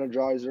 He's the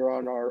energizer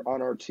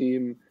on our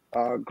team.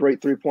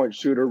 Great 3-point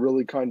shooter,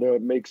 really kind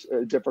of makes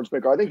a difference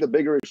maker. I think the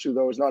bigger issue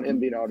though is not him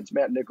being out; it's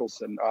Matt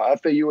Nicholson.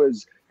 FAU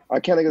is. I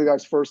can't think of the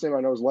guy's first name.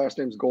 I know his last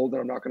name's Golden.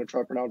 I'm not going to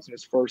try pronouncing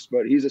his first,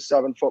 but he's a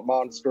 7-foot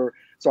monster.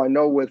 So I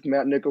know with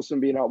Matt Nicholson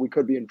being out, we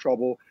could be in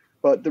trouble.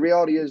 But the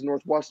reality is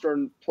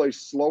Northwestern plays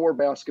slower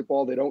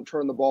basketball. They don't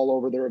turn the ball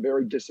over. They're a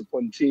very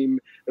disciplined team.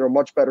 They're a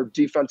much better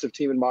defensive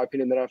team, in my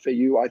opinion, than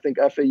FAU. I think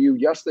FAU,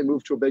 yes, they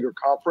moved to a bigger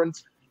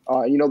conference.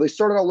 They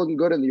started out looking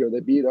good in the year.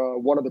 They beat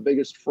one of the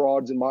biggest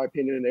frauds, in my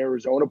opinion, in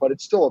Arizona, but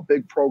it's still a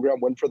big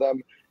program win for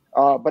them.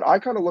 But I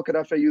kind of look at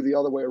FAU the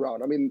other way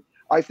around. I mean,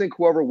 I think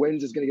whoever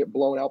wins is going to get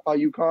blown out by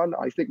UConn.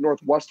 I think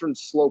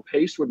Northwestern's slow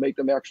pace would make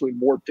them actually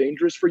more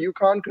dangerous for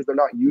UConn because they're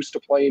not used to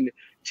playing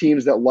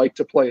teams that like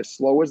to play as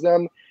slow as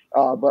them.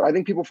 But I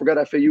think people forget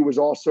FAU was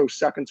also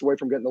seconds away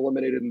from getting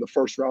eliminated in the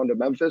first round of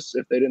Memphis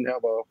if they didn't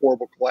have a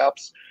horrible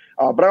collapse.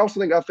 But I also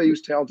think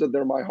FAU's talented.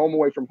 They're my home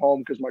away from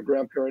home because my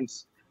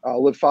grandparents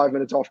live 5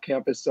 minutes off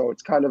campus. So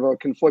it's kind of a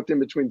conflicting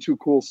between two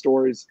cool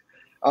stories.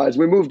 As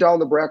we move down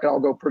the bracket,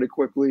 I'll go pretty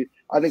quickly.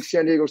 I think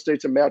San Diego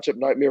State's a matchup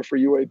nightmare for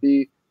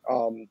UAB.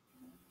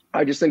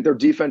 I just think their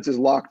defense is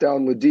locked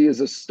down. Ledee is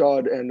a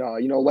stud, and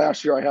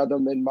last year I had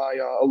them in my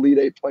Elite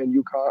Eight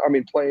playing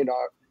playing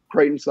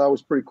Creighton, so that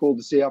was pretty cool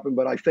to see happen.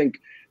 But I think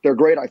they're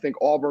great. I think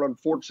Auburn,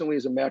 unfortunately,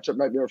 is a matchup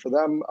nightmare for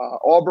them.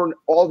 Auburn,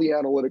 all the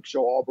analytics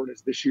show Auburn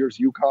is this year's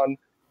UConn.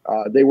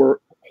 They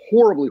were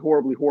horribly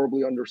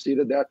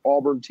underseeded. That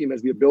Auburn team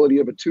has the ability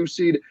of a 2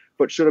 seed,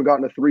 but should have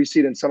gotten a 3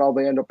 seed, and somehow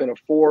they end up in a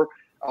 4.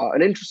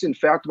 An interesting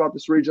fact about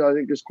this region I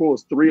think is cool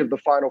is 3 of the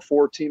Final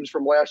 4 teams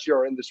from last year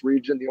are in this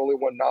region. The only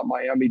one, not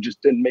Miami,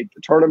 just didn't make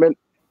the tournament.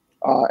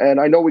 And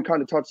I know we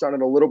kind of touched on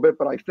it a little bit,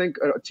 but I think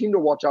a team to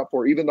watch out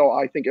for, even though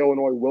I think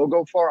Illinois will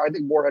go far, I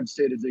think Morehead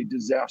State is a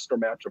disaster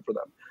matchup for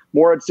them.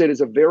 Morehead State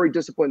is a very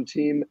disciplined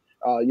team.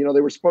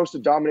 They were supposed to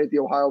dominate the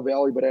Ohio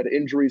Valley, but had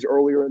injuries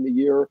earlier in the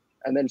year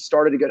and then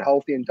started to get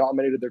healthy and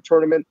dominated their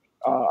tournament.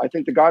 I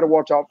think the guy to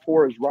watch out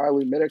for is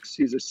Riley Minix.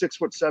 He's a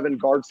 6'7"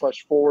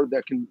 guard/forward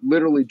that can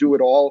literally do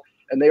it all.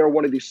 And they are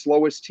one of the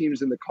slowest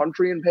teams in the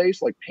country in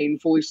pace, like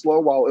painfully slow,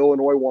 while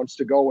Illinois wants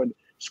to go and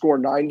score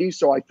 90.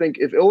 So I think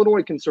if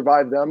Illinois can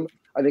survive them,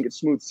 I think it's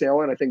smooth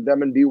sailing. I think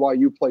them and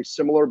BYU play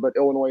similar, but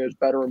Illinois is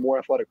better and more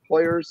athletic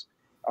players.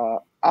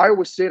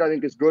 Iowa State, I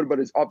think, is good, but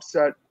is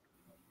upset.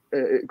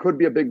 It could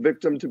be a big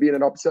victim to being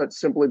an upset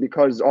simply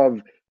because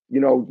of,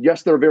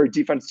 yes, they're a very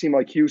defensive team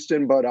like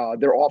Houston, but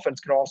their offense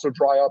can also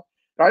dry up.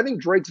 And I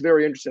think Drake's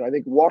very interesting. I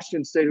think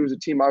Washington State, who's a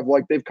team I've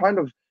liked, they've kind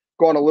of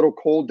gone a little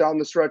cold down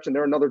the stretch, and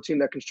they're another team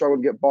that can struggle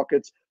to get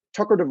buckets.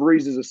 Tucker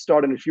DeVries is a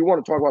stud, and if you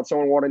want to talk about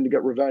someone wanting to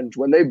get revenge,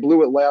 when they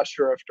blew it last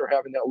year after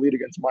having that lead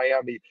against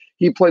Miami,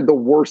 he played the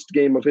worst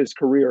game of his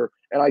career,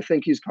 and I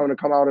think he's going to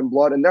come out in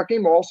blood. And that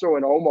game also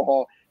in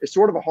Omaha is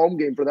sort of a home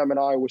game for them in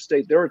Iowa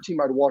State. They're a team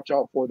I'd watch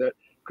out for that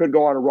could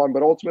go on a run,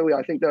 but ultimately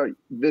I think that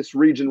this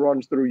region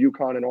runs through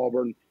UConn and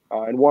Auburn,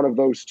 and one of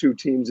those 2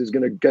 teams is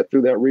going to get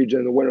through that region,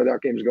 and the winner of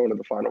that game is going to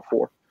the Final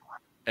Four.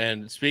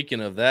 And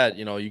speaking of that,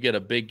 you get a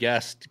big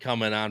guest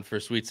coming on for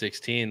Sweet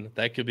 16.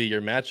 That could be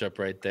your matchup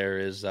right there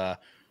is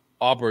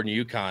Auburn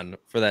UConn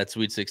for that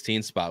Sweet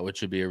 16 spot, which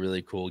would be a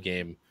really cool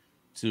game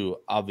to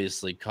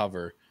obviously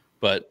cover.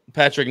 But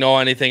Patrick,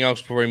 anything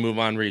else before we move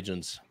on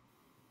regions?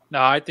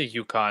 No, I think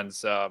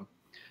UConn's,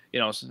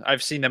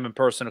 I've seen them in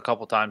person a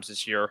couple times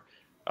this year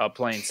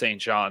playing St.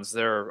 John's.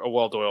 They're a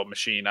well-oiled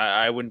machine.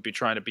 I wouldn't be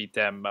trying to beat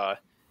them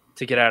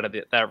to get out of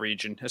that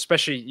region,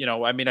 especially,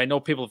 I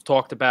know people have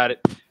talked about it.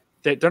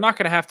 They're not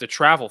going to have to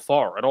travel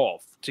far at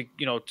all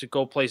to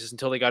go places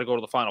until they got to go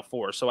to the Final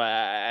Four. So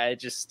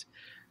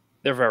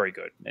they're very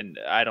good, and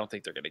I don't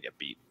think they're going to get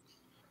beat.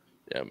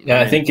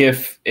 Yeah, I think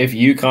if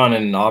UConn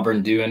and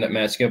Auburn do end up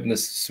matching up in the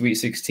Sweet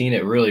 16,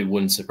 it really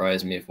wouldn't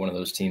surprise me if one of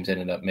those teams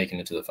ended up making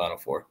it to the Final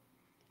Four.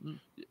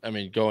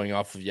 Going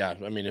off of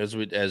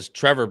as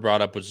Trevor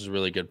brought up, which is a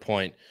really good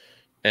point,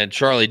 and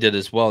Charlie did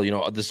as well.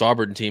 This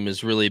Auburn team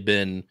has really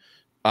been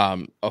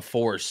a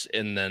force,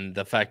 and then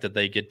the fact that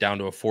they get down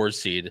to a 4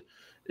 seed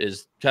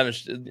is kind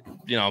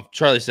of,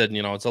 Charlie said,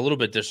 it's a little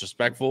bit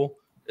disrespectful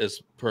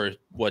as per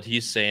what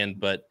he's saying,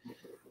 but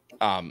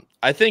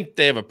I think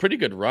they have a pretty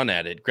good run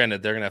at it.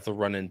 Granted, they're going to have to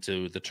run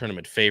into the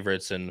tournament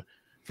favorites, and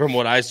from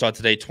what I saw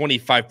today,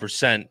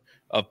 25%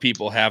 of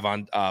people have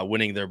on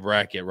winning their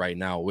bracket right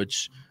now,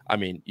 which, out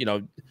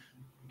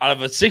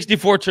of a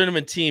 64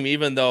 tournament team,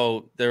 even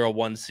though they're a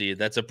 1 seed,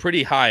 that's a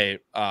pretty high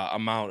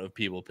amount of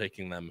people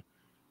picking them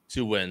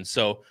to win.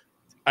 So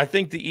I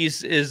think the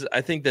East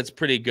that's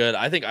pretty good.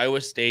 I think Iowa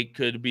State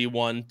could be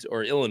one,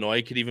 or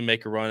Illinois could even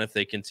make a run if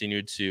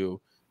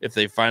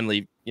they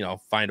finally,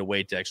 find a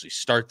way to actually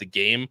start the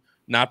game,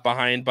 not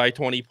behind by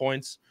 20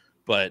 points.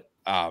 But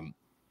that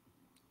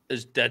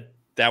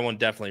one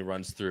definitely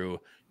runs through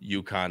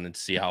UConn and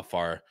see how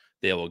far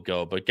they will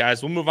go. But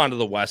guys, we'll move on to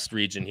the West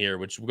region here,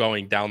 which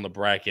going down the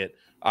bracket,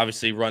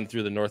 obviously run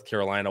through the North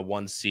Carolina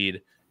 1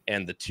 seed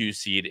and the 2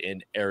 seed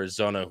in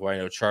Arizona, who I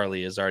know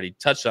Charlie has already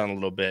touched on a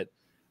little bit,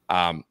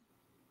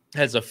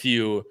 has a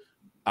few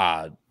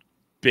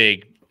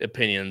big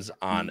opinions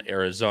on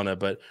Arizona.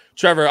 But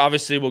Trevor,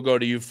 obviously we'll go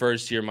to you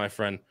first here, my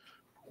friend.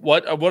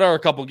 What are a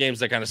couple games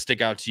that kind of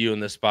stick out to you in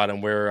this spot,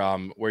 and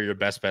where your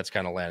best bets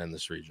kind of land in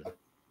this region?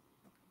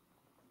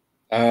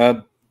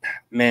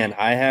 Man,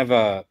 I have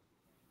a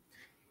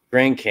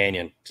Grand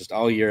Canyon. Just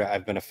all year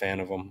I've been a fan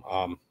of them.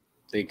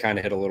 They kind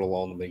of hit a little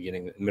lull in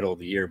the middle of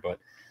the year, but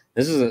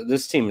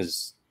this team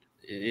is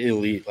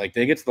elite. Like,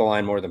 they get to the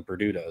line more than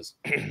Purdue does,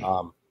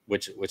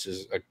 which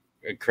is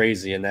a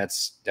crazy. And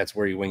that's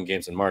where you win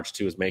games in March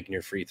too, is making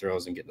your free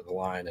throws and getting to the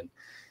line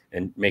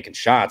and making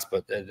shots.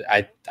 But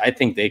I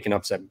think they can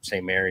upset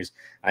St. Mary's.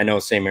 I know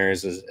St.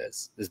 Mary's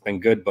has been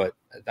good, but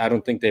I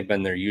don't think they've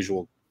been their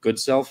usual good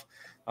self.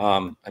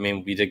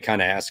 We did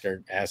kind of ask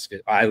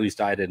it. At least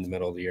I did in the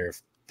middle of the year,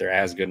 if they're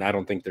as good. And I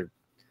don't think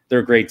they're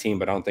a great team,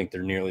 but I don't think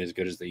they're nearly as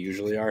good as they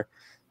usually are.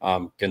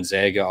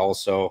 Gonzaga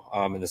also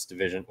in this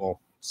division.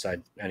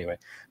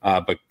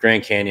 But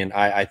Grand Canyon,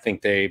 I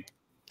think they're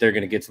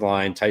going to get to the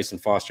line. Tyson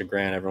Foster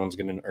Grant,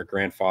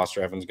 Grant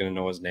Foster, everyone's going to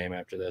know his name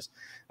after this.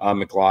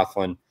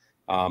 McLaughlin,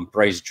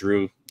 Bryce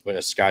Drew,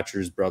 Scott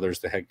Drew's brother, is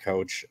the head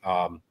coach.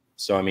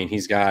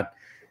 He's got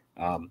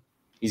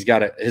he's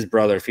got his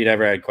brother. If he'd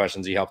ever had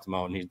questions, he helped him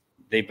out, and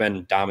they've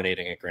been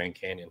dominating at Grand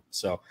Canyon.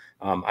 So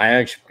I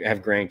actually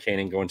have Grand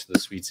Canyon going to the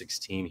Sweet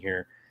 16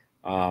 here.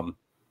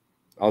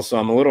 Also,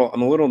 I'm a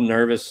little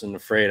nervous and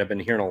afraid. I've been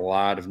hearing a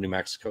lot of New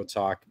Mexico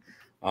talk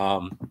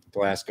the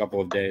last couple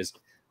of days.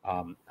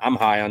 I'm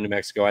high on New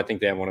Mexico. I think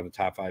they have one of the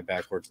top 5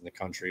 backcourts in the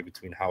country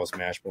between House,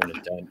 Mashburn,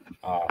 and Dent,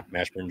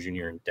 Mashburn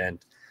Jr. and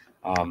Dent,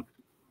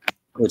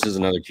 which is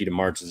another key to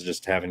March, is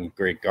just having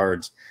great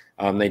guards.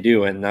 They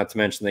do, and not to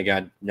mention they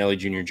got Nelly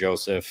Jr.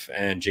 Joseph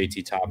and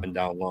JT Toppin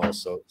down low,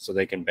 so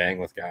they can bang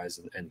with guys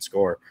and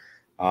score.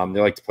 They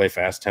like to play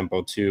fast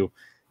tempo too.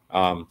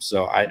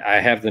 So I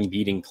have them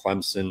beating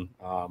Clemson.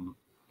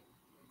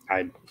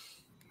 I'm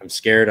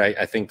scared.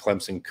 I think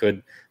Clemson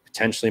could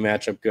potentially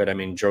match up good. I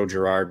mean, Joe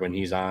Girard, when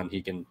he's on,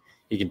 he can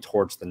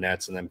torch the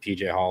nets, and then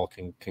PJ Hall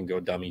can go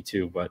dummy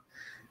too. But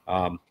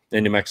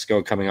in New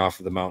Mexico, coming off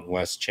of the Mountain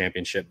West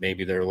Championship,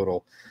 maybe they're a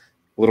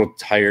little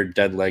tired,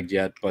 dead-legged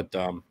yet. But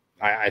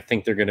I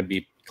think they're going to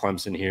beat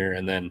Clemson here,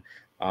 and then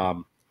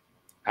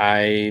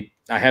I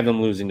have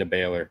them losing to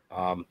Baylor.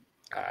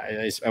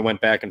 I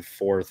went back and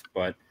forth,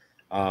 but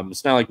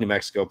it's not like New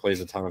Mexico plays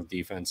a ton of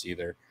defense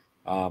either.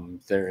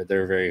 They're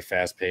very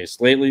fast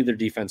paced. Lately, their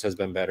defense has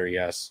been better,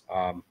 yes.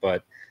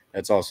 But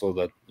that's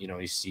also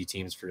you see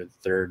teams for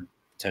third,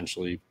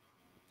 potentially,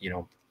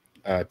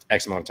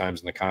 X amount of times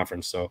in the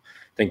conference. So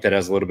I think that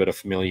has a little bit of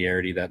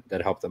familiarity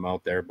that helped them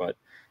out there. But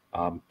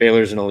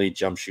Baylor's an elite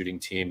jump shooting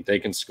team. They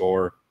can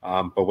score,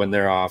 but when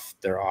they're off,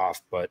 they're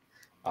off. But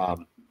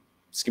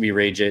it's gonna be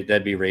Ray J.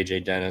 That'd be Ray J.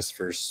 Dennis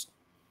versus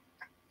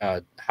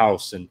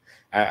House, and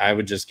I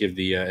would just give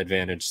the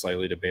advantage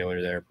slightly to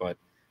Baylor there. But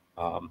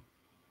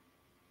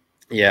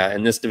yeah,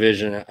 in this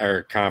division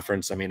or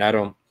conference, I mean,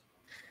 I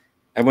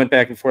went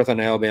back and forth on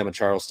Alabama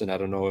Charleston. I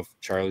don't know if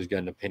Charlie's got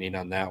an opinion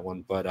on that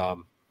one, but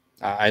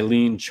I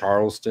lean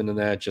Charleston in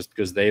that just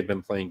because they've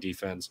been playing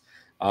defense,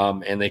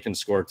 and they can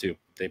score too.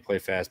 They play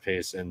fast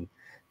pace, and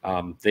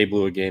they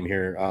blew a game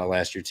here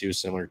last year too,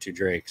 similar to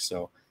Drake.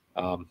 So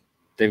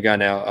they've got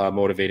now a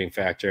motivating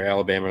factor.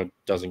 Alabama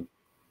doesn't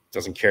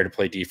care to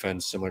play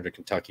defense, similar to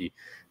Kentucky.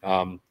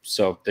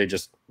 So they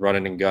just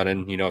running and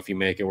gunning. If you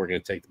make it, we're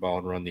going to take the ball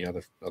and run the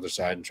other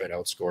side and try to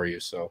outscore you.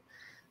 So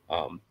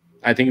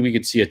I think we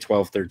could see a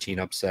 12-13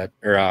 upset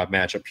or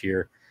matchup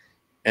here.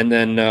 And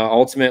then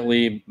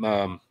ultimately,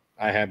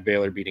 I have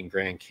Baylor beating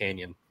Grand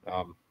Canyon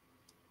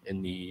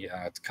in the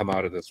to come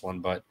out of this one.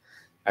 But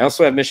I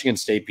also have Michigan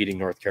State beating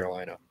North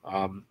Carolina.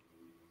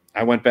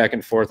 I went back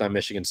and forth on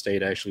Michigan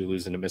State actually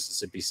losing to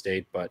Mississippi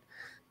State, but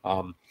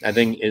I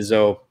think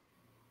Izzo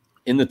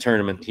in the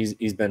tournament,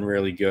 he's been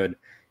really good.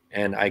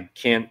 And I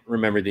can't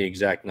remember the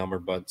exact number,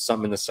 but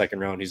something in the second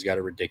round, he's got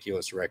a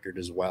ridiculous record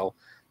as well.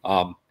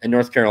 And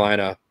North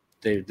Carolina,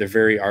 they're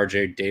very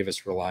RJ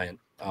Davis reliant.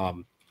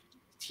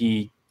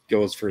 He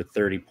goes for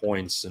 30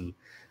 points, and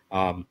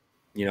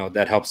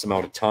that helps him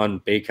out a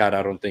ton. Baycott,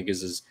 I don't think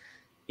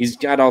he's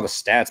got all the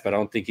stats, but I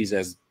don't think he's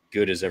as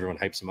good as everyone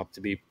hypes him up to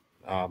be.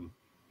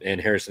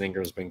 And Harrison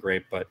Ingram's been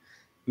great, but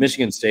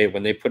Michigan State,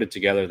 when they put it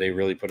together, they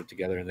really put it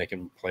together, and they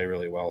can play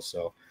really well.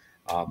 So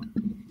I'm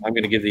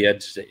going to give the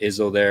edge to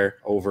Izzo there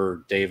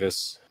over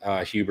Davis,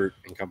 Hubert,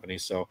 and company.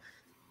 So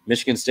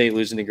Michigan State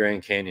losing to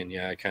Grand Canyon.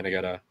 Yeah, I kind of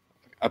got a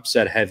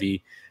upset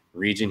heavy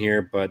region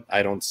here, but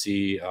I don't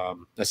see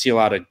I see a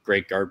lot of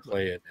great guard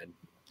play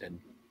and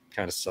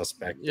kind of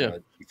suspect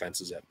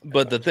defenses.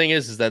 But the thing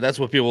is that that's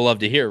what people love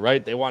to hear,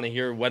 right? They want to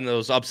hear when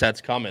those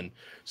upsets coming.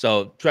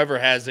 So Trevor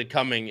has it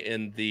coming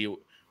in the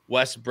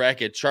West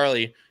bracket.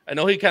 Charlie, I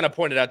know he kind of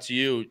pointed out to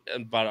you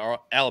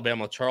about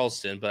Alabama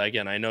Charleston, but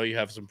again, I know you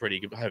have some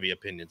pretty heavy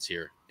opinions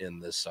here in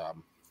this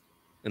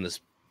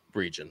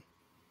region.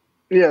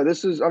 Yeah,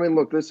 this is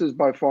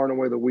by far and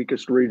away the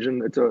weakest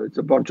region. It's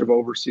a bunch of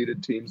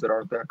overseeded teams that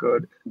aren't that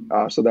good.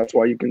 So that's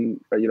why you can,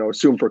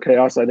 assume for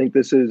chaos. I think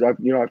this is,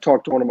 I've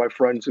talked to one of my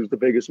friends who's the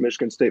biggest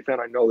Michigan State fan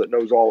I know that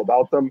knows all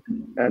about them.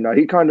 And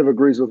he kind of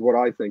agrees with what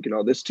I think.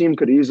 This team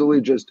could easily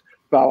just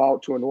bow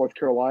out to a North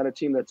Carolina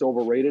team that's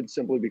overrated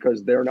simply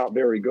because they're not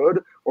very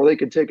good, or they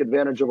could take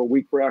advantage of a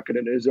weak bracket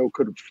and Izzo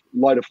could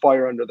light a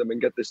fire under them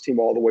and get this team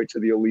all the way to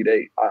the Elite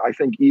Eight. I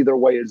think either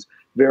way is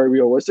very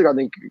realistic. I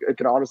think it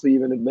could honestly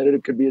even admit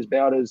it could be as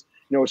bad as,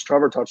 as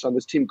Trevor touched on,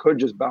 this team could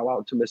just bow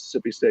out to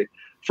Mississippi State.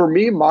 For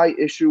me, my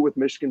issue with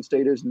Michigan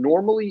State is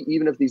normally,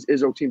 even if these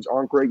Izzo teams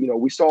aren't great,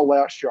 we saw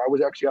last year, I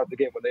was actually at the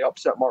game when they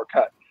upset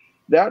Marquette.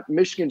 That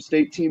Michigan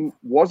State team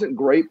wasn't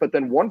great, but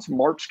then once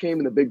March came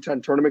and the Big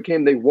Ten tournament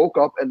came, they woke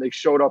up and they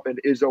showed up in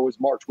Izzo's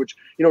March, which,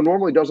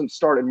 normally doesn't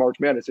start in March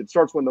Madness. It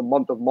starts when the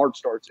month of March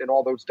starts and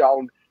all those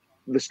down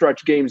the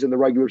stretch games in the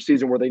regular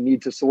season where they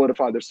need to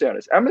solidify their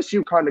status.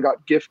 MSU kind of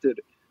got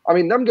gifted. I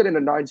mean, them getting a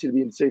 9 seed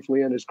being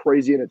safely in is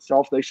crazy in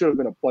itself. They should have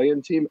been a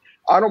play-in team.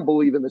 I don't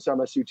believe in this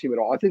MSU team at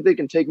all. I think they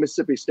can take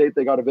Mississippi State.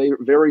 They got a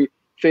very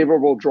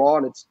favorable draw,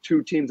 and it's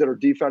two teams that are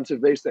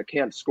defensive based that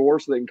can't score,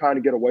 so they can kind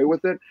of get away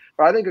with it.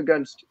 But I think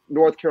against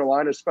North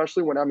Carolina,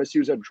 especially when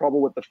MSU's had trouble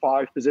with the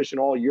 5 position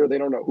all year, they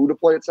don't know who to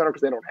play at center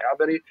because they don't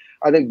have any.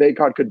 I think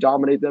Baycott could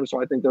dominate them,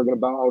 so I think they're going to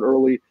bow out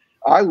early.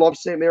 I love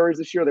St. Mary's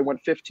this year. They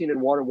went 15-1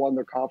 and won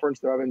their conference.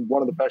 They're having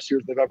one of the best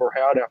years they've ever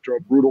had after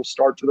a brutal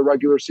start to the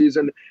regular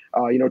season.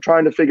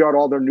 Trying to figure out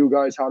all their new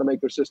guys, how to make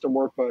their system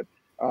work. But,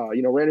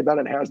 Randy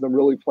Bennett has them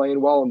really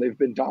playing well, and they've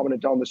been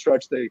dominant down the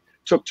stretch. They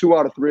took 2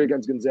 out of 3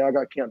 against Gonzaga.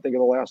 I can't think of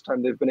the last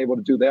time they've been able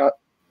to do that.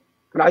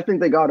 And I think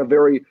they got a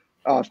very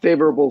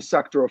favorable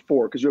sector of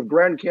 4, because you have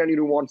Grand Canyon,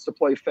 who wants to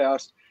play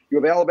fast.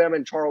 You have Alabama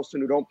and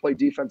Charleston, who don't play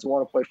defense and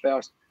want to play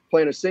fast,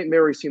 playing a St.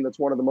 Mary's team that's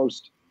one of the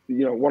most,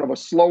 one of the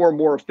slower,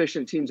 more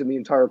efficient teams in the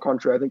entire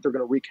country. I think they're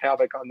going to wreak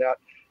havoc on that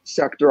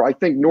sector. I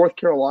think North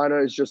Carolina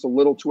is just a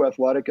little too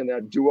athletic, and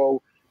that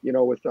duo,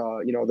 with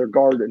their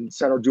guard and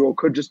center duo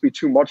could just be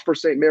too much for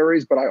St.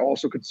 Mary's, but I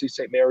also could see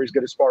St. Mary's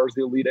get as far as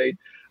the Elite Eight.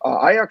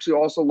 I actually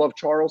also love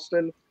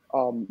Charleston.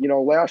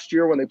 Last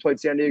year when they played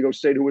San Diego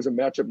State, who was a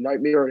matchup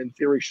nightmare and in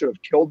theory should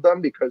have killed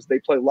them because they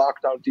play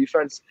lockdown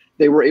defense,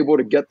 they were able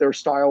to get their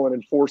style and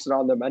enforce it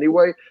on them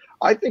anyway.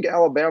 I think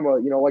Alabama,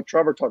 like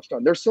Trevor touched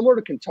on, they're similar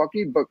to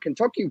Kentucky, but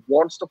Kentucky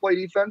wants to play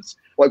defense.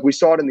 Like we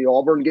saw it in the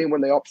Auburn game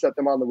when they upset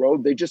them on the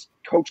road.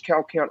 Coach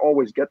Cal can't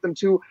always get them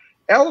to.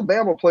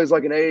 Alabama plays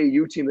like an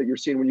AAU team that you're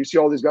seeing when you see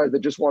all these guys that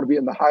just want to be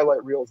in the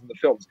highlight reels and the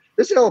films.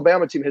 This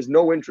Alabama team has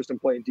no interest in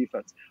playing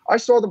defense. I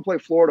saw them play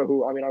Florida,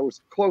 who, I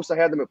was close. I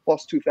had them at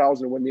plus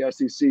 2,000 to win the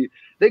SEC.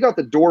 They got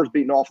the doors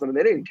beaten off them, and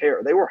they didn't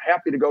care. They were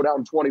happy to go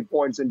down 20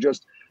 points and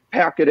just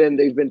pack it in.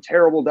 They've been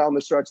terrible down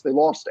the stretch. They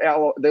lost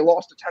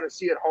to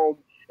Tennessee at home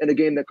in a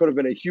game that could have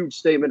been a huge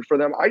statement for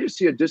them. I just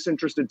see a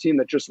disinterested team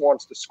that just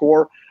wants to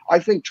score. I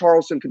think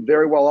Charleston could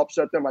very well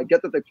upset them. I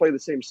get that they play the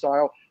same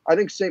style. I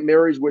think St.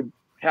 Mary's would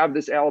have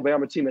this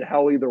Alabama team in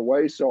hell either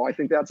way. So I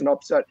think that's an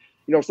upset.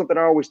 Something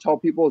I always tell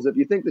people is if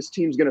you think this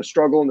team's going to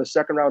struggle in the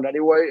second round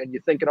anyway, and you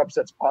think an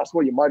upset's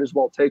possible, you might as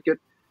well take it.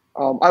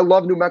 I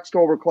love New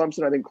Mexico over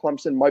Clemson. I think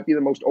Clemson might be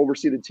the most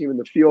overseeded team in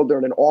the field. They're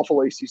in an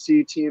awful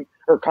ACC team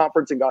or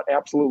conference and got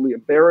absolutely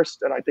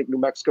embarrassed. And I think New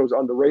Mexico's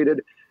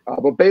underrated.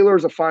 But Baylor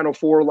is a Final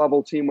Four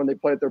level team when they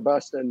play at their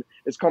best, and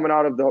it's coming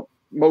out of the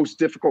most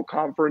difficult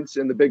conference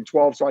in the Big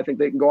 12. So I think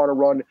they can go on a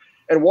run.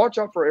 And watch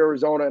out for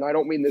Arizona, and I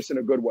don't mean this in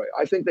a good way.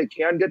 I think they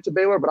can get to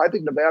Baylor, but I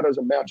think Nevada is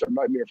a matchup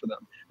nightmare for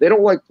them. They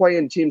don't like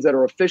playing teams that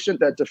are efficient,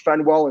 that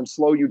defend well and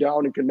slow you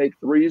down and can make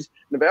threes.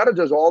 Nevada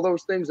does all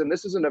those things, and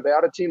this is a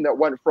Nevada team that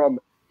went from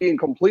being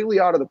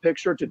completely out of the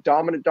picture to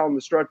dominant down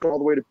the stretch all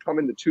the way to come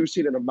in the 2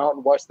 seed in a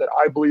Mountain West that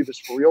I believe is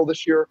for real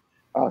this year.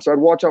 So I'd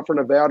watch out for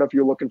Nevada if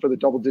you're looking for the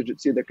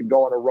double-digit seed that could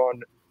go on a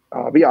run.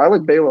 But yeah, I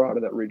like Baylor out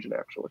of that region,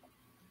 actually.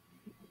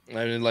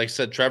 Like I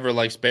said, Trevor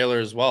likes Baylor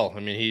as well.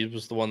 He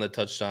was the one that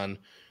touched on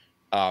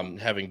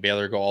having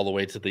Baylor go all the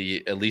way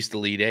to at least the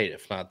Elite Eight,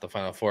 if not the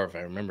Final Four, if I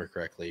remember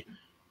correctly,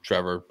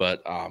 Trevor.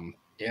 But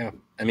yeah,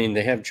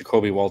 they have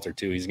Jacoby Walter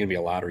too. He's going to be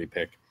a lottery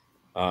pick.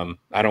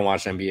 I don't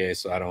watch NBA,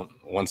 so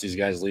once these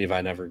guys leave,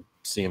 I never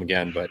see him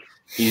again. But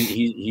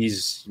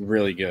he's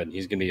really good.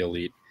 He's going to be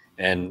elite.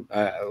 And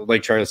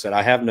like Charlie said,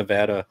 I have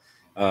Nevada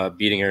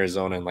beating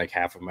Arizona in like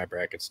half of my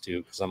brackets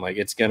too, because I'm like,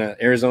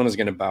 Arizona's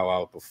going to bow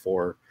out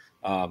before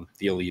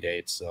the Elite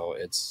Eight. So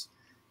it's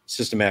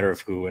just a matter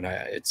of who, and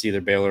it's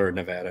either Baylor or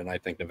Nevada, and I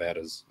think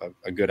Nevada's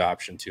a good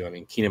option too.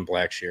 Keenan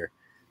Blackshear,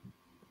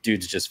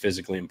 dude's just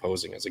physically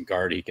imposing as a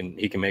guard. He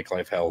can make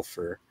life hell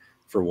for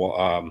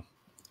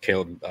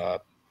Caleb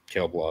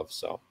Love.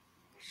 So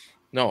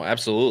no,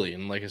 absolutely.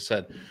 And like I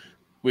said,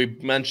 we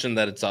mentioned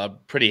that it's a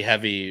pretty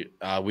heavy.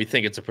 We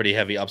think it's a pretty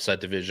heavy upset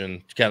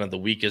division, kind of the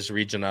weakest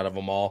region out of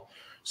them all.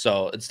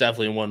 So it's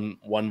definitely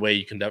one way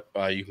you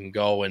can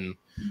go and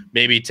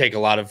maybe take a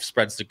lot of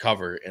spreads to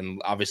cover.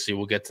 And obviously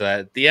we'll get to that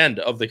at the end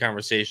of the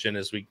conversation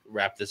as we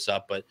wrap this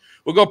up. But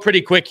we'll go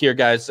pretty quick here,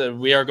 guys.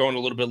 We are going a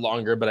little bit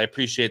longer, but I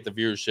appreciate the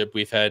viewership.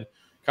 We've had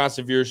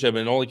constant viewership, and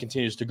it only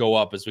continues to go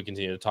up as we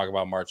continue to talk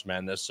about March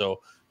Madness.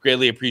 So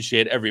greatly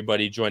appreciate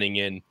everybody joining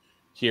in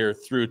here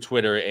through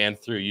Twitter and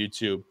through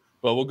YouTube.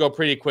 But we'll go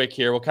pretty quick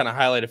here. We'll kind of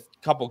highlight a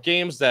couple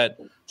games that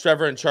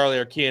Trevor and Charlie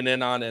are keying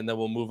in on, and then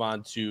we'll move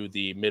on to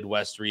the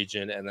Midwest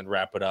region and then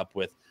wrap it up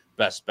with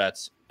best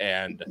bets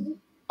and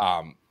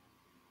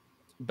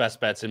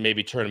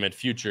maybe tournament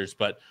futures.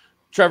 But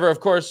Trevor, of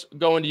course,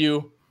 going to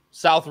you.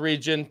 South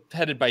region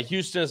headed by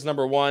Houston is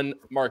number 1.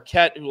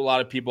 Marquette, who a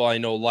lot of people I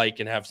know like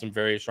and have some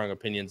very strong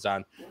opinions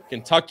on.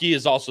 Kentucky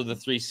is also the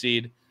 3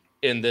 seed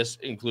in this,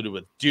 included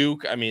with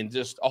Duke.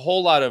 Just a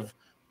whole lot of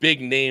big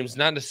names,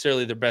 not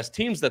necessarily the best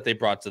teams that they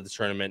brought to the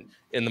tournament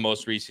in the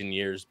most recent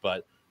years,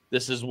 but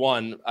this is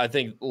one. I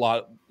think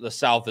the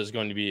South is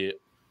going to be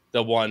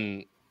the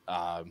one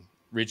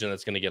region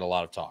that's going to get a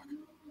lot of talk.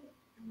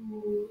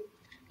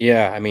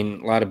 Yeah, a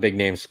lot of big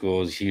name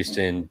schools: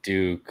 Houston,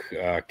 Duke,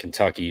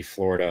 Kentucky,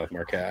 Florida,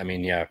 Marquette.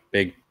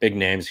 Big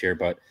names here,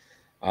 but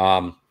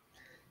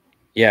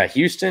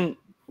Houston,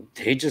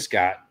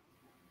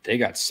 they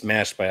got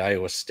smashed by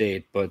Iowa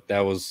State, but that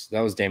was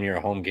damn near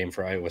a home game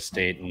for Iowa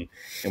State,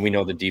 and we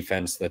know the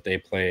defense that they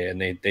play, and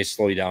they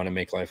slow you down and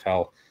make life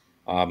hell,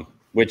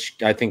 which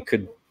I think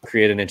could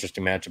create an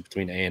interesting matchup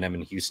between A&M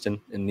and Houston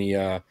in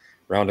the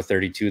round of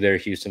 32 there.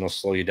 Houston will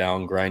slow you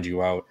down, grind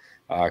you out,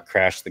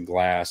 crash the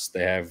glass.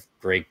 They have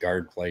great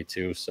guard play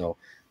too, so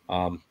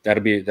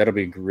That'll be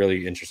a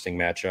really interesting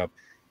matchup.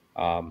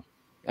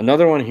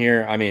 Another one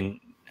here. I mean,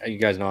 you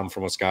guys know I'm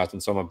from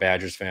Wisconsin, so I'm a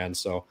Badgers fan.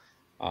 So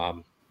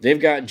they've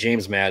got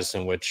James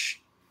Madison,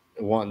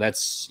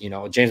 that's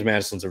James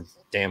Madison's a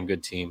damn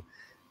good team.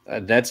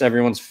 That's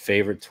everyone's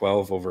favorite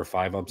 12 over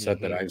 5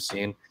 upset that I've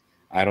seen.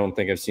 I don't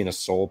think I've seen a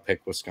soul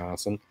pick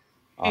Wisconsin.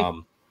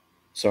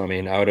 So I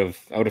mean, out of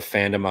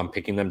fandom, I'm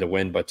picking them to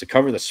win, but to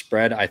cover the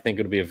spread, I think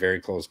it'll be a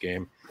very close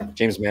game.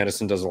 James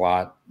Madison does a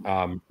lot,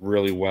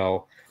 really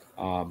well.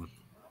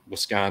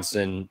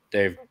 Wisconsin,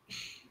 they've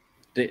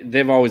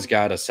always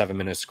got a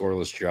 7-minute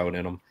scoreless drought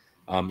in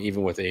them,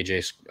 even with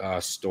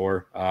AJ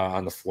Storr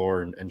on the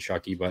floor and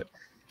Chucky. But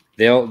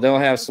they'll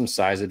have some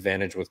size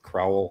advantage with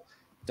Crowell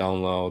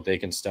down low. They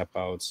can step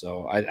out.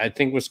 So I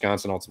think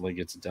Wisconsin ultimately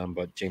gets it done,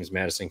 but James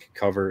Madison can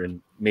cover and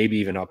maybe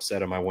even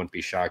upset him. I wouldn't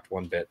be shocked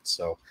one bit.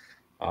 So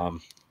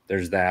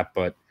there's that.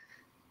 But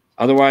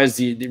otherwise,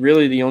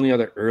 the only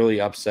other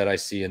early upset I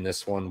see in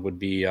this one would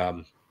be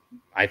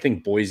I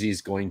think Boise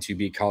is going to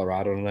beat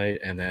Colorado tonight,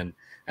 and then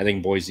I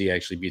think Boise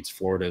actually beats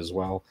Florida as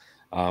well.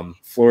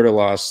 Florida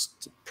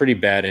lost pretty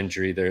bad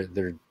injury.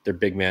 Their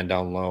big man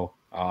down low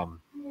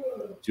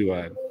to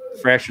a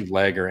fractured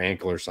leg or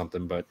ankle or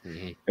something, but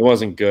it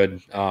wasn't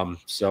good.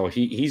 So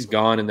he's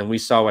gone, and then we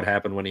saw what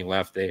happened when he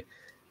left. They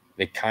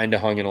kind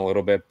of hung in a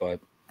little bit, but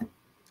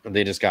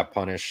they just got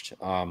punished,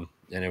 and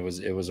it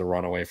was a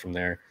runaway from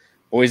there.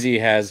 Boise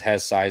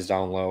has size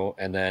down low,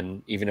 and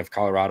then even if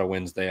Colorado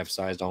wins, they have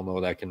size down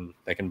low that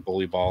can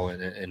bully ball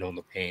and own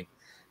the paint.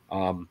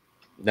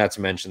 Not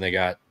to mention they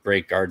got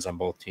great guards on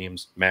both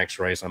teams. Max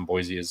Rice on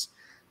Boise is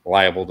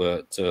liable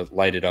to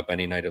light it up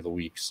any night of the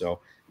week. So,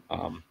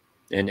 and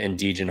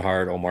Dejan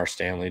Hart, Omar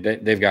Stanley,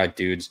 they've got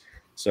dudes.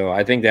 So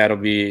I think that'll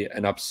be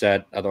an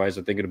upset. Otherwise,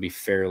 I think it'll be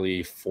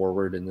fairly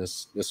forward in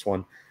this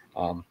one.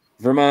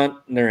 Vermont,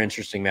 they're an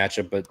interesting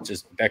matchup, but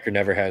just Becker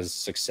never has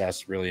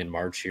success really in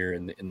March here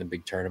in the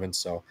big tournament.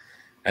 So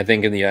I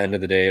think in the end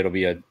of the day, it'll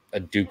be a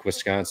Duke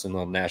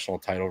Wisconsin national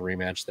title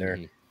rematch there.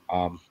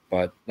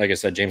 But like I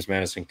said, James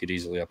Madison could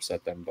easily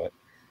upset them. But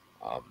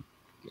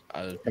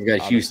I've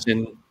got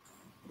Houston.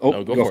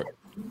 Go for it.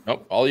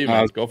 Nope, all you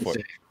guys go for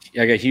it.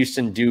 I got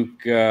Houston Duke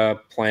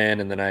plan,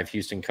 and then I have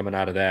Houston coming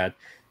out of that,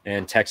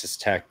 and Texas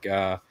Tech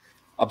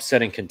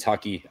upsetting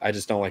Kentucky. I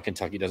just don't like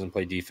Kentucky doesn't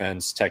play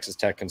defense. Texas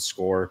Tech can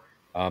score.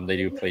 They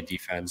do play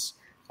defense.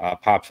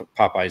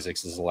 Pop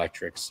Isaacs is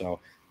electric, so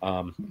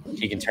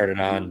he can turn it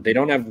on. They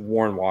don't have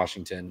Warren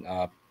Washington,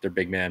 their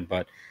big man,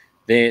 but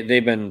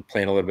they've been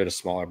playing a little bit of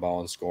smaller ball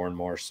and scoring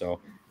more.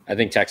 So I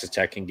think Texas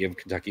Tech can give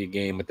Kentucky a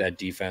game with that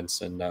defense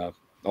and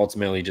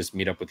ultimately just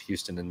meet up with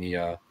Houston in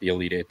the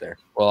Elite Eight there.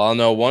 Well, I'll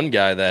know one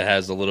guy that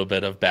has a little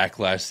bit of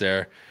backlash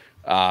there.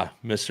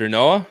 Mr.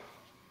 Noah?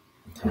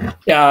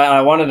 Yeah,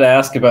 I wanted to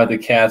ask about the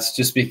Cats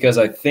just because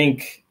I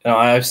think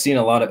I've seen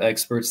a lot of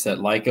experts that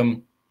like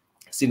them.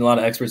 I've seen a lot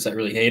of experts that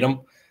really hate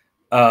them.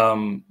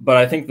 But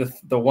I think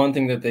the one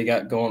thing that they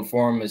got going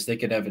for them is they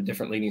could have a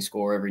different leading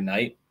scorer every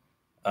night.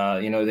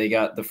 They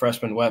got the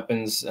freshman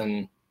weapons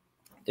and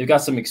they've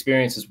got some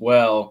experience as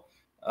well.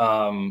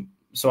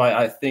 So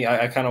I think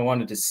I kind of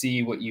wanted to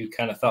see what you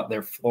kind of thought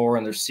their floor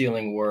and their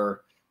ceiling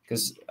were,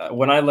 because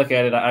when I look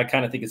at it, I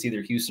kind of think it's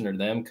either Houston or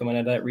them coming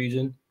out of that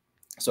region.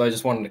 So I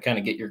just wanted to kind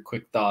of get your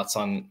quick thoughts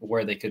on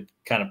where they could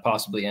kind of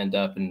possibly end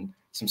up in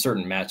some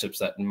certain matchups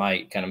that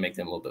might kind of make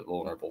them a little bit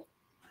vulnerable.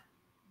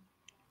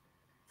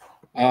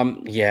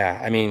 Yeah,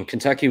 I mean,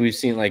 Kentucky, we've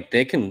seen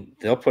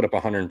they'll put up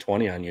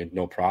 120 on you,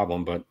 no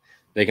problem, but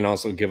they can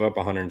also give up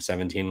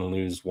 117 and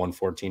lose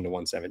 114 to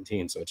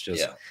 117. So it's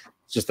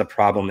just a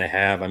problem they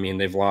have. I mean,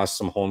 they've lost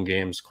some home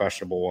games,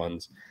 questionable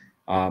ones.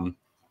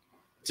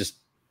 Just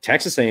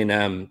Texas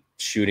A&M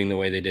shooting the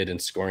way they did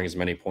and scoring as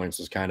many points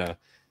was kind of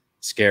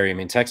scary. I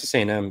mean, Texas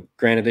A&M,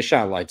 granted, they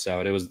shot lights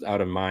out. It was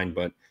out of mind,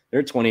 but they're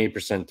a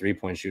 28%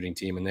 three-point shooting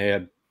team, and they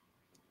had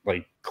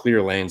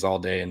clear lanes all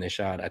day, and they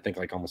shot, I think,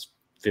 almost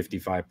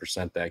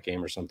 55% that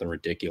game or something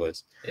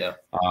ridiculous. Yeah.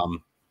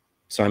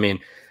 So,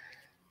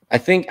 I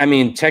think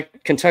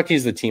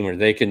Kentucky's the team where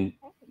they can,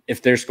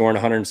 if they're scoring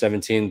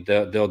 117,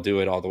 they'll do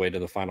it all the way to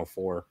the Final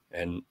Four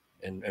and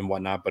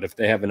whatnot. But if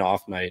they have an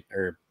off night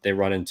or they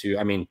run into,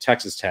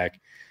 Texas Tech,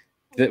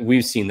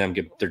 we've seen them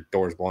get their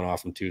doors blown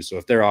off them too. So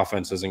if their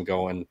offense isn't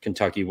going,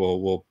 Kentucky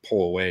will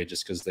pull away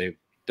just because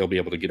they'll be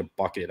able to get a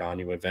bucket on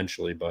you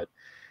eventually. But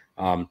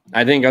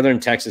I think other than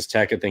Texas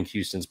Tech, I think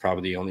Houston's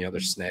probably the only other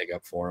snag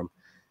up for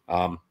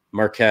them.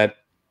 Marquette,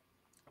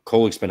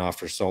 Kolik's been off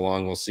for so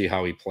long. We'll see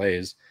how he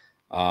plays.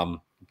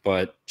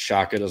 But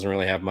Shaka doesn't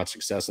really have much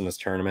success in this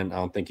tournament. I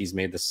don't think he's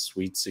made the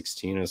Sweet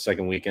 16 in the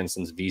second weekend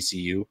since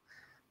VCU.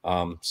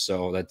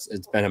 So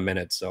it's been a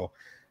minute. So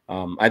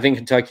I think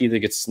Kentucky either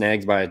gets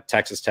snagged by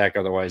Texas Tech,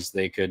 otherwise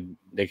they could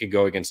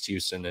go against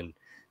Houston, and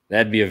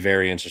that'd be a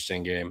very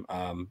interesting game.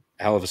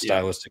 Hell of a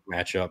stylistic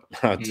matchup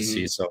to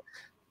see. So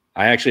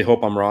I actually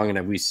hope I'm wrong and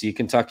that we see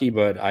Kentucky,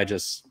 but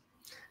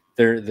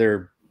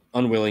their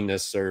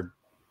unwillingness or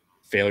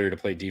failure to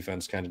play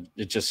defense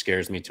it just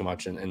scares me too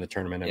much in the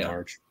tournament in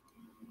March.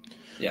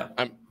 Yeah.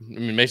 It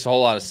makes a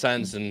whole lot of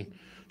sense. And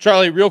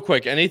Charlie, real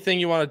quick, anything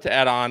you wanted to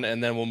add on,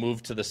 and then we'll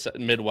move to the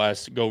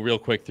Midwest, go real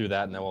quick through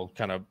that, and then we'll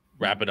kind of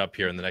wrap it up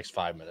here in the next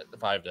 5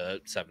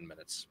 to 7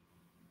 minutes.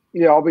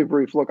 Yeah, I'll be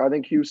brief. Look, I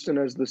think Houston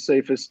has the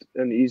safest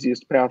and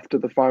easiest path to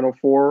the Final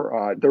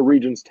Four. Their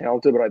region's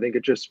talented, but I think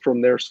it just from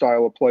their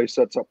style of play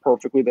sets up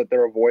perfectly that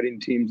they're avoiding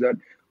teams that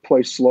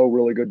play slow,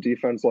 really good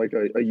defense like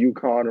a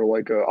UConn or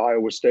like a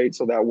Iowa State,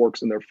 so that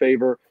works in their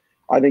favor.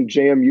 I think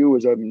JMU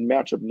is a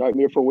matchup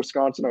nightmare for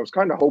Wisconsin. I was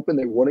kind of hoping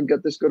they wouldn't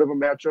get this good of a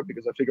matchup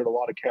because I figured a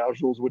lot of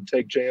casuals would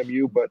take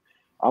JMU, but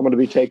I'm going to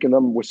be taking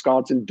them.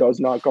 Wisconsin does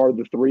not guard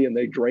the three, and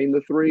they drain the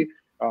three.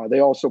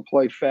 They also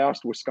play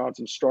fast.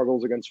 Wisconsin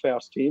struggles against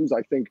fast teams.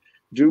 I think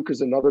Duke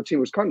is another team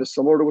who's kind of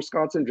similar to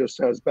Wisconsin, just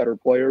has better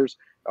players.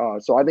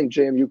 So I think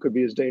JMU could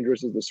be as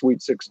dangerous as the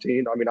Sweet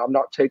 16. I mean, I'm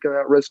not taking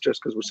that risk just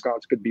because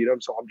Wisconsin could beat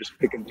them, so I'm just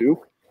picking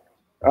Duke.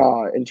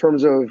 In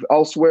terms of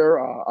elsewhere,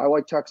 I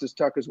like Texas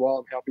Tech as well.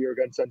 I'm happier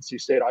against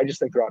NC State. I just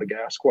think they're out of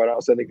gas, quite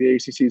honestly. I think the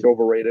ACC is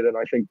overrated, and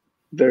I think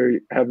they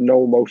have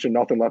no emotion,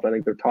 nothing left. I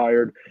think they're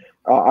tired.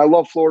 I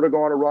love Florida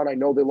going on a run. I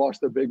know they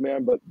lost their big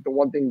man, but the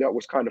one thing that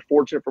was kind of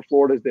fortunate for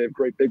Florida is they have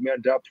great big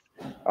man depth.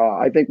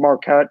 I think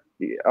Marquette,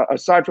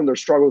 aside from their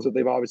struggles that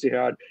they've obviously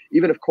had,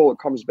 even if Colett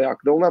comes back,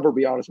 they'll never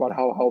be honest about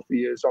how healthy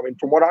he is. I mean,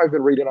 from what I've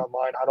been reading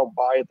online, I don't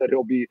buy it that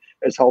he'll be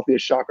as healthy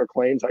as Shaka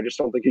claims. I just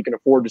don't think he can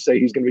afford to say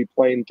he's going to be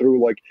playing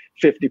through like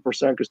 50%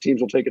 because teams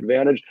will take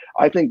advantage.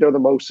 I think they're the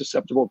most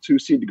susceptible 2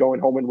 seed to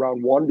going home in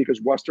round one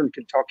because Western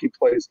Kentucky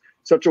plays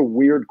such a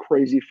weird,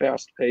 crazy,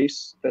 fast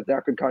pace that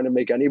could kind of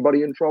make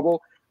anybody in trouble.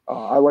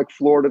 I like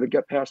Florida to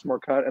get past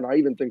Marquette, and I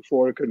even think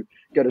Florida could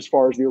get as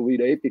far as the Elite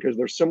Eight because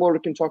they're similar to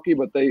Kentucky,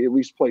 but they at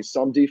least play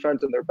some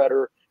defense, and they're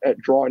better at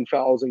drawing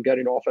fouls and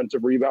getting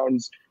offensive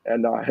rebounds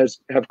and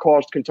have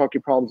caused Kentucky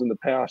problems in the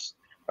past.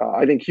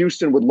 I think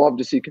Houston would love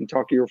to see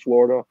Kentucky or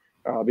Florida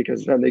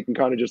because then they can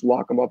kind of just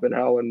lock them up in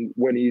hell and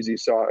win easy.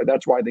 So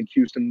that's why I think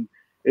Houston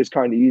is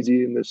kind of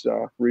easy in this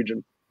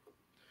region.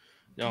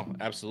 No,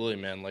 absolutely,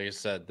 man. Like I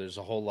said, there's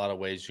a whole lot of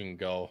ways you can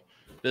go.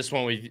 This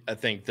one, I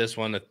think this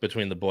one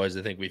between the boys,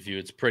 I think we view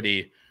it's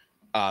pretty,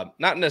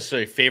 not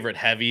necessarily favorite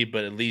heavy,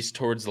 but at least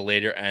towards the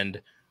later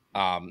end.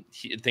 I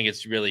think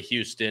it's really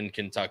Houston,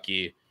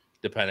 Kentucky,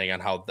 depending on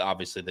how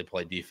obviously they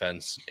play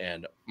defense,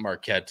 and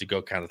Marquette to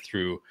go kind of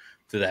through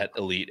to that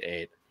Elite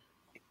Eight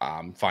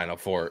Final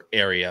Four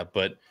area.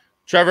 But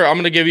Trevor, I'm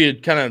going to give you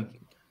kind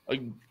of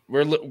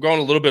we're going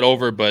a little bit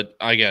over, but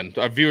again,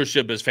 our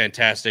viewership is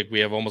fantastic. We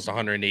have almost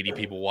 180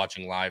 people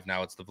watching live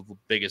now. It's the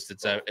biggest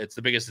it's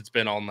the biggest it's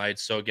been all night.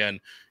 So again,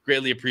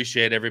 greatly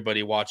appreciate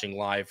everybody watching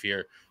live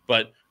here.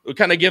 But we'll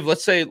kind of give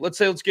let's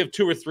give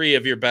 2 or 3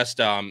 of your best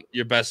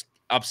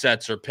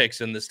upsets or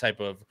picks in this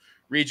type of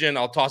region.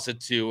 I'll toss it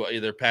to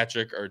either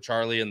Patrick or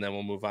Charlie, and then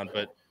we'll move on.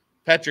 But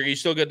Patrick, are you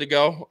still good to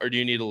go, or do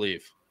you need to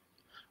leave?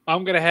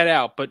 I'm gonna head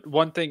out. But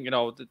one thing,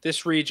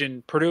 this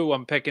region, Purdue,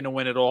 I'm picking to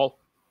win it all.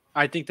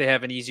 I think they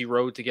have an easy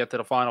road to get to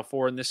the Final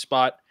Four in this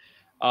spot.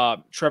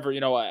 Trevor,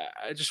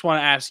 I just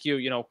want to ask you,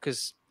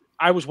 because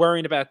I was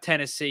worrying about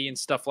Tennessee and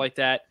stuff like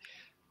that.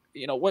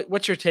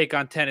 What's your take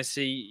on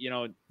Tennessee?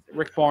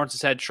 Rick Barnes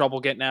has had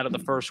trouble getting out of the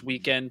first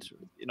weekend.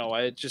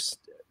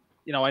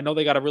 I know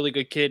they got a really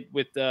good kid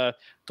with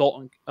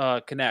Dalton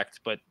Connect,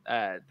 but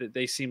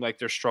they seem like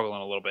they're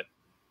struggling a little bit.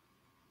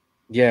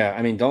 Yeah,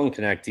 I mean, Dalton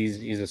Connect,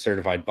 he's a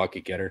certified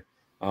bucket getter.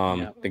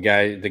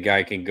 The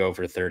guy can go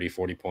for 30,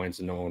 40 points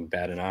and no one would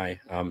bat an eye.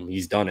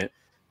 He's done it,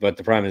 but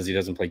the problem is he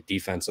doesn't play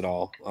defense at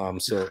all.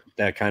 So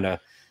that kind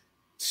of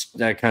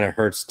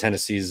hurts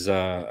Tennessee's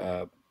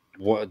their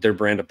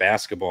brand of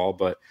basketball.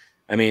 But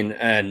I mean,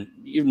 and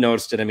you've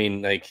noticed it. I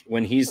mean, like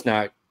when he's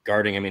not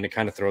guarding, I mean, it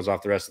kind of throws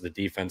off the rest of the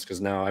defense because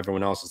now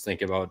everyone else is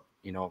thinking about,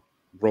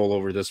 roll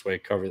over this way,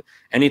 cover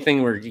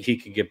anything where he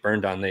could get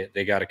burned on.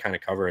 They got to kind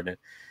of cover it.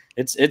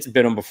 It's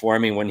been him before. I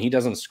mean, when he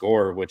doesn't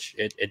score, which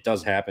it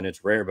does happen.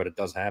 It's rare, but it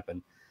does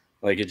happen.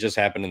 Like it just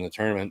happened in the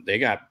tournament. They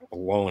got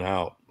blown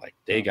out. Like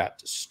they got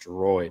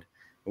destroyed.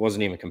 It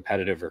wasn't even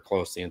competitive or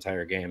close the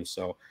entire game.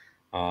 So,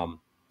 I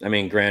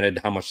mean, granted,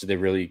 how much did they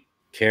really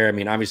care? I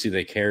mean, obviously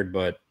they cared,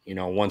 but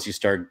once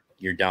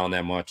you're down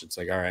that much, it's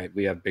like, all right,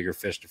 we have bigger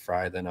fish to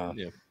fry than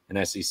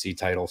an SEC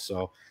title.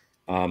 So,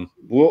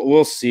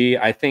 we'll see.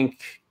 I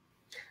think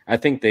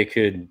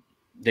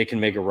they can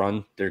make a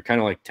run. They're kind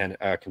of like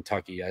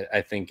Kentucky.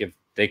 I think if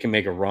they can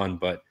make a run,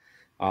 but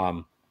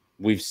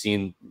we've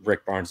seen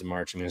Rick Barnes in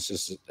March. I mean, it's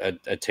just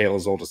a tale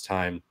as old as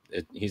time.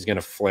 He's going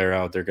to flare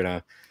out. They're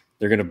going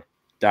to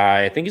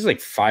die. I think he's like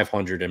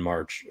 500 in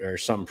March or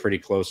something pretty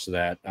close to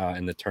that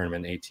in the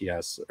tournament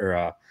ATS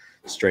or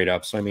straight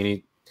up. So, I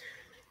mean,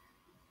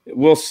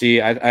 we'll see.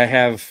 I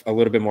have a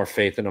little bit more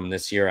faith in them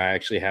this year. I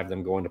actually have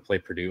them going to play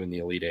Purdue in the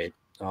Elite Eight.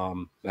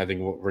 I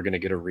think we're going to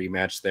get a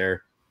rematch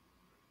there.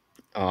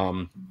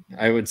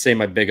 I would say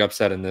my big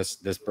upset in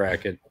this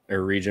bracket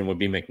or region would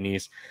be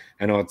McNeese.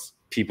 I know it's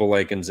people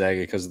like Gonzaga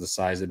because of the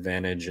size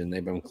advantage and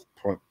they've been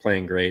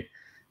playing great,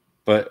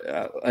 but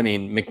I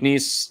mean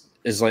McNeese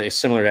is like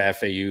similar to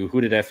FAU.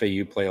 Who did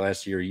FAU play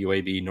last year?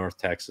 UAB, North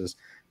Texas,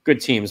 good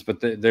teams, but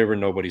there were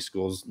nobody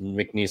schools.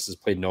 McNeese has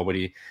played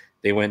nobody.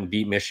 they went and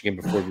beat Michigan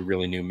before we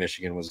really knew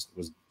Michigan was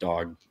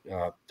dog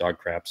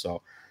crap.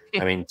 So,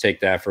 I mean, take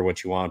that for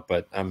what you want.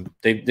 But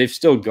they've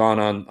still gone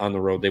on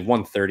the road. They've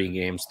won 30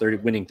 games.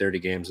 Winning 30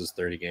 games is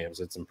 30 games.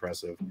 It's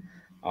impressive.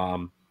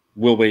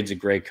 Will Wade's a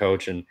great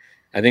coach, and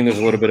I think there's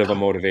a little bit of a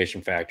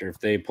motivation factor. If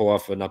they pull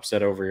off an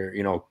upset over,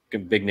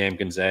 big name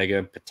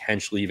Gonzaga,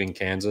 potentially even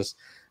Kansas,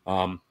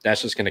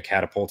 that's just going to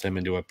catapult him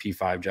into a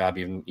P5 job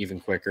even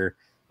quicker.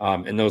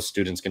 And those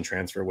students can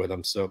transfer with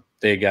them. So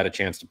they got a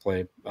chance to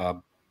play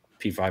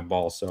P5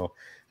 ball. So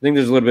I think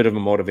there's a little bit of a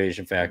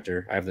motivation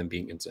factor. I have them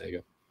beating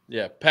Gonzaga.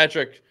 Yeah,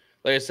 Patrick,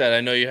 like I said,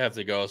 I know you have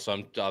to go,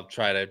 so I'll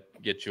try to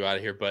get you out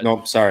of here. But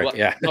nope, sorry.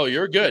 Yeah. No,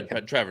 you're good,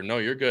 Trevor. No,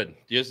 you're good.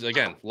 Just,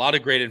 again, a lot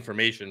of great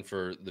information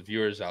for the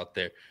viewers out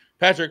there.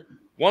 Patrick,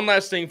 one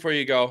last thing before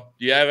you go.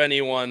 Do you have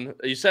anyone?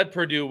 You said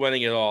Purdue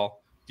winning it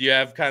all. Do you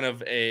have kind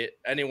of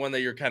anyone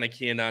that you're kind of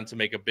keen on to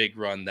make a big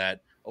run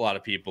that a lot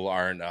of people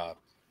aren't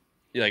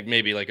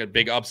maybe like a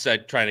big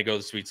upset trying to go to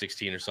the Sweet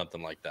 16 or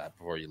something like that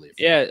before you leave?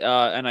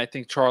 Yeah, and I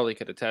think Charlie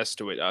could attest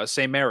to it.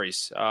 St.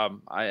 Mary's.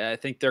 I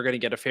think they're going to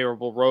get a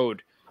favorable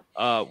road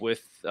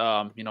with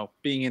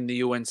being in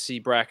the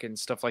UNC bracket and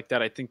stuff like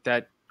that. I think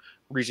that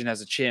region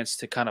has a chance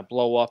to kind of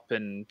blow up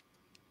and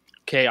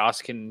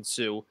chaos can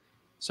ensue.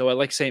 So I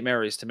like St.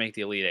 Mary's to make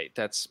the Elite Eight.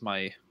 That's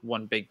my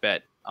one big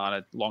bet on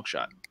a long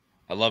shot.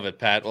 I love it,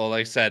 Pat. Well,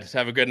 like I said,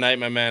 have a good night,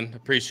 my man.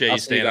 Appreciate you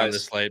staying on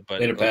this late,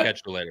 but Later, I'll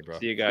catch you later, bro.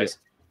 See you guys.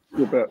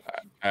 Good bet.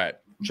 All right.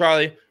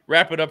 Charlie,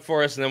 wrap it up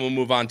for us, and then we'll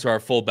move on to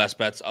our full best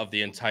bets of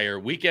the entire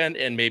weekend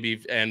and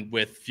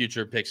with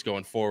future picks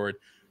going forward.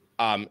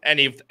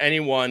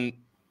 Anyone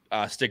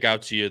stick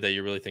out to you that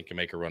you really think can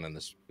make a run in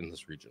this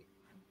region?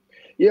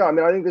 Yeah, I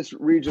mean, I think this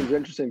region's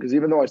interesting because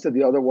even though I said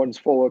the other one's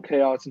full of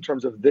chaos in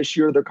terms of this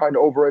year, they're kind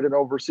of overrated and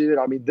overseeded.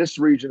 I mean, this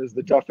region is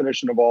the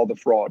definition of all the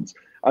frauds.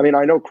 I mean,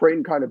 I know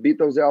Creighton kind of beat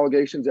those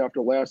allegations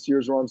after last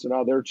year's run, so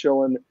now they're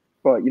chilling.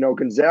 But,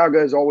 Gonzaga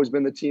has always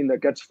been the team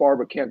that gets far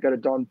but can't get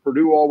it done.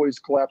 Purdue always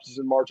collapses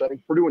in March. I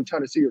think Purdue and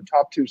Tennessee are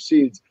top two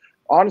seeds.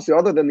 Honestly,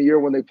 other than the year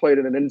when they played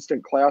in an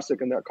instant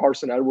classic in that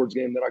Carson Edwards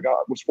game that I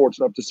was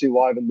fortunate enough to see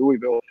live in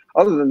Louisville,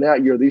 other than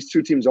that year, these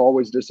two teams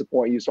always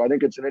disappoint you. So I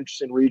think it's an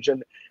interesting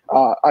region.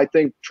 I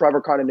think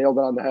Trevor kind of nailed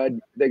it on the head.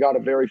 They got a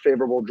very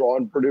favorable draw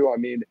in Purdue. I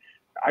mean,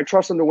 I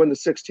trust them to win the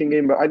 16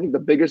 game, but I think the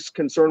biggest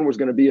concern was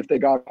going to be if they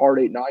got a hard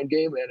 8-9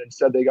 game, and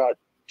instead they got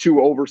two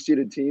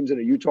overseeded teams and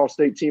a Utah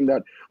State team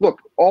that, look,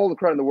 all the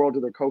credit in the world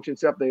to their coaching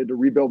staff. They had to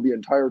rebuild the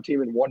entire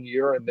team in 1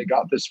 year, and they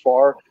got this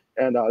far.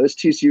 And this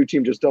TCU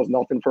team just does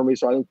nothing for me.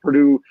 So I think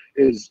Purdue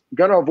is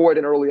going to avoid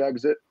an early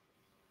exit.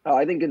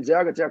 I think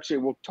Gonzaga, it's actually,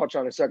 we'll touch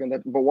on in a second,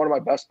 but one of my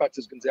best bets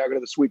is Gonzaga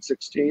to the Sweet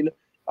 16.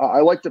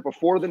 I liked it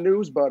before the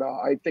news, but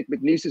I think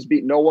McNeese has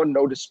beat no one.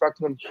 No disrespect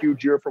to him.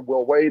 Huge year from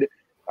Will Wade.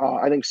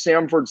 I think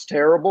Samford's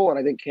terrible, and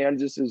I think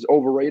Kansas is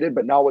overrated.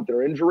 But now with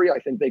their injury, I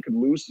think they could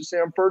lose to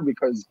Samford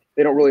because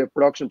they don't really have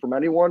production from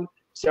anyone.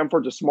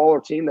 Samford's a smaller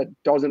team that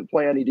doesn't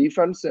play any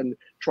defense and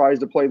tries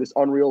to play this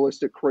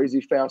unrealistic, crazy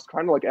fast,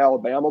 kind of like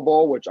Alabama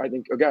ball, which I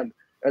think, again,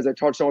 as I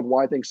touched on with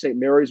why I think St.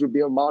 Mary's would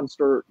be a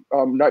monster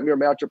nightmare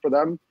matchup for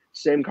them.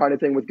 Same kind of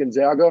thing with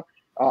Gonzaga.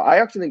 I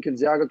actually think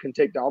Gonzaga can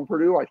take down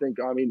Purdue.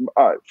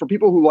 For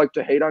people who like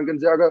to hate on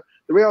Gonzaga,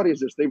 the reality is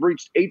this. They've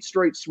reached 8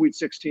 straight Sweet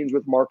 16s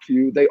with Mark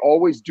Few. They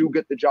always do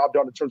get the job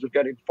done in terms of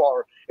getting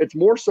far. It's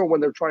more so when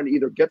they're trying to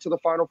either get to the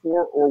Final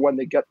Four or when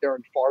they get there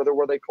and farther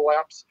where they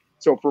collapse.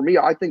 So for me,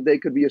 I think they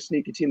could be a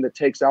sneaky team that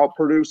takes out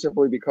Purdue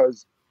simply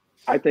because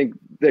I think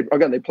they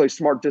play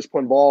smart,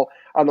 disciplined ball.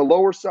 On the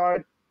lower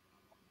side,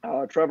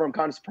 Trevor, I'm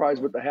kind of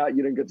surprised with the hat.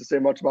 You didn't get to say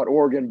much about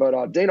Oregon,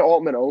 but Dana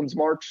Altman owns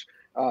March.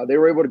 They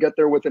were able to get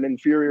there with an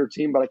inferior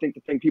team, but I think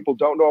the thing people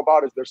don't know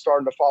about is they're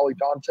starting to follow.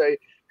 Dante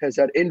has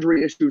had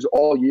injury issues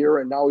all year,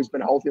 and now he's been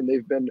healthy, and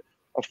they've been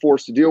a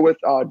force to deal with.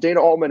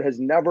 Dana Altman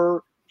has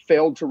never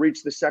failed to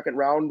reach the second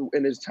round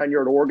in his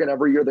tenure at Oregon.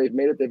 Every year they've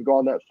made it, they've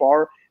gone that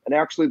far. And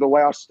actually, they've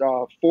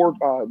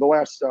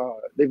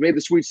made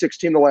the Sweet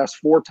 16 the last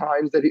 4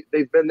 times that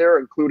they've been there,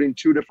 including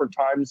 2 different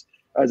times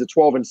as a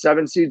 12 and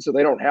 7 seed. So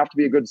they don't have to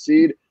be a good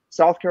seed.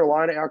 South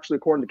Carolina, actually,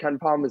 according to Ken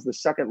Pom, is the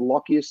second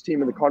luckiest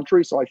team in the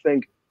country. So I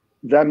think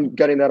them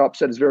getting that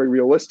upset is very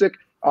realistic.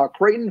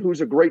 Creighton, who's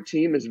a great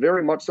team, is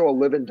very much so a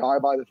live and die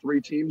by the 3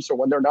 teams. So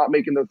when they're not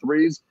making their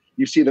threes,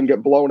 you see them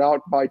get blown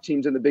out by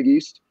teams in the Big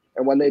East.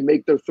 And when they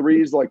make their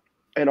threes, like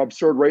an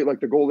absurd rate like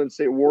the Golden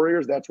State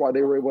Warriors, that's why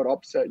they were able to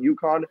upset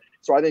UConn.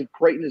 So I think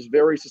Creighton is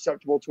very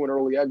susceptible to an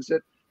early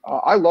exit.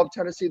 I love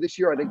Tennessee this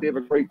year. I think they have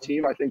a great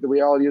team. I think the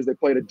reality is they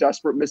played a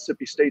desperate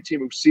Mississippi State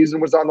team whose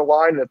season was on the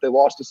line. And if they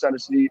lost to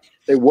Tennessee,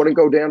 they wouldn't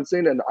go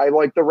dancing. And I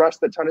like the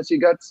rest that Tennessee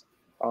gets.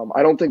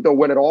 I don't think they'll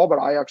win it all, but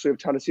I actually have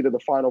Tennessee to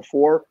the Final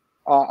Four.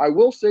 I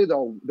will say,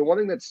 though, the one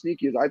thing that's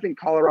sneaky is I think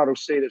Colorado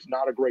State is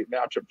not a great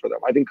matchup for them.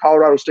 I think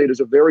Colorado State is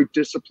a very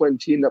disciplined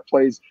team that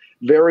plays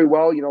very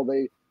well.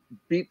 They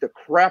beat the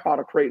crap out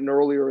of Creighton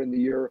earlier in the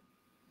year.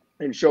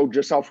 and showed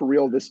just how for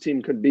real this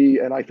team could be.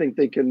 And I think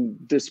they can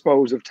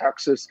dispose of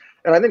Texas.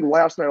 And I think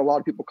last night, a lot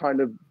of people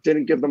kind of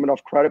didn't give them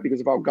enough credit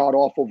because of how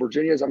god-awful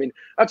Virginia is. I mean,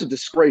 that's a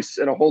disgrace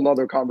and a whole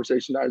nother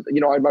conversation. I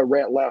had my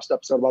rant last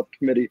episode about the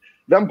committee.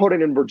 Them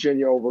putting in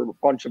Virginia over a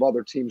bunch of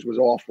other teams was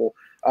awful.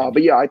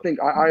 But yeah, I think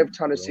I have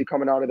Tennessee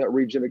coming out of that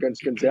region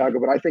against Gonzaga,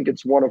 but I think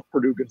it's one of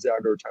Purdue,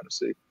 Gonzaga, or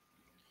Tennessee.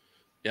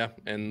 Yeah,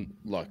 and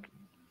look,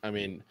 I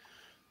mean,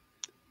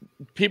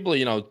 people,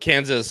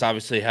 Kansas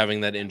obviously having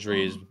that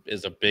injury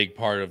is a big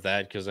part of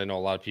that, because I know a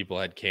lot of people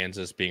had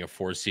Kansas being a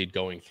 4 seed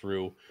going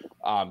through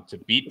to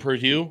beat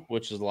Purdue,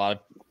 which is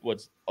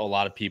what's a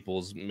lot of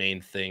people's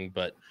main thing.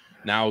 But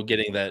now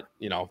getting that,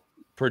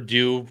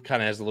 Purdue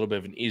kind of has a little bit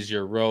of an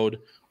easier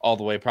road all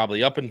the way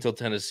probably up until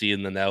Tennessee,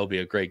 and then that will be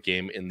a great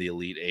game in the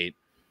Elite Eight.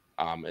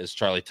 As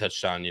Charlie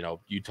touched on,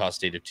 Utah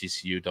State or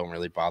TCU don't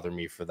really bother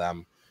me for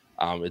them.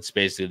 It's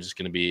basically just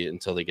going to be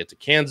until they get to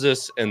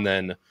Kansas, and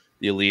then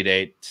the Elite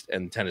Eight,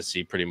 and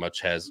Tennessee pretty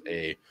much has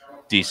a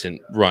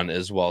decent run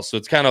as well. So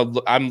it's kind of,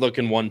 I'm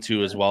looking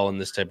 1-2 as well in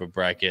this type of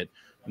bracket.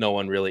 No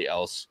one really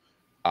else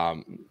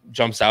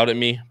jumps out at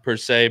me per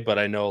se, but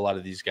I know a lot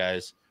of these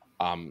guys,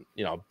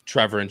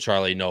 Trevor and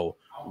Charlie know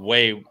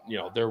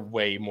they're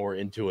way more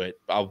into it.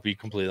 I'll be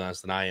completely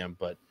honest than I am,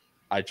 but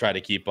I try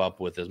to keep up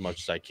with as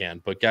much as I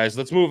can. But guys,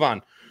 let's move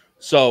on.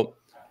 So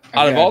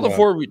out of all the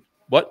four,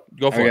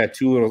 go for it. I got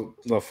two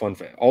little fun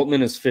facts.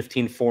 Altman is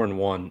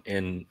 15-4-1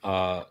 in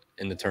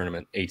the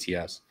tournament,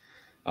 ATS.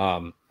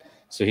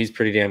 So he's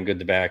pretty damn good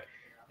to back.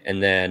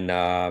 And then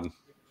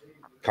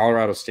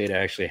Colorado State I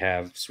actually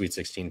have Sweet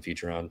 16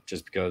 feature on,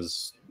 just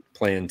because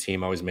playing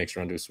team always makes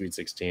run to a Sweet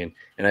 16.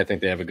 And I think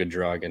they have a good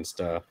draw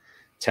against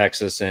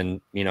Texas.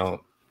 And,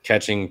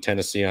 catching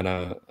Tennessee on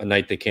a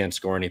night they can't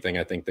score anything,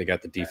 I think they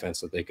got the defense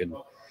that they could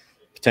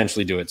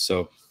potentially do it.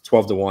 So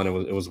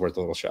 12-1, it was worth a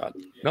little shot.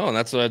 No, and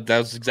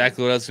that's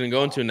exactly what I was going to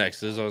go into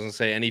next. I was going to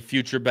say, any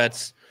future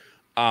bets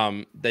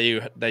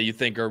that you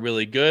think are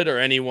really good, or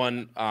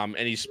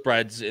any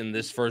spreads in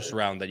this first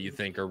round that you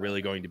think are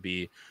really going to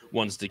be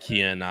ones to key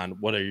in on.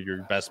 What are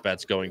your best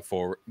bets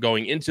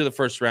going into the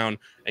first round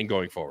and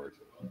going forward?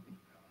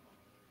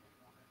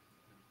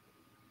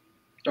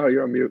 Oh,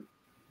 you're on mute.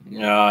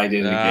 No, I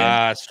did it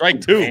again. Strike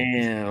 2.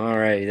 Damn, all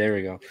right, there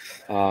we go.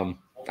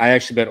 I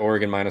actually bet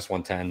Oregon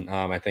 -110.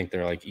 I think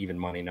they're like even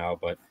money now,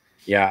 but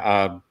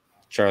yeah,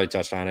 Charlie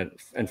touched on it.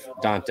 And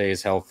Dante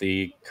is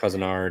healthy.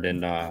 Cousinard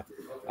and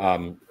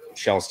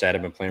Shellstad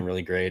have been playing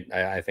really great.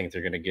 I think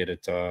they're going to get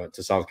it to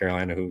South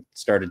Carolina, who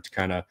started to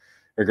kind of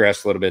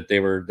regress a little bit. They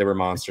were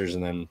monsters,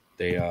 and then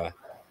they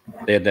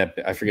had that,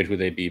 I forget who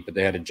they beat, but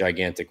they had a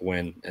gigantic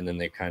win, and then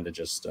they kind of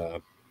just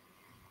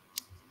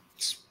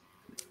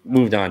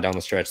moved on down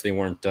the stretch. They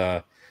weren't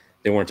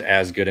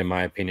as good in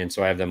my opinion,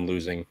 so I have them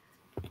losing.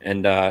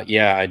 And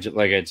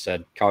like I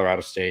said,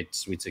 Colorado State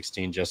Sweet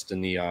 16 just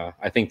in the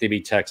I think they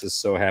beat Texas,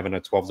 so having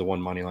a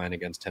 12-1 money line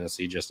against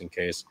Tennessee just in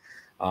case,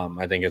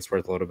 I think it's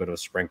worth a little bit of a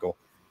sprinkle.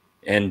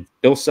 And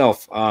Bill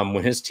Self,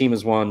 when his team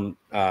has gone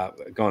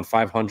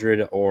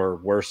 500 or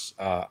worse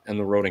in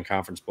the road in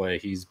conference play,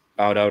 he's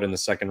bowed out in the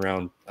second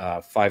round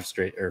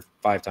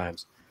 5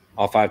 times.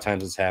 All 5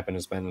 times it's happened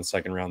has been in the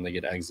second round they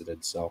get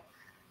exited. So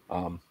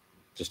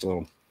just a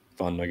little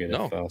fun nugget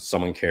if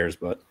someone cares,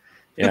 but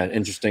yeah,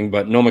 interesting.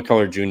 But Noah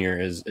McCullough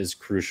Jr. is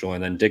crucial,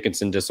 and then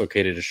Dickinson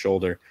dislocated his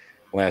shoulder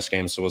last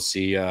game, so we'll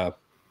see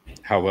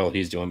how well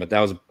he's doing. But that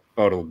was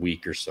about a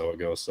week or so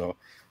ago, so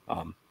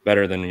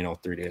better than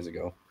 3 days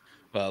ago.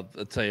 Well,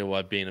 I'll tell you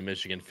what, being a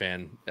Michigan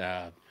fan,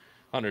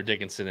 Hunter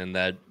Dickinson in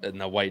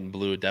the white and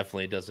blue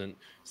definitely doesn't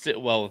sit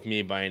well with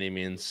me by any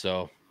means.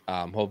 So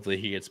hopefully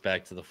he gets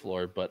back to the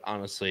floor. But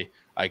honestly,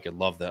 I could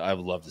love that. I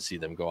would love to see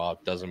them go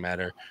out. Doesn't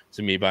matter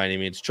to me by any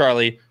means.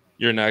 Charlie,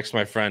 you're next,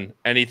 my friend.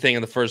 Anything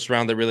in the first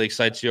round that really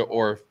excites you,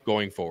 or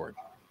going forward?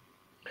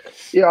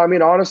 Yeah, I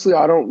mean, honestly,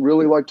 I don't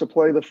really like to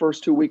play the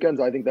first 2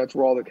 weekends. I think that's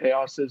where all the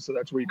chaos is. So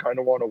that's where you kind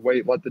of want to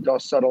wait, let the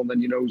dust settle, and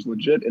then who's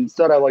legit.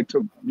 Instead, I like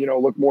to,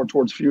 look more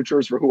towards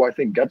futures for who I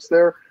think gets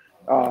there.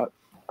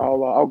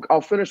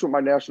 I'll finish with my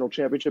national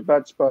championship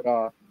bets, but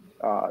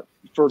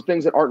for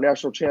things that aren't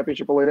national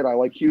championship related, I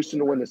like Houston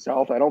to win the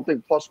South. I don't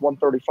think plus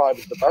 135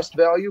 is the best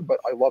value, but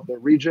I love the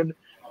region.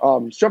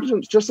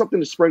 Just something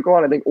to sprinkle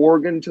on. I think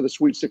Oregon to the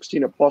Sweet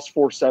 16 at plus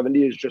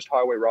 470 is just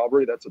highway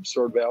robbery. That's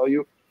absurd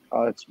value.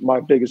 It's my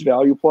biggest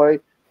value play.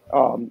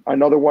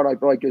 Another one I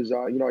like is,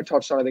 I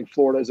touched on, I think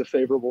Florida is a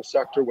favorable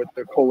sector with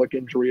the colic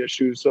injury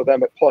issues. So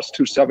them at plus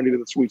 270 to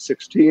the Sweet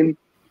 16.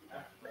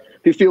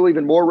 If you feel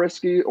even more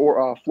risky,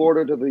 or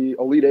Florida to the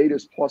Elite Eight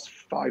is plus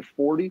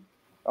 540.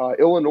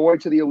 Illinois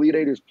to the Elite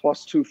Eight is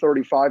plus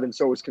 235, and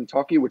so is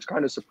Kentucky, which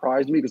kind of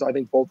surprised me because I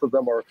think both of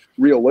them are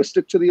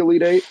realistic to the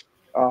Elite Eight.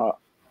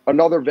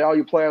 Another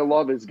value play I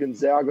love is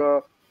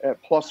Gonzaga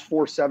at plus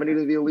 470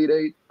 to the Elite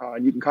Eight.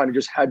 And you can kind of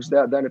just hedge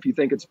that then. If you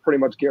think it's pretty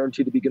much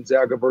guaranteed to be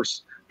Gonzaga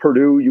versus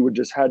Purdue, you would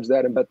just hedge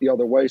that and bet the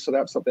other way. So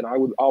that's something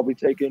I'll be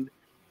taking,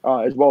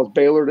 as well as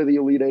Baylor to the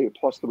Elite Eight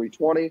plus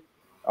 320.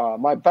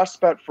 My best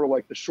bet for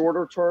like the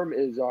shorter term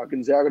is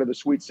Gonzaga to the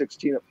Sweet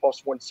 16 at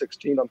plus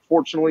 116.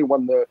 Unfortunately,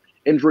 when the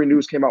injury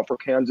news came out for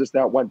Kansas.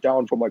 That went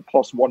down from like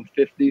plus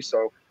 150.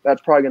 So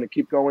that's probably going to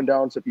keep going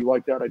down. So if you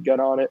like that, I'd get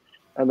on it.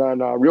 And then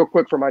real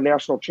quick for my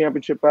national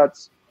championship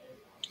bets,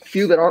 a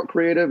few that aren't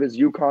creative is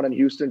UConn and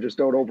Houston. Just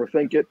don't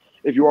overthink it.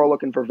 If you are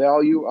looking for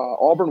value,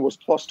 Auburn was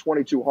plus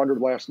 2,200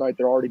 last night.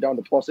 They're already down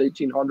to plus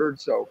 1,800.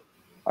 So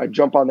I'd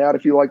jump on that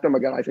if you like them.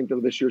 Again, I think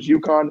that this year's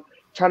UConn.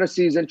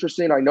 Tennessee is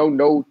interesting. I know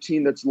no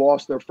team that's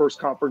lost their first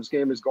conference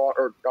game is gone,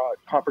 or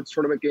conference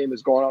tournament game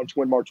is going on to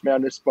win March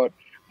Madness, but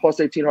plus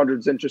 1,800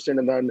 is interesting.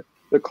 And then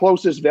the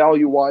closest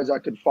value-wise I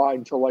could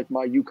find to like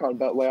my UConn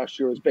bet last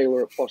year is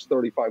Baylor at plus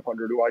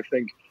 3,500, who I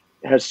think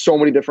has so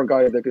many different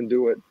guys that can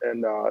do it.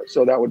 And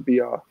so that would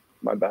be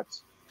my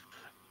bets.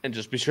 And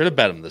just be sure to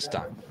bet them this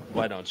time.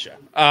 Why don't you?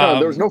 No,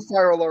 there was no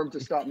fire alarm to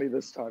stop me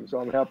this time, so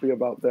I'm happy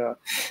about that.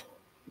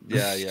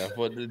 Yeah.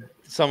 Well,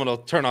 someone will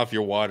turn off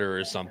your water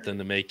or something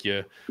to make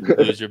you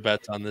lose your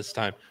bets on this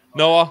time.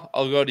 Noah,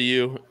 I'll go to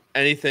you.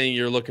 Anything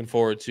you're looking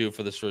forward to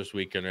for this first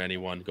weekend, or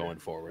anyone going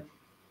forward?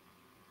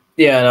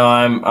 Yeah, no,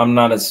 I'm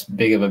not as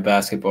big of a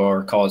basketball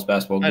or college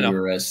basketball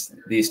guru as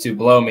these two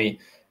below me,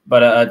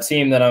 but a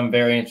team that I'm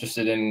very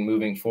interested in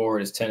moving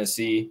forward is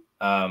Tennessee.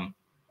 When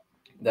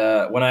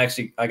I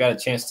got a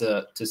chance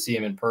to see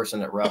him in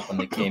person at Rupp when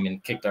they came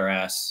and kicked our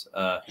ass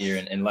here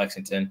in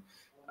Lexington.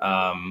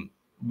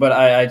 But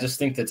I just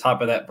think the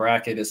top of that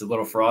bracket is a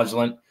little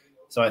fraudulent.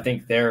 So I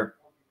think their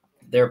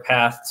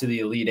path to the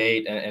Elite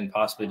Eight and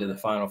possibly to the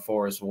Final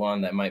Four is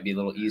one that might be a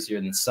little easier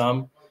than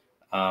some.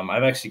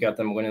 I've actually got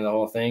them winning the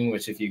whole thing,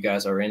 which if you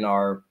guys are in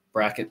our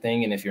bracket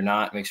thing, and if you're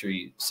not, make sure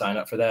you sign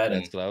up for that.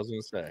 That's what I was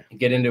going to say.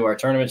 Get into our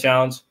tournament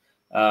challenge.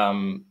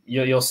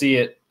 You'll see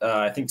it.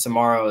 I think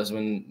tomorrow is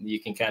when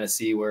you can kind of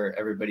see where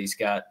everybody's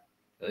got,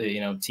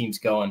 teams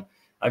going.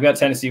 I've got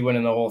Tennessee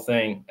winning the whole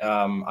thing.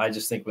 I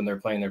just think when they're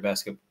playing their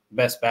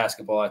best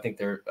basketball, I think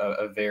they're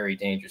a very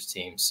dangerous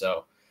team.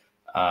 So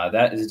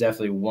that is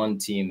definitely one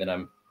team that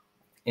I'm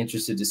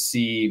interested to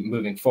see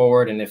moving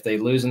forward. And if they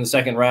lose in the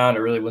second round, it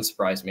really wouldn't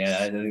surprise me.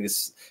 I think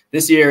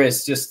this year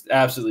is just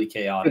absolutely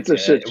chaotic. It's a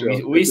shit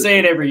show. We say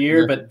it every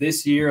year, but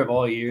this year of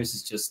all years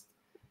is just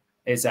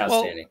it's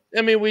outstanding.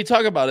 Well, I mean, we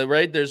talk about it,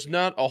 right? There's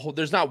not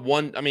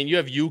one. I mean, you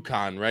have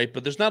UConn, right?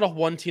 But there's not a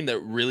one team that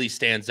really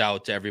stands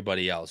out to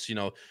everybody else.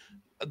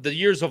 The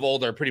years of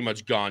old are pretty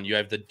much gone. You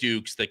have the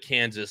Dukes, the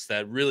Kansas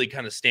that really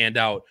kind of stand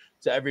out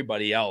to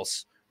everybody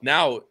else.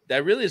 Now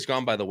that really has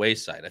gone by the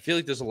wayside. I feel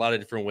like there's a lot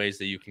of different ways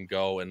that you can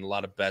go, and a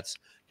lot of bets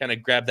kind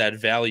of grab that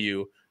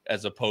value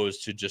as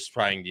opposed to just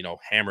trying,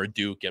 hammer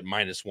Duke at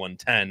minus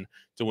 110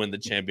 to win the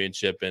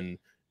championship, and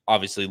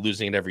obviously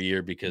losing it every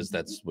year because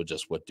that's what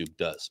Duke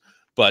does.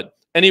 But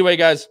anyway,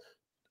 guys,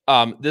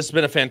 this has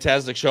been a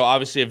fantastic show.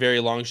 Obviously a very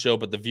long show,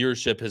 but the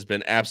viewership has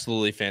been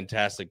absolutely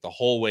fantastic the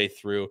whole way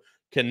through.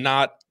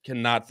 Cannot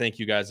thank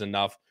you guys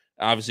enough.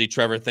 Obviously,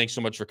 Trevor, thanks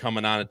so much for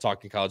coming on and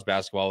talking college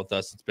basketball with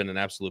us. It's been an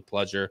absolute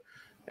pleasure.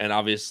 And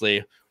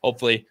obviously,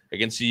 hopefully, I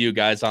can see you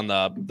guys on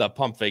the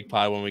Pump Fake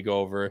Pod when we go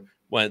over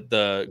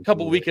the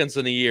couple weekends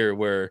in a year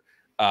where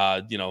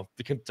the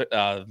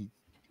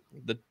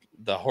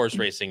horse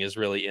racing is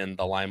really in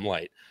the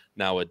limelight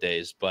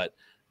nowadays. But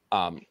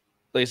like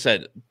I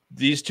said,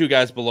 these two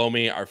guys below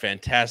me are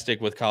fantastic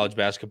with college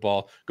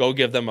basketball. Go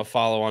give them a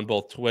follow on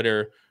both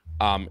Twitter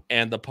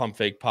and the Pump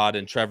Fake Pod.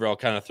 And Trevor, I'll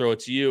kind of throw it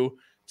to you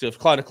to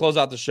close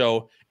out the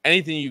show.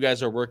 Anything you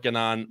guys are working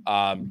on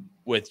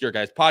with your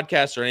guys'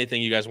 podcast, or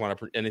anything you guys want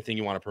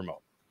to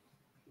promote?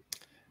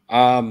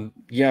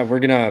 Yeah, we're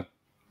gonna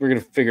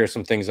figure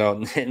some things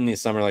out in the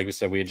summer. Like we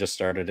said, we had just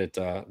started at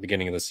the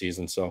beginning of the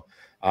season, so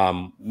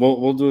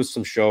we'll do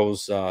some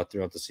shows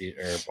throughout the season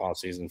or off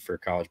season for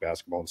college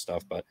basketball and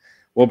stuff. But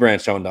we'll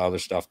branch out into other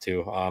stuff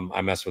too.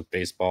 I mess with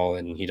baseball,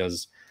 and he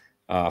does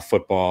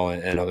football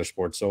and other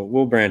sports. So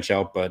we'll branch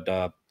out, but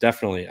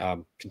definitely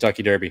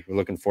Kentucky Derby. We're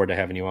looking forward to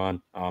having you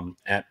on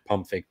at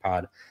Pump Fake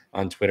Pod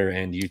on Twitter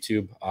and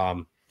YouTube.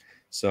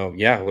 So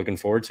yeah, looking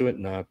forward to it.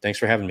 And thanks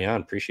for having me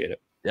on. Appreciate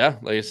it. Yeah,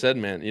 like I said,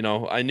 man,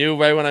 I knew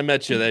right when I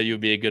met you that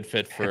you'd be a good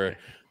fit for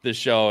the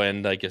show.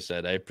 And like I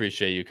said, I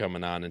appreciate you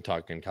coming on and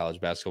talking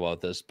college basketball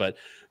with this. But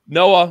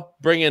Noah,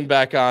 bringing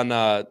back on,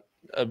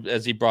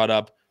 as he brought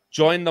up,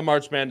 join the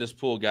March Madness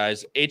pool,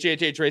 guys.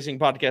 HHH Racing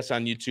Podcast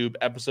on YouTube,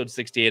 episode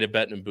 68 of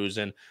Bettin and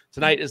Boozin.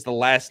 Tonight is the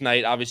last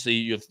night. Obviously,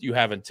 you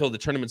have until the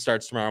tournament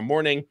starts tomorrow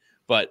morning,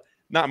 but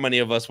not many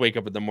of us wake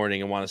up in the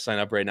morning and want to sign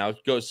up right now.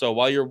 So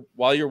while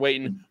you're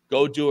waiting,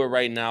 go do it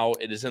right now.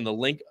 It is in the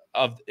link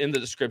in the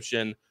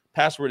description.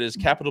 Password is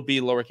capital B,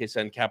 lowercase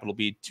n, capital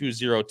B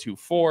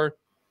 2024.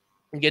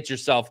 And get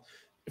yourself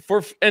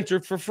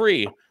entered for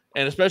free.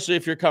 And especially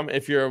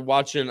if you're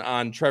watching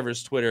on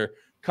Trevor's Twitter,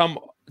 come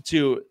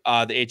to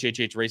the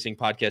HHH Racing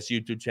Podcast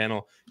YouTube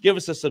channel. Give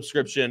us a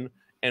subscription,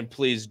 and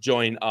please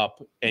join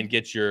up and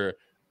get your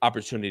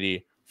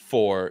opportunity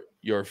for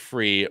your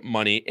free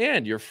money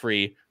and your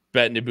free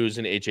Bettin and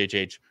Boozin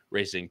HHH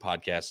Racing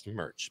Podcast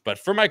merch. But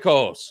for my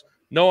co-hosts,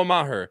 Noah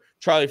Maher,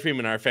 Charlie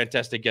Freeman, our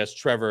fantastic guest,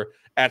 Trevor,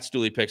 at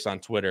Stooley Picks on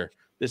Twitter.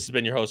 This has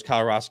been your host,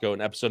 Kyle Roscoe,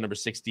 in episode number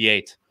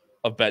 68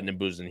 of Bettin and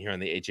Boozin here on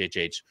the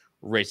HHH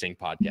Racing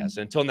Podcast.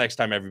 Until next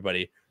time,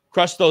 everybody,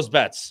 crush those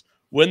bets,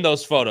 win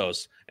those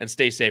photos, and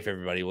stay safe,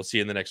 everybody. We'll see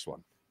you in the next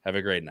one. Have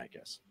a great night,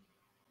 guys.